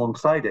text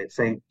alongside it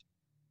saying,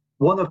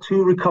 one of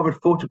two recovered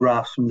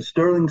photographs from the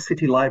Stirling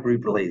City Library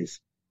blaze,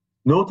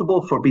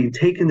 notable for being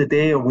taken the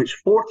day on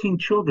which 14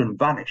 children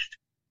vanished,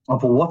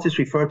 and for what is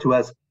referred to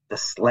as the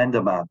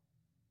Slender Man.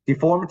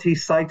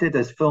 Deformities cited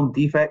as film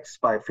defects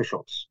by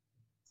officials.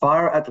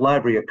 Fire at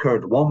library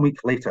occurred 1 week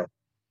later.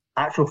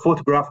 Actual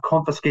photograph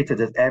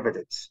confiscated as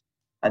evidence.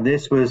 And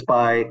this was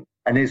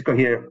and it's got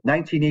here,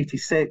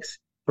 1986,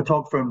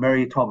 photographer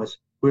Mary Thomas,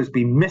 who has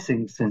been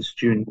missing since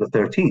June the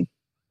 13th.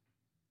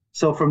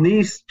 So from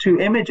these two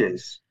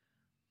images,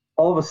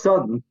 all of a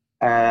sudden,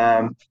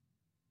 a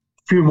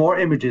few more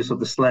images of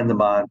the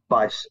Slenderman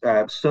by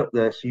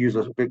the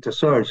user Victor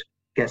Surge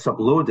gets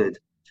uploaded.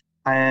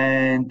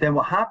 And then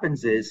what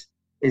happens is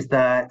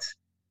that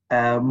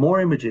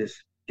more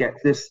images get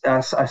this,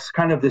 as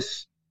kind of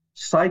this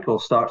cycle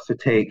starts to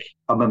take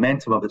a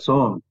momentum of its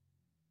own.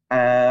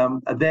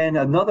 And then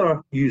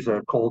another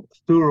user called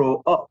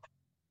Thuro Up,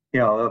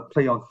 a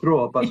play on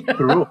Throw Up, but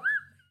Thuro.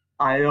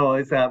 I know,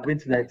 it's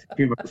internet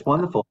humor, it's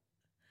wonderful.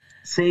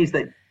 Says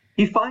that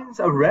he finds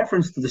a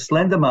reference to the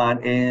Slender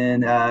Man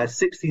in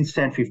 16th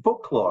century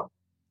folklore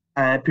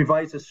and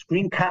provides a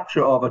screen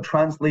capture of a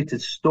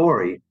translated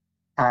story,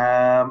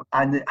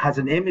 and it has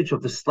an image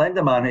of the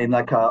Slender Man in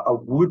like a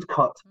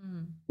woodcut,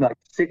 like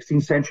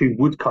 16th century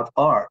woodcut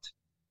art.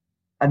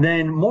 And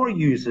then more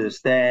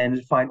users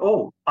then find,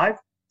 I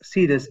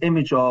see this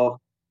image of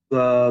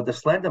the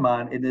Slender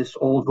Man in this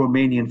old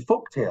Romanian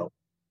folktale.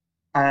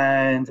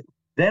 And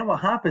then what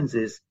happens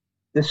is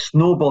the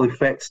snowball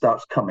effect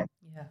starts coming.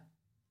 Yeah.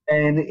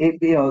 And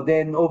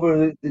then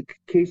over the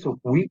case of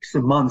weeks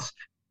and months,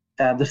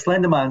 the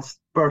Slender Man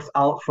burst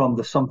out from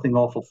the Something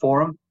Awful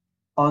forum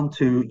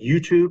onto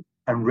YouTube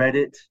and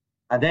Reddit,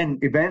 and then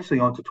eventually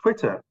onto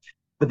Twitter.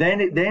 But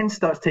then it then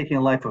starts taking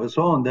a life of its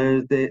own.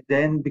 There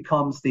then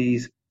becomes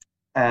these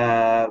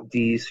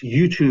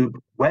YouTube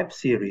web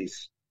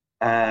series.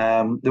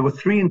 There were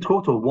 3 in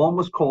total. One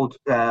was called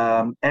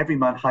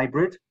Everyman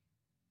Hybrid.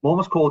 One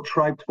was called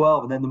Tribe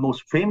 12, and then the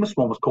most famous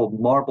one was called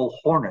Marble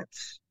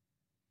Hornets.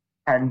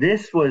 And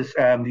this was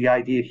the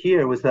idea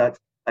here was that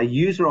a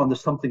user on the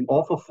Something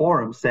Awful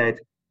forum said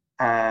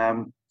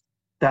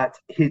that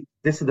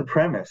this is the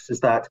premise, is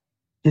that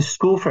his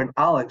school friend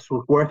Alex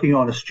was working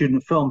on a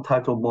student film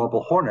titled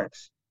Marble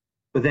Hornets.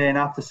 But then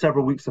after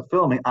several weeks of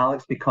filming,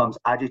 Alex becomes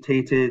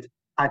agitated,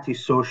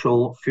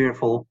 antisocial,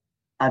 fearful,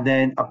 and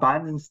then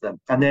abandons them.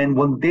 And then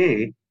one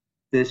day,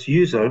 this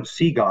user,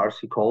 Cigars,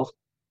 he calls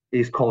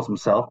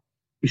himself,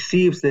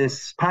 receives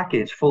this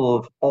package full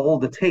of all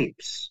the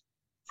tapes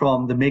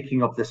from the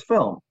making of this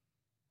film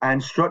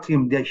and instructing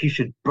him that he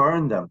should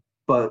burn them.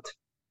 But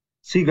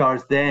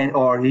Cigars then,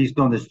 or he's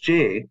known as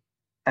Jay,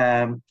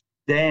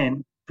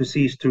 then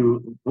proceeds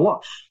to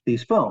watch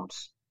these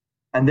films.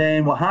 And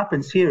then what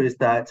happens here is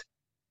that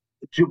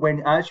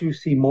as you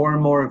see more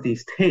and more of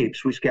these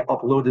tapes, which get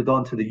uploaded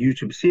onto the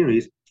YouTube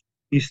series,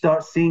 you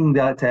start seeing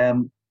that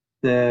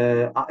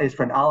his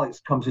friend Alex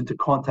comes into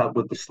contact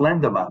with the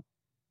Slender Man.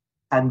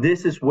 And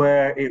this is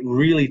where it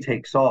really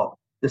takes off.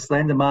 The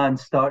Slender Man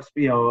starts,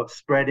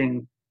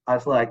 spreading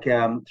as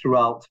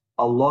throughout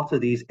a lot of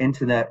these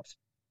internet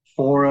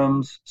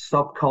forums,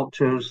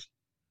 subcultures,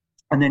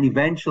 and then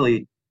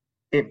eventually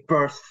it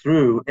burst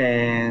through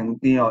in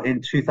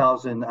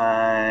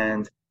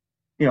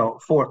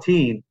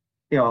 2014,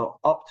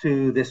 up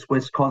to this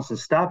Wisconsin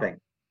stabbing.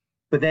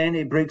 But then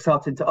it breaks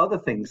out into other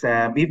things.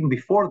 Even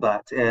before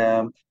that,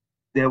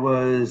 there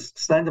was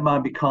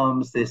Slenderman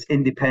becomes this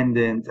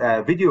independent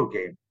video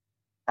game.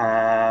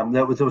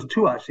 There was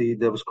 2 actually.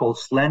 There was called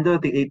Slender: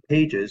 The 8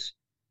 Pages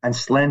and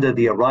Slender: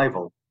 The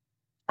Arrival.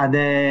 And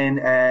then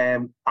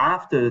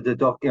after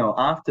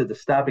the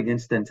stabbing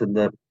incident and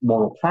the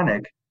moral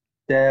panic,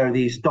 there are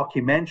these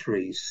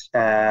documentaries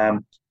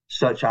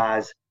such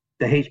as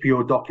the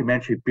HBO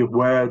documentary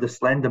Beware the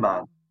Slender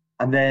Man,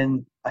 and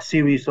then a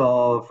series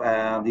of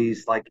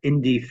these like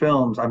indie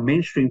films and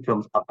mainstream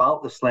films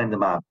about the Slender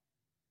Man.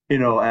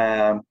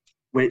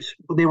 Which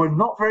they were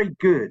not very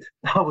good,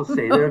 I will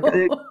say.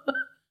 They're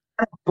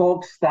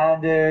bog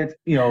standard,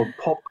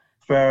 pop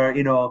fair,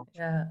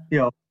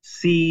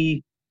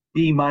 C,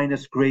 B-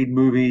 grade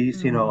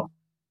movies,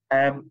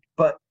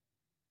 but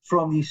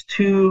from these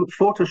 2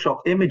 Photoshop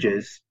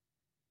images,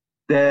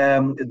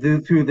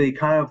 through the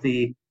kind of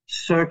the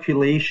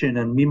circulation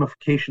and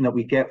memification that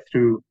we get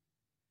through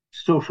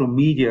social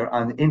media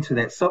and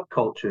internet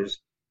subcultures,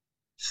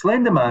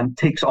 Slenderman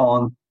takes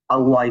on a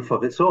life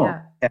of its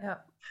own. Yeah.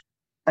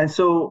 And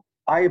so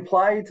I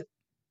applied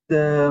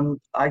the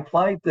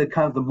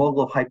kind of the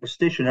model of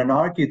hyperstition and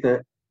argued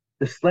that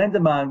the Slender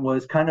Man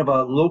was kind of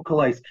a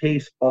localized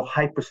case of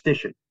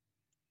hyperstition.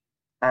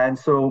 And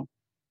so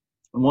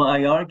what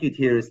I argued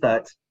here is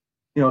that,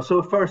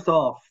 so first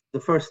off, the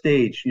first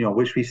stage,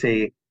 which we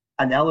say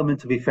an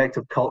element of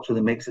effective culture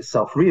that makes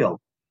itself real.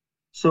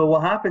 So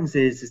what happens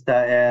is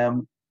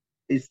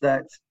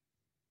that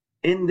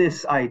in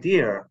this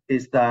idea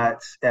is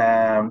that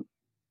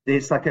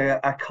it's like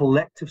a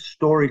collective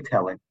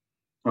storytelling,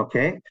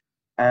 okay?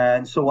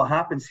 And so what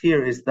happens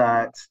here is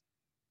that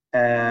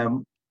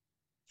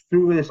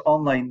through this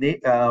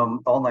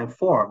online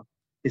form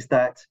is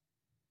that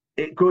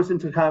it goes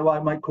into kind of what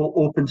I might call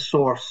open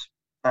source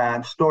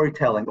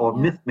storytelling or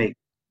myth making.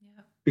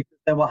 Yeah. Because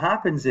then what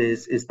happens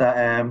is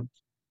that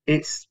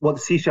it's what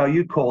the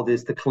CCRU called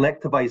is the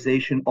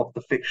collectivization of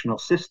the fictional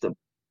system.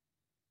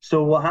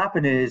 So what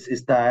happened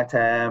is that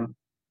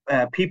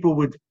people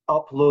would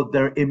upload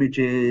their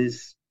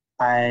images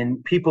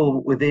and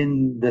people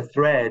within the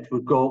thread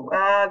would go,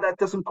 that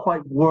doesn't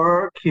quite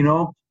work,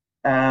 it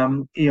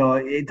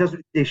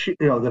doesn't. They should,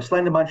 the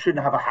Slenderman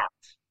shouldn't have a hat,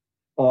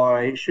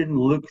 or it shouldn't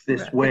look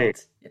this way.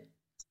 Yeah.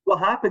 What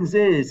happens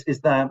is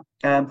that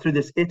through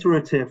this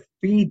iterative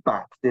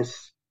feedback,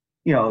 this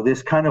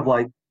kind of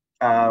like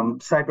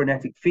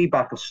cybernetic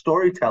feedback of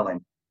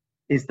storytelling,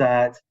 is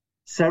that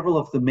several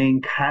of the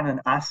main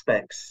canon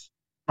aspects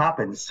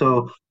happen.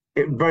 So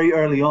very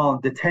early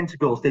on, the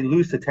tentacles, they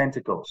lose the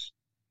tentacles.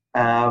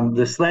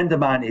 The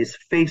Slenderman is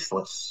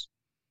faceless.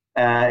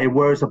 It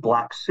wears a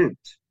black suit.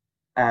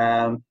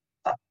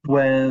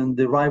 When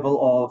the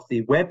arrival of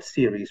the web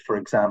series, for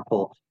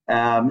example,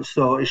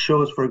 so it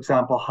shows, for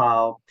example,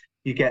 how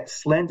you get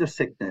slender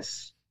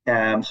sickness.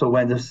 So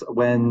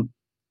when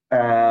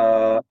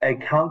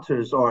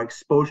encounters or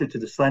exposure to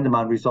the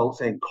Slenderman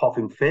results in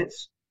coughing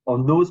fits or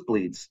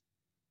nosebleeds,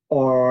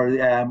 or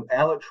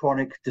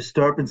electronic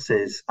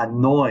disturbances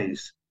and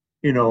noise,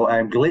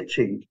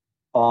 glitching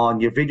on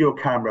your video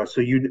camera.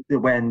 So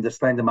when the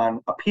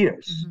Slenderman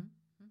appears,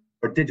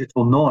 or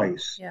digital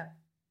noise. Yeah.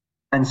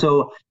 And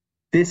so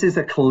this is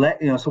a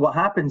collect. So what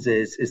happens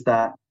is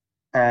that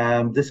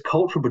this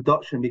cultural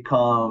production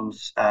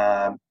becomes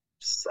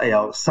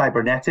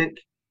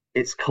cybernetic.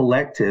 It's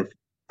collective,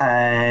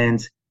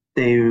 and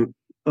they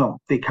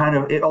kind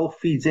of, it all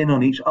feeds in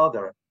on each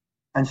other.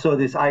 And so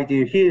this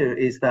idea here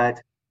is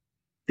that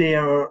they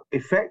are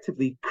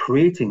effectively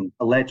creating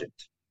a legend,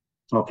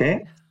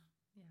 okay?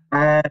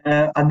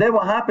 And then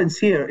what happens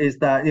here is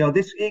that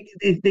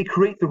they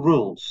create the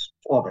rules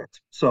of it.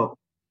 So,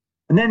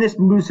 and then this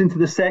moves into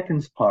the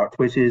second part,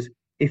 which is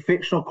a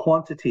fictional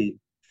quantity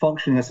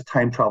functioning as a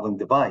time traveling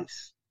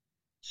device.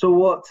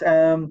 So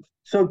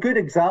so a good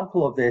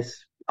example of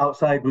this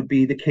outside would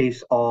be the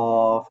case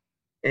of,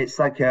 it's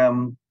like a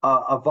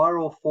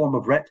viral form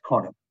of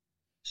retconning.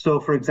 So,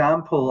 for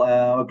example,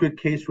 a good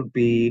case would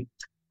be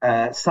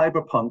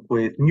cyberpunk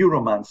with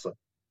Neuromancer.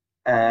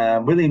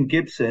 William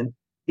Gibson,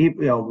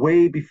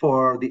 way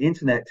before the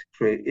internet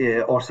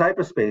or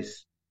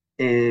cyberspace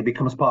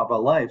becomes part of our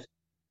lives,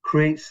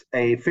 creates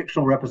a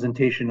fictional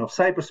representation of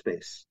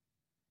cyberspace.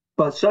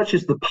 But such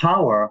is the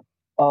power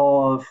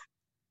of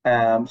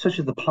the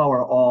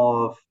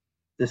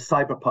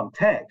cyberpunk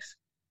text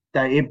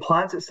that it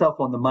implants itself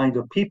on the mind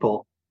of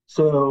people.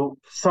 So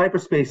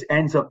cyberspace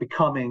ends up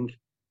becoming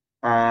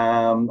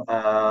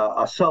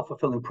a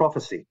self-fulfilling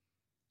prophecy.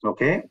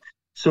 Okay,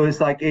 so it's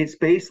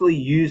basically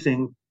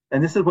using,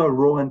 and this is where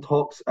Rowan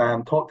talked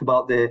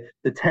about the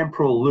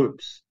temporal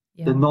loops,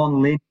 the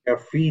non-linear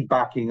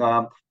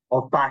feedbacking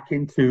of back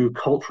into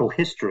cultural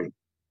history.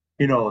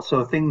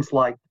 So things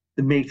like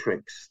The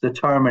Matrix, The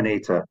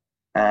Terminator,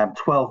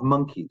 12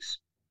 Monkeys.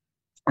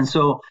 And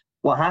so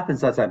what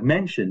happens, as I've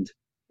mentioned,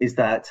 is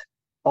that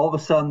all of a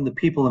sudden the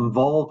people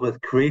involved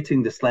with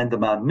creating the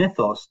Slenderman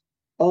mythos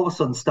all of a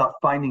sudden start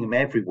finding him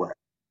everywhere.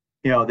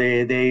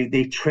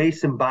 They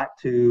trace him back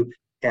to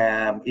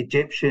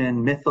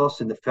Egyptian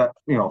mythos in the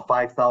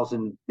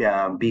 5000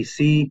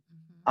 BC,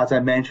 as I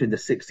mentioned, the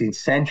 16th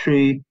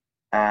century,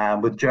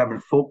 with German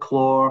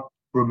folklore,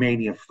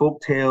 Romanian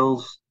folk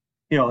tales.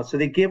 So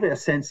they give it a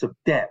sense of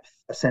depth,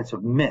 a sense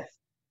of myth.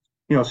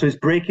 So it's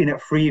breaking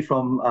it free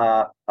from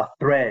a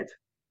thread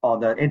on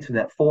the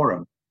internet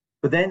forum.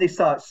 But then they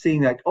start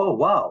seeing like, oh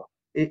wow,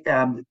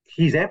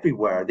 he's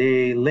everywhere.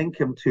 They link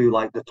him to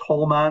like the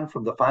Tall Man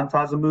from the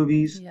Phantasm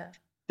movies,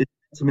 the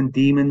Gentleman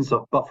Demons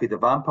of Buffy the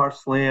Vampire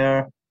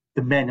Slayer,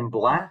 the Men in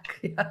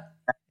Black,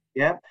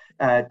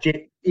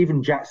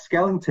 even Jack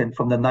Skellington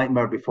from The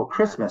Nightmare Before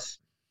Christmas.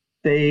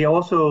 They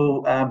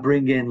also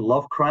bring in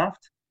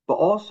Lovecraft, but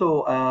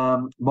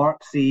also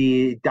Mark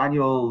C.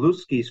 Daniel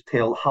Lusky's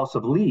tale House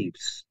of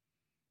Leaves.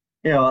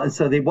 And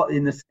so they,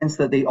 in the sense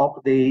that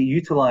they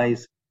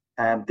utilize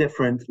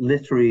different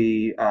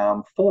literary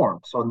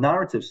forms or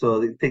narratives.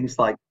 So things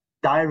like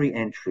diary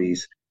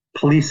entries,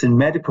 police and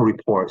medical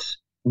reports,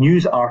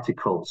 news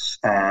articles,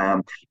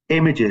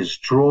 images,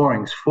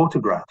 drawings,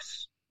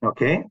 photographs.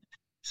 Okay,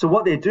 so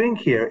what they're doing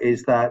here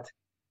is that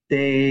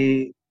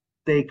they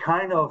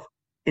kind of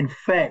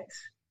infect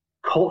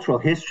cultural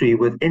history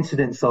with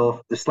incidents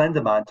of the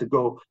Slenderman to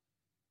go,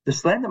 the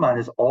Slenderman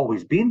has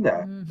always been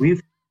there.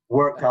 We've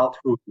worked out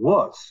who he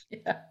was.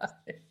 That's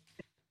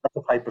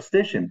a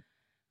hyperstition.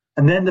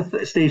 And then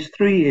the stage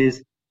 3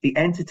 is the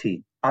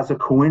entity as a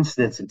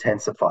coincidence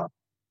intensified.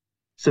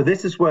 So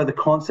this is where the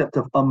concept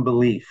of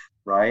unbelief,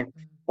 right,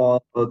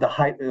 or the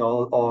hype,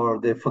 or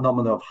the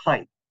phenomenon of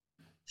hype.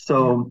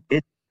 So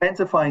it's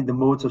intensifying the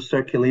modes of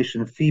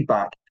circulation and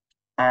feedback,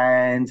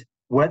 and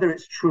whether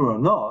it's true or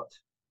not,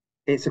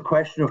 it's a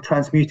question of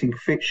transmuting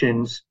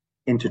fictions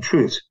into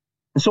truths.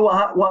 And so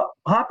what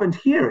happened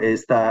here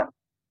is that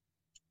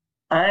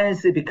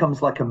as it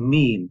becomes like a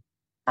meme,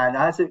 and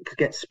as it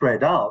gets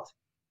spread out,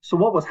 so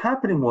what was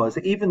happening was,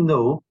 even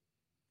though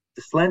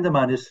the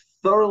Slenderman is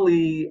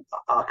thoroughly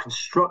a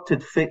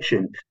constructed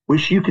fiction,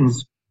 which you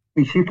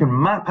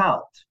can map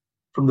out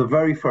from the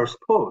very first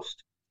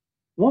post,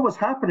 what was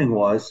happening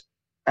was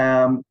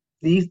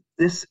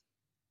this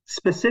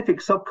specific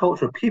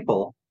subculture of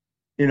people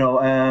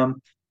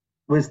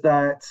was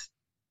that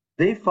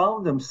they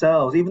found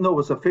themselves, even though it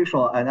was a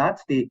fictional an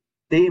entity,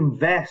 they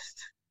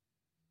invest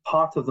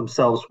part of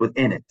themselves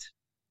within it.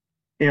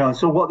 And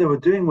so what they were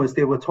doing was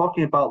they were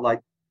talking about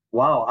like,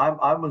 wow,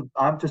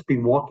 I'm just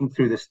been walking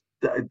through this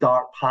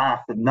dark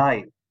path at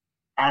night,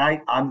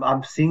 and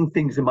I'm seeing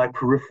things in my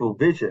peripheral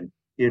vision.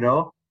 They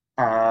were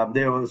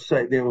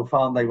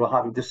found they were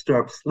having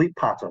disturbed sleep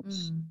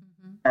patterns.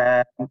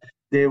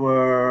 They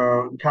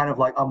were kind of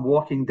like, I'm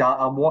walking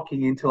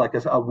into like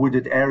a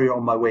wooded area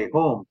on my way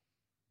home,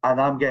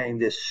 and I'm getting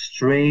this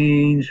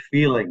strange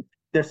feeling.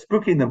 They're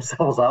spooking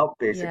themselves out,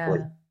 basically.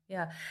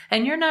 Yeah.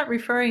 And you're not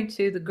referring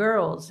to the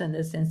girls in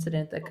this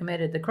incident that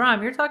committed the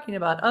crime. You're talking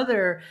about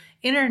other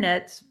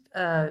internet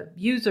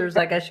users,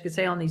 I guess you could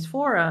say, on these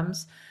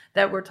forums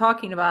that were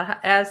talking about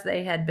as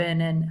they had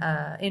been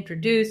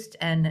introduced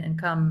and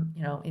come,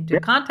 into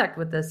contact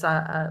with this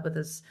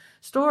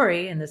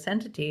story and this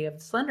entity of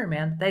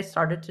Slenderman. They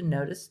started to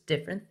notice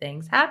different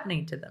things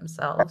happening to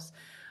themselves,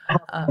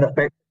 and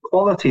affect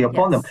quality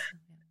upon them.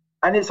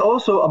 And it's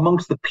also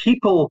amongst the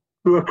people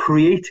who are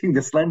creating the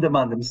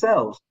Slenderman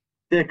themselves.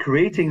 They're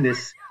creating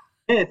this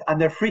myth and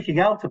they're freaking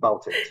out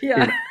about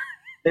it.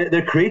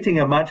 They're creating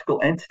a magical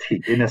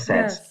entity in a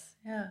sense.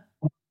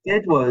 What I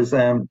did was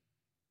in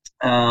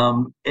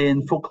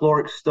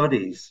folkloric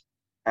studies,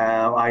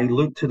 I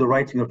looked to the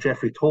writing of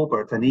Jeffrey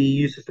Tolbert, and he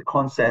uses the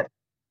concept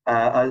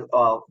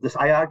of this.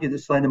 I argue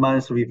that Slenderman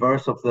is the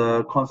reverse of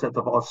the concept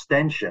of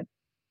ostension,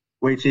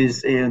 which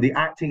is the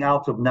acting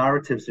out of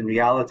narratives in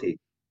reality.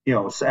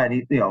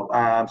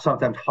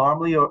 Sometimes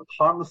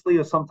harmlessly,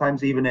 or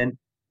sometimes even in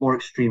more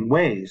extreme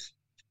ways.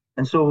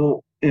 And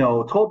so,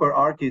 Tolbert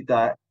argued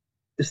that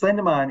the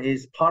Slenderman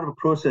is part of a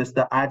process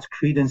that adds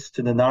credence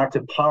to the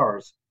narrative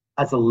powers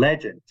as a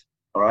legend.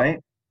 All right,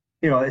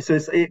 so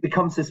it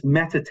becomes this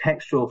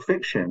metatextual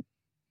fiction.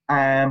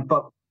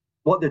 But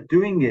what they're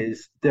doing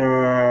is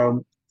they're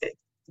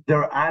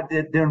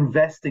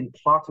investing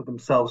part of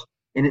themselves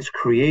in its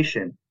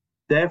creation.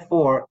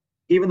 Therefore,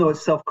 even though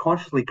it's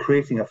self-consciously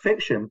creating a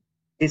fiction,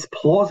 its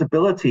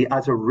plausibility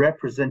as a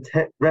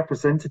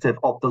representative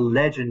of the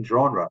legend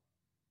genre.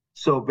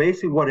 So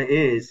basically what it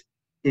is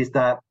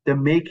that they're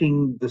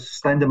making the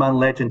Slenderman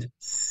legend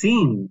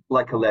seem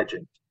like a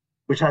legend,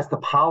 which has the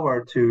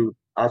power to,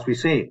 as we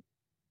say,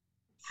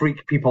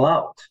 freak people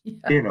out,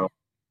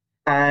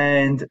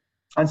 And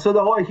so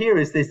the whole here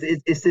is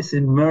this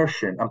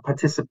immersion and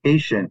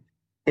participation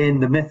in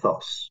the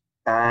mythos.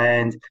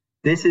 And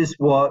this is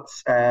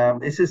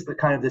the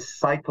kind of this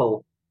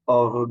cycle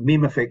of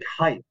memific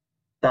hype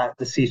that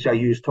the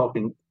CCRU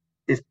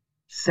is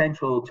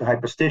central to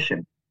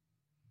hyperstition.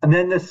 And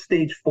then there's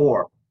stage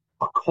 4,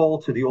 a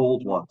call to the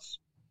old ones,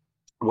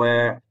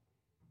 where,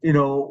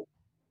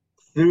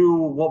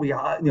 through what we,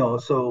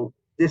 so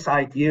this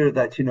idea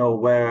that,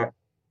 where,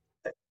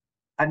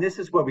 and this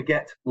is where we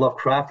get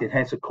Lovecraftian,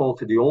 hence a call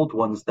to the old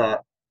ones,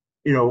 that,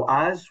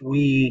 as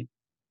we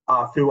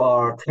through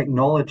our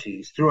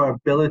technologies, through our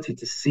ability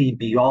to see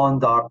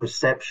beyond our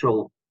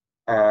perceptual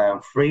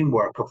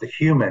framework of the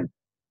human,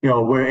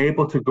 we're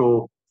able to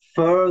go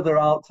further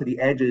out to the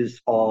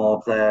edges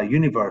of the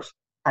universe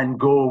and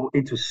go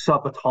into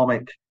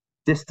subatomic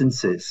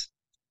distances.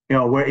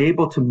 We're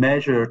able to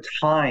measure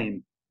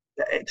time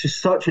to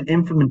such an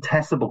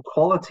infinitesimal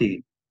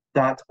quality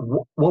that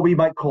what we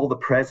might call the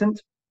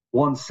present,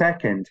 1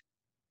 second,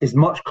 is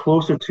much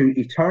closer to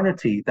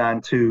eternity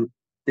than to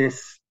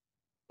this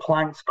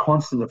Planck's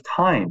constant of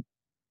time.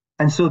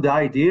 And so the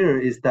idea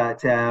is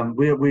that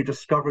we're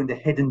discovering the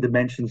hidden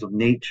dimensions of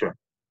nature.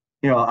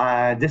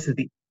 This is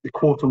the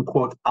quote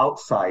unquote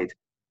outside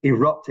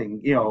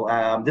erupting.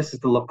 This is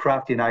the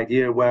Lovecraftian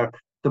idea where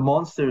the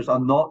monsters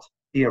are not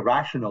the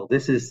irrational.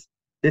 This is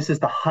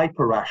the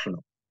hyper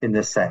rational in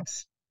this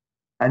sense.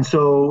 And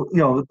so,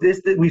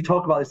 we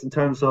talk about this in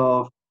terms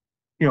of,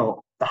 the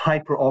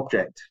hyper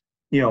object,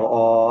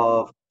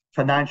 of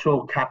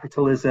financial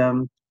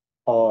capitalism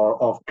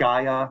or of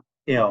Gaia,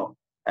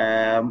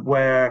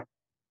 where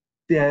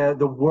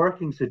the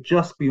workings are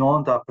just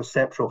beyond our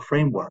perceptual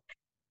framework.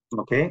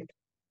 Okay,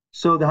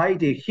 so the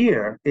idea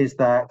here is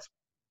that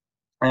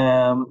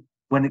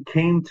when it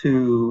came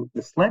to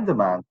the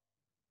Slenderman,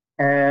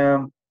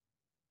 I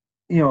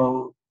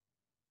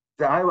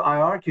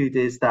argued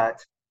is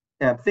that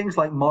things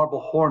like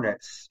Marble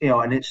Hornets,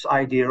 and its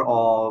idea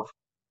of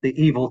the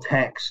evil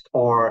text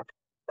or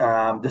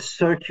the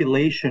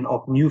circulation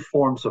of new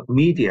forms of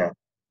media,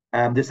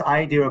 this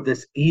idea of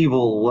this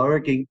evil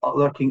lurking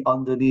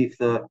underneath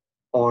the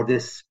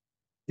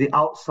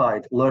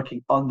outside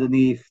lurking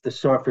underneath the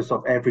surface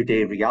of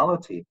everyday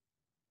reality.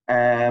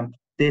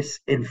 This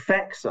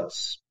infects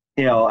us,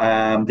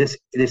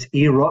 this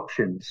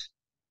eruptions,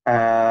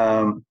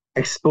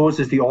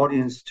 exposes the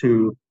audience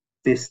to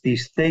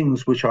these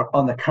things which are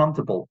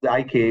unaccountable,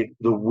 aka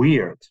the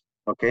weird.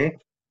 Okay,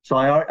 so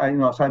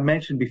I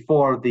mentioned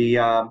before the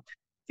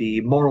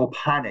moral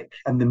panic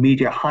and the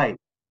media hype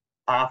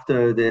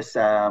after this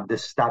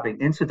stabbing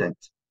incident,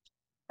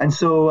 and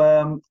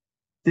so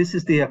this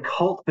is the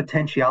occult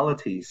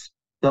potentialities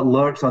that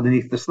lurks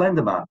underneath the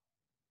Slenderman.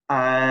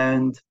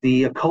 And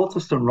the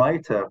occultist and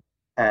writer,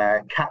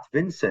 Kat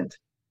Vincent,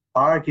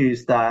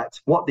 argues that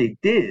what they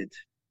did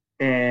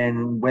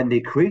when they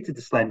created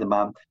the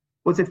Slenderman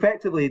was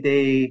effectively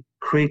they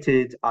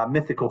created a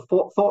mythical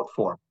thought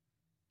form,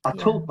 a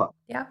tulpa.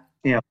 Yeah.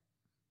 You know,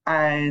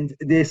 and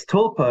this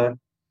tulpa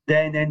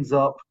then ends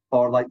up,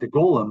 or like the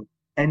golem,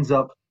 ends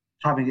up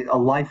having a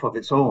life of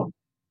its own.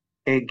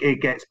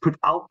 It gets put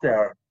out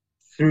there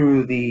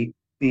through the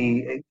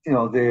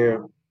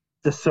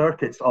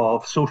circuits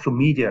of social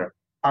media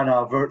and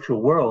our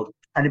virtual world,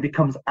 and it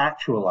becomes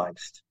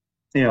actualized.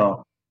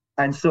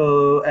 And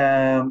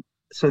so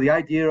so the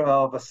idea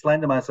of a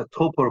Slenderman as a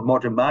tulpa of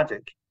modern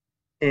magic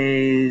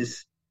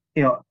is,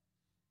 it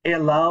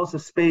allows a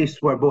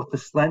space where both the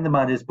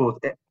Slenderman is both,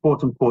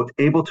 quote unquote,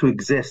 able to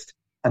exist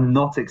and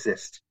not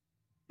exist.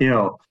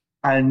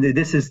 And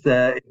this is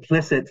the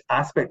implicit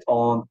aspect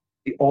on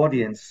the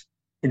audience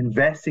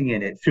investing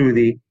in it through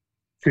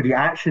the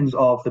actions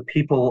of the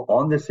people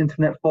on this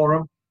internet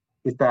forum,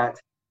 is that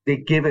they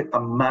give it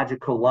a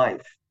magical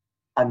life,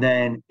 and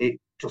then it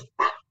just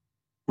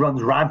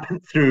runs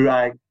rampant through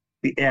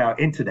the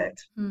internet.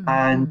 Mm-hmm.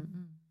 And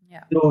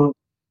so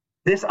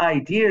this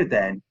idea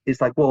then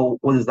is like, well,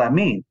 what does that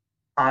mean?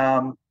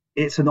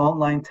 It's an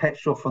online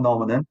textual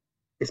phenomenon.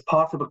 It's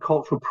part of a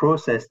cultural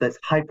process that's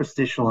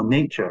hyperstitional in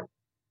nature.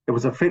 It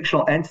was a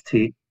fictional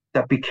entity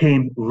that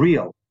became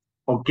real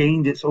or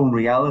gained its own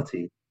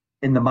reality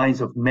in the minds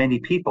of many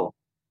people.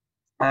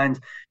 And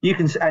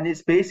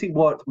it's basically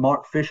what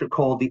Mark Fisher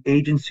called the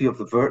agency of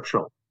the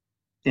virtual.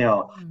 And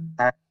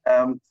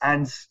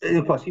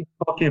of course, he's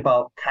talking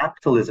about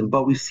capitalism,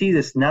 but we see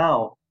this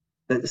now,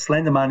 that the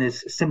Slenderman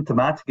is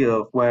symptomatic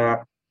of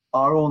where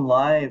our own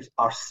lives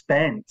are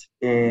spent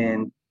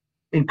in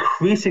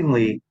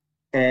increasingly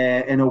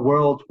in a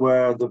world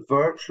where the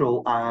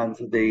virtual and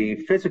the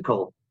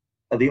physical,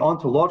 the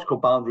ontological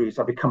boundaries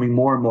are becoming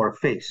more and more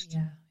effaced.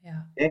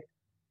 Okay?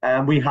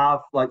 And we have,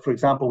 like, for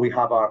example, we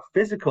have our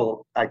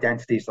physical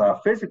identities and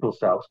our physical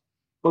selves,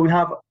 but we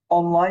have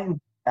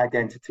online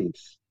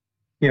identities,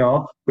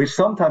 which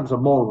sometimes are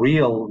more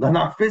real than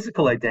our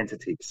physical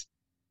identities.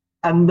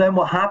 And then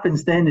what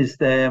happens then is,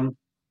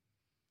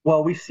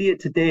 we see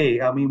it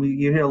today. I mean,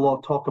 you hear a lot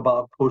of talk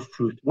about a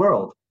post-truth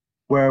world,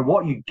 where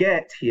what you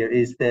get here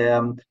is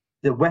the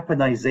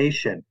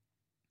weaponization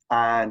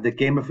and the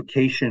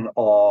gamification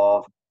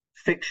of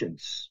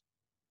fictions.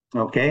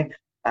 Okay,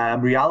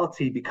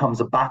 reality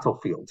becomes a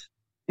battlefield.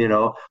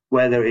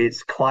 Whether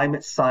it's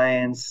climate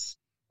science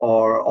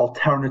or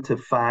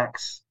alternative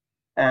facts,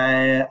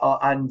 this,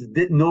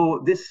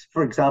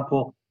 for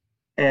example,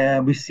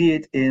 we see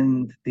it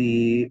in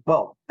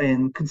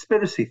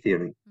conspiracy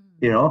theory.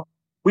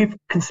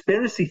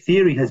 Conspiracy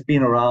theory has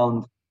been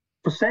around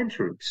for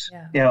centuries.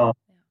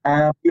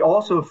 We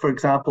also, for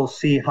example,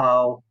 see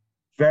how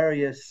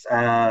various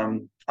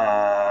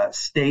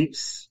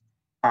states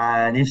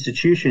and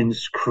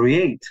institutions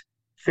create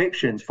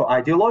fictions for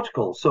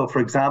ideological. So, for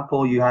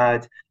example, you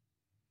had,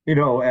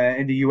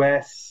 in the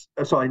US,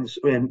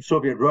 in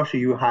Soviet Russia,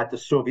 you had the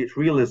Soviet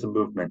realism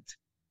movement.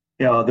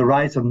 The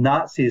rise of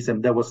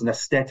Nazism, there was an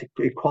aesthetic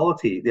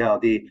equality,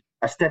 the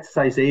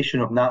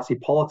aestheticization of Nazi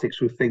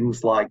politics with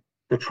things like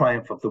the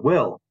triumph of the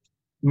will.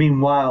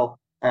 Meanwhile,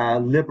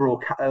 liberal,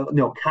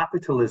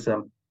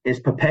 capitalism is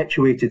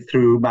perpetuated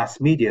through mass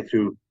media,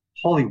 through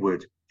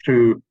Hollywood,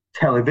 through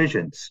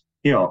televisions,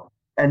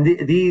 and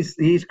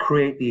these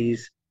create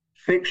these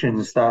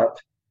fictions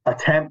that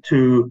attempt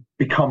to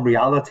become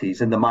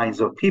realities in the minds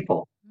of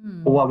people.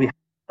 But what we have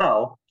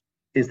now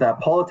is that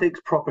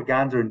politics,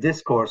 propaganda, and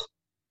discourse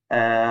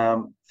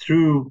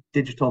through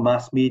digital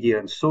mass media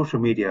and social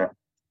media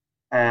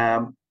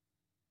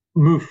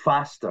move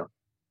faster.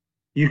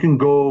 You can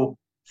go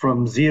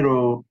from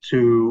zero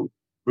to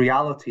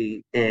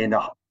reality in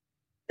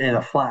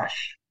a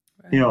flash,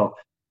 right.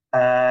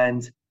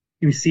 And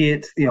you see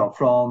it, we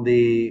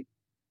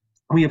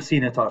have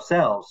seen it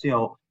ourselves,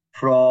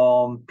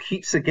 from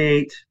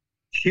Pizzagate.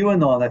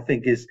 QAnon, I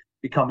think, is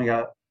becoming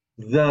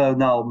the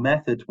now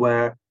method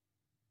where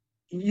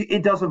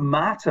it doesn't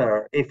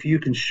matter if you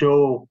can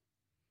show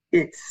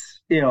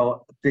it's,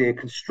 the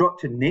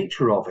constructed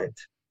nature of it,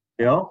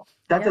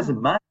 that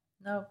doesn't matter.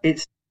 No.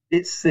 It's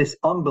this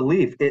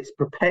unbelief. It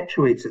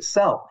perpetuates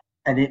itself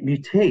and it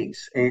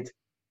mutates. It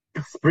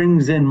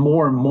brings in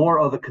more and more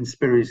other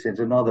conspiracies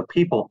and other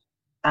people.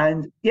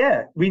 And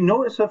we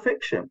know it's a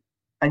fiction,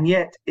 and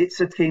yet it's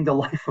attained a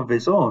life of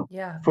its own,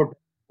 for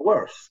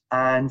worse.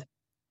 And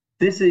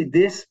this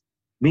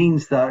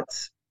means that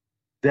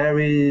there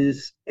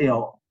is,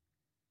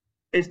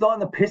 it's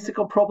not an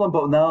epistical problem,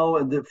 but now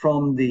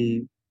from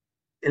the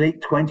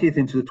late 20th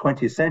into the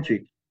 20th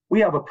century,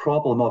 we have a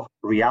problem of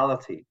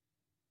reality.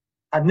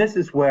 And this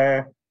is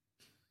where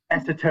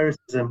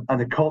esotericism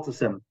and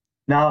occultism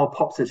now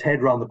pops its head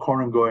around the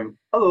corner and going,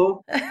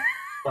 hello,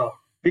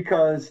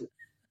 because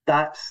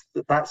that's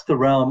the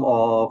realm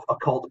of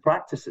occult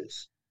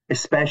practices,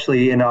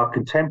 especially in our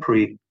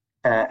contemporary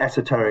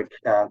esoteric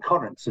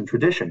currents and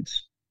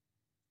traditions.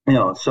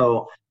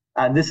 So,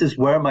 and this is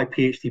where my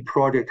PhD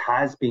project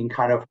has been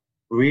kind of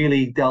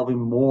really delving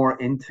more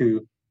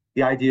into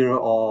the idea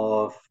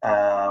of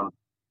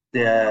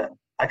the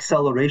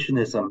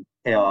accelerationism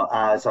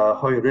as a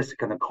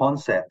heuristic and a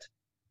concept,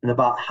 and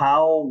about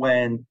how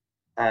when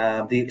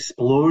the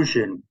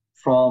explosion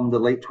from the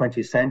late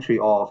 20th century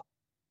of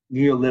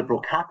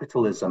neoliberal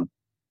capitalism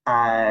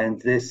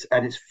and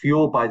it's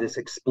fueled by this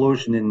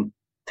explosion in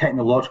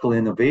technological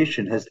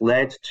innovation has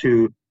led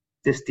to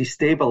this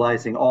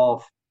destabilizing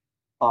of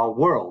our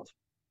world,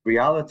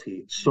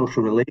 reality,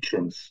 social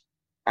relations,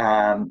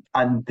 and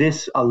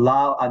this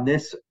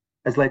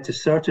has led to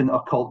certain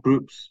occult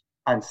groups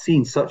and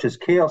scenes such as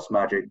Chaos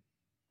Magic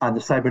and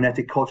the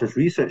Cybernetic Cultures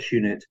Research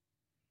Unit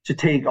to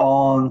take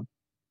on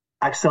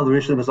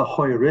acceleration as a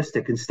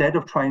heuristic instead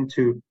of trying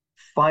to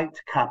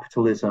fight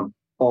capitalism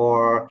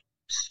or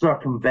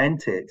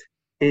circumvent it.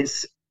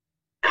 It's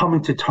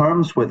coming to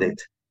terms with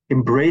it,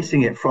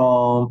 embracing it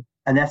from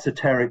an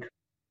esoteric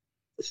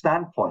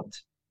standpoint,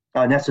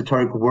 an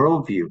esoteric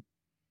worldview.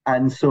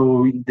 And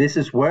so this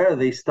is where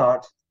they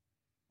start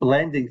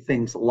blending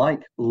things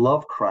like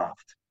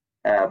Lovecraft,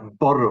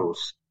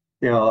 Burroughs.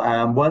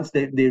 Once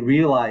they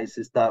realize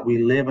is that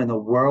we live in a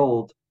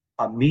world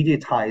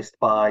mediatized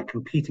by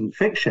competing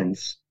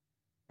fictions,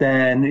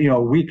 then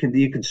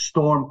you can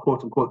storm,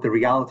 quote unquote, the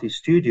reality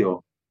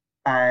studio,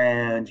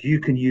 and you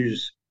can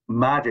use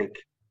magic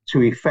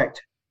to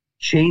effect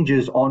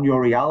changes on your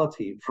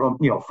reality from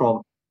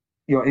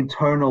your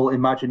internal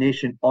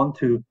imagination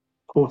onto,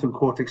 quote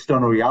unquote,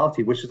 external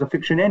reality, which is a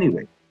fiction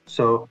anyway.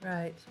 So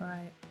right.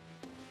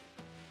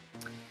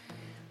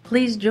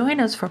 Please join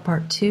us for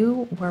part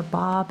 2, where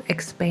Bob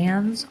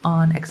expands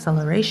on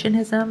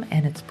accelerationism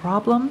and its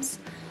problems,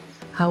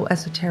 how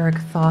esoteric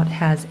thought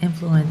has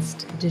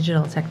influenced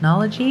digital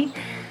technology,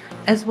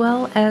 as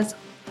well as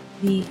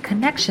the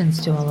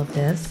connections to all of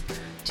this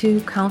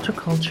to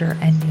counterculture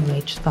and New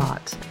Age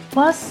thought.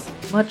 Plus,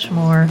 much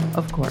more,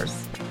 of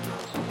course.